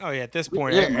improve. Oh yeah, at this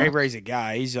point, Avery's a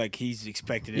guy. He's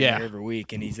expected in there every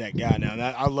week, and he's that guy now. And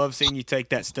I love seeing you take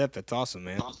that step. That's awesome,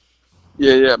 man.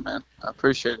 Yeah, man. I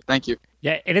appreciate it. Thank you.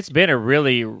 Yeah, and it's been a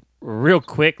real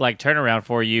quick like turnaround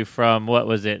for you from, what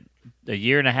was it, a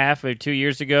year and a half or 2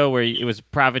 years ago, where it was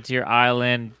Privateer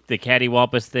Island, the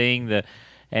Cattywampus thing,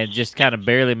 and just kind of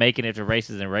barely making it to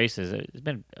races and races. It's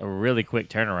been a really quick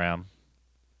turnaround.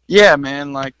 Yeah,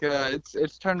 man. Like,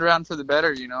 it's turned around for the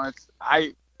better. You know,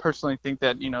 I personally think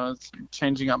that, you know, it's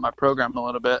changing up my program a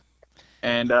little bit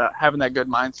and having that good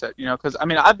mindset. You know, because I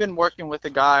mean, I've been working with a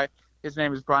guy. His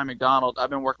name is Brian McDonald. I've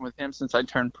been working with him since I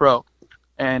turned pro,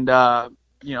 and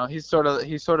you know, he's sort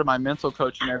of my mental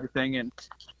coach and everything,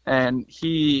 and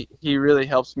he really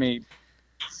helps me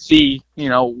see, you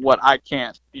know, what I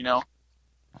can't, you know,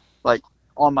 like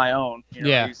on my own. You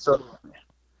know,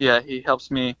 yeah. He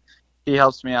helps me. He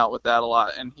helps me out with that a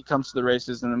lot, and he comes to the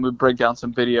races, and then we break down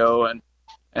some video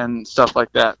and stuff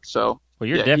like that. So, well,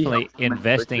 you're definitely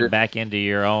investing back into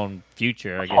your own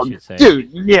future, I guess you'd say.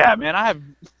 Dude, yeah, man, I have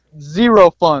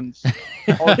zero funds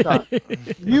all the time.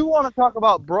 You want to talk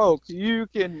about broke? You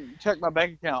can check my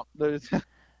bank account. There's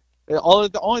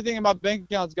the only thing my bank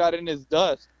account's got in is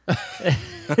dust.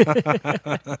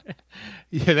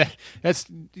 Yeah,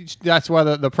 that's why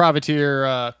the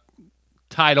privateer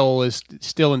title is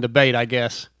still in debate, I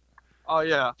guess. Oh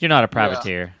yeah. You're not a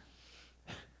privateer.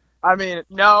 Yeah. I mean,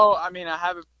 no. I mean, I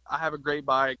have a great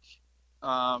bike.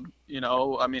 You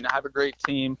know, I mean, I have a great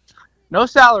team. No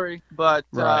salary, but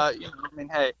right. You know, I mean,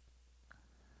 hey,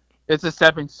 it's a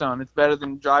stepping stone. It's better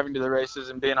than driving to the races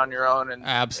and being on your own and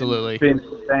absolutely being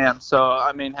a fan. So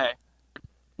I mean, hey,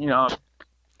 you know,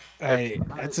 hey,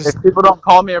 if people don't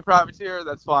call me a privateer,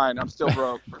 that's fine. I'm still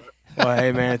broke. Well,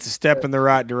 hey, man, it's a step in the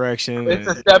right direction. It's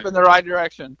a step in the right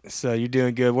direction. So you're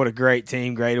doing good. What a great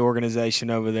team, great organization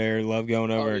over there. Love going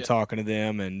over and talking to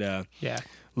them, and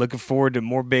looking forward to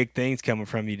more big things coming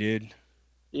from you, dude.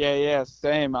 Yeah,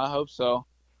 same. I hope so.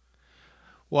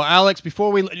 Well, Alex,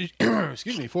 before we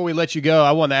let you go,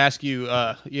 I want to ask you.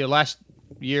 You know, last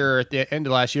year at the end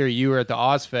of last year, you were at the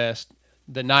Ozfest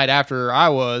the night after I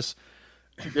was.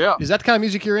 Yeah. Is that the kind of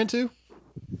music you're into?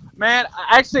 Man,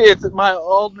 actually, it's my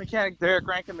old mechanic, Derek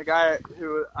Rankin, the guy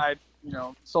who I, you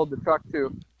know, sold the truck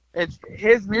to. It's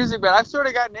his music, but I've sort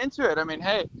of gotten into it. I mean,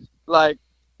 hey, like,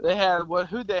 they had,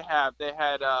 who'd they have? They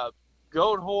had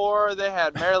Goat Whore, they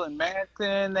had Marilyn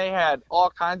Manson, they had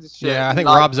all kinds of shit. Yeah, I think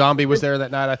Rob Zombie was there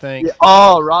that night, I think. Yeah,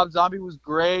 oh, Rob Zombie was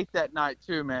great that night,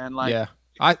 too, man. Like, yeah.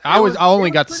 I only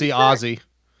got to see Ozzy.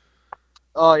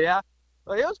 Oh, yeah?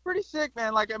 Well, it was pretty sick,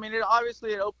 man. Like, I mean, it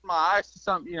opened my eyes to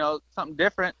something, you know, something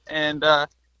different, and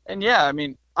yeah, I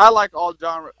mean, I like all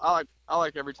genre. I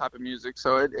like every type of music,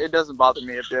 so it doesn't bother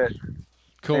me a bit.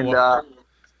 Cool. And,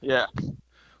 yeah.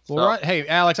 Well, right. Hey,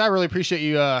 Alex, I really appreciate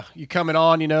you coming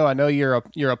on. You know, I know you're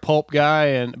a Pulp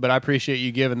guy, but I appreciate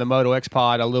you giving the Moto X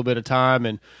Pod a little bit of time,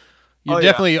 and you've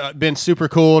definitely been super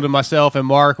cool to myself and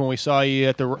Mark when we saw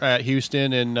you at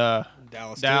Houston and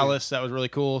Dallas. That was really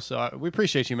cool. So we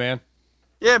appreciate you, man.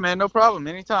 Yeah, man, no problem.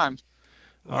 Anytime.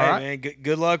 All right, man.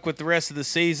 Good luck with the rest of the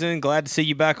season. Glad to see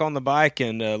you back on the bike,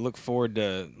 and look forward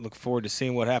to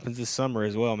seeing what happens this summer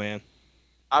as well, man.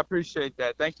 I appreciate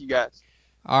that. Thank you, guys.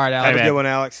 All right, Alex. Have a good one,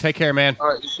 Alex. Take care, man.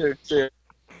 All right, you too. See ya.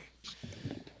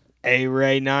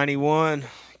 A-Ray 91.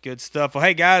 Good stuff. Well,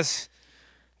 hey, guys,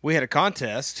 we had a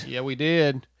contest. Yeah, we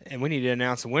did. And we need to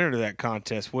announce the winner to that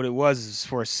contest. What it was is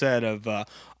for a set of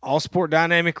All Sport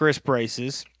Dynamic wrist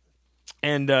braces.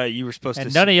 And you were supposed to...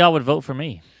 And none of y'all would vote for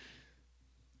me.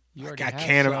 I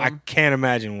can't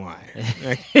imagine why.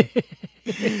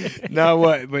 No,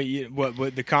 what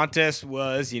the contest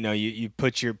was, you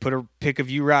put a pic of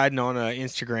you riding on an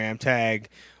Instagram, tag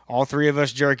all three of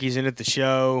us jerkies in at the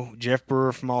show, Jeff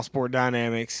Brewer from All Sport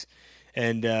Dynamics,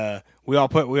 and we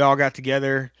all got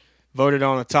together, voted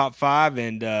on the top 5,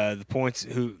 and the points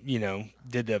who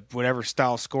did the whatever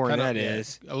style scoring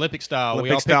is Olympic style. Olympic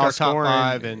we all picked style our top scoring.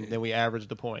 5, and then we averaged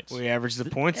the points. We averaged the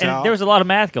points And out. there was a lot of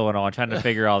math going on trying to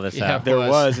figure all this out. There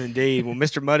was indeed. Well,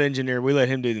 Mr. Mud Engineer, we let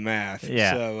him do the math.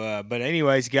 Yeah. So, but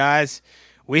anyways, guys,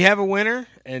 we have a winner,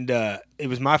 and it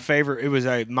was my favorite. It was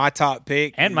my top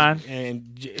pick, and mine,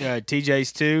 and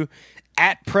TJ's too.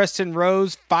 At Preston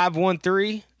Rose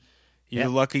 513, you're the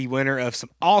lucky winner of some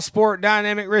All Sport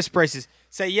Dynamic wrist braces.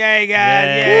 Say yay,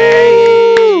 guys!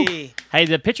 Yay! Hey,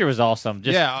 the picture was awesome.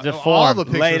 Just the form all the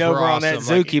pictures laid over were on that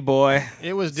awesome. Zuki boy.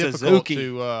 It was difficult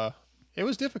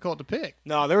to pick.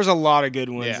 No, there was a lot of good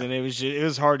ones, Yeah. and it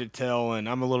was hard to tell. And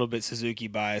I'm a little bit Suzuki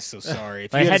biased, so sorry.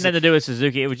 It had nothing to do with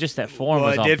Suzuki. It was just that form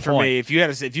Well, was it on did for point. me. If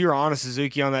you were on a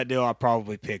Suzuki on that deal, I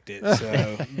probably picked it.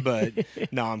 So, but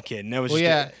no, I'm kidding. That was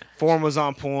form was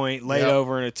on point, laid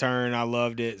over in a turn. I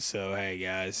loved it. So hey,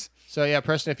 guys. So yeah,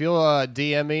 Preston, if you'll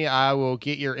DM me, I will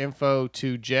get your info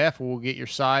to Jeff. We'll get your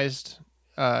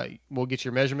we'll get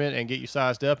your measurement and get you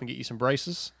sized up and get you some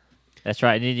braces. That's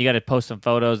right. And then you got to post some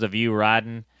photos of you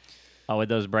riding with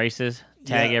those braces.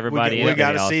 Tag everybody. We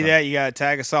got to see that. You got to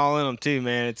tag us all in them too,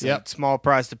 man. It's a small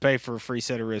price to pay for a free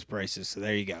set of wrist braces. So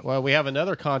there you go. Well, we have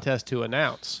another contest to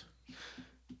announce.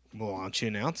 Well, why don't you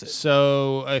announce it?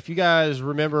 So, if you guys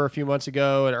remember a few months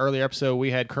ago, in an earlier episode, we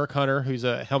had Kirk Hunter, who's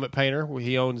a helmet painter.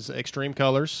 He owns Extreme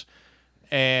Colors.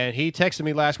 And he texted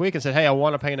me last week and said, hey, I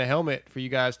want to paint a helmet for you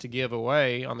guys to give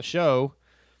away on the show.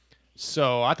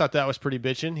 So, I thought that was pretty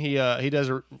bitchin'.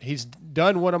 He's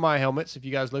done one of my helmets, if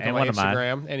you guys look at my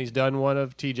Instagram. And he's done one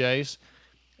of TJ's.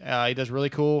 He does really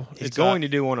cool. He's going to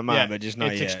do one of mine, but just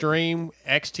not it's yet. It's Extreme,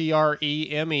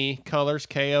 XTREME Colors,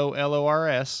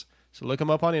 KOLORS. So look them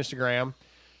up on Instagram.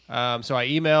 So I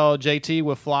emailed JT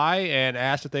with Fly and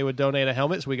asked if they would donate a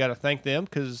helmet. So we got to thank them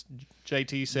because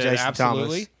JT said Jason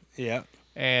absolutely. Thomas. Yeah.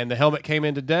 And the helmet came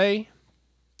in today.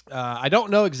 I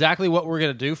don't know exactly what we're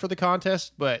going to do for the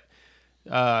contest, but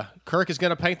Kirk is going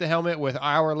to paint the helmet with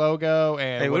our logo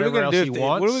and whatever else he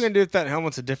wants. What are we going to do if that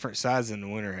helmet's a different size than the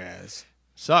winner has?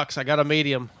 Sucks. I got a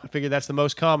medium. I figured that's the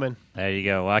most common. There you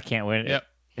go. Well, I can't win it. Yep.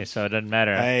 So it doesn't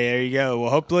matter. Hey, there you go. Well,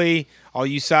 hopefully, all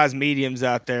you size mediums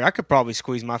out there, I could probably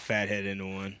squeeze my fat head into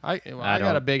one. I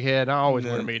got a big head. I always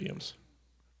wear mediums.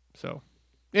 So,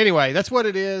 anyway, that's what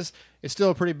it is. It's still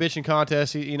a pretty bitching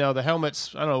contest. The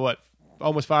helmet's, I don't know what,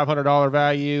 almost $500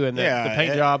 value, and the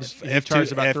paint jobs he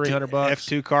charges about $300.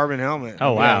 F2 carbon helmet.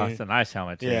 Oh wow, it's a nice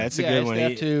helmet too. Yeah, it's a good one.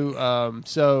 F2.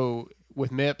 So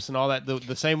with MIPS and all that,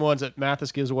 the same ones that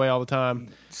Mathis gives away all the time.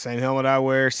 Same helmet I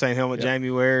wear, same helmet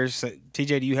Jamie wears.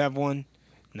 TJ, do you have one?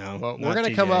 No. Well, we're going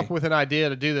to come up with an idea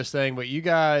to do this thing, but you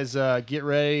guys get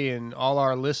ready, and all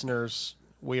our listeners,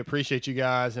 we appreciate you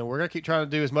guys, and we're going to keep trying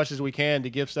to do as much as we can to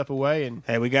give stuff away. And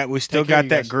hey, we still got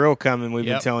that grill coming. We've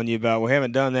been telling you about. We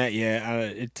haven't done that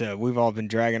yet. We've all been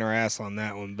dragging our ass on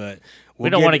that one, but we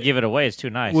don't want to give it away. It's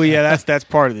too nice. Well, yeah, that's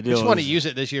part of the deal. We just want to use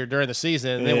it this year during the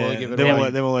season, and then we'll give it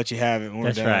away. Then we'll let you have it when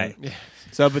that's we're done. Right. Yeah.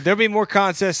 So, but there'll be more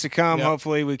contests to come. Yep.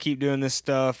 Hopefully, we keep doing this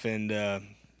stuff, and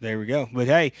there we go. But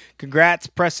hey, congrats,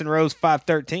 Preston Rose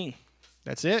 513.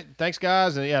 That's it. Thanks,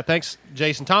 guys. And thanks,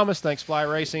 Jason Thomas. Thanks, Fly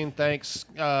Racing. Thanks,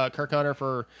 Kirk Hunter,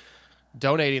 for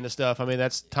donating the stuff. I mean,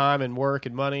 that's time and work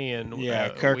and money. And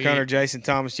Kirk Hunter, Jason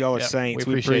Thomas, y'all are saints.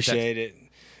 We appreciate it.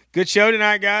 Good show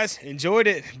tonight, guys. Enjoyed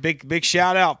it. Big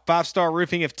shout out. 5-Star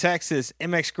Roofing of Texas,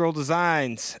 MX Girl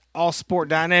Designs, All Sport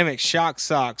Dynamics, Shock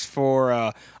Socks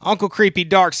for Uncle Creepy,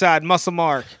 Dark Side, Muscle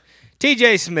Mark,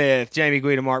 TJ Smith, Jamie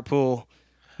Guida, Mark Poole.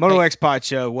 Moto X Pod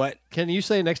Show, what? Can you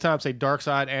say next time, say Dark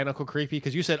Side and Uncle Creepy?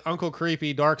 Because you said Uncle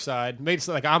Creepy, Dark Side. Made it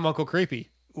sound like I'm Uncle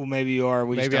Creepy. Well, maybe you are.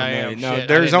 We maybe just don't I know. am. No, Shit,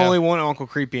 there's only one Uncle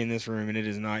Creepy in this room, and it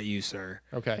is not you, sir.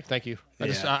 Okay, thank you.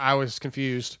 I was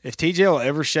confused. If TJ will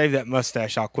ever shave that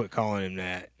mustache, I'll quit calling him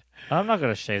that. I'm not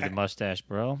going to shave the mustache,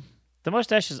 bro. The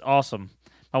mustache is awesome.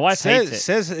 My wife hates it.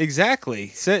 Says exactly.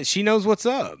 Says she knows what's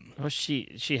up. Well, she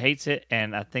hates it,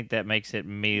 and I think that makes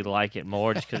me like it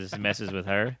more just because it messes with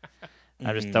her.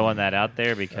 I'm just throwing that out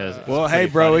there because. Well, hey,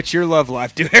 bro, it's your love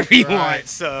life. Do whatever you want.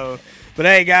 So, but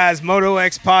hey, guys, Moto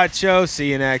X Pod Show.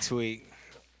 See you next week.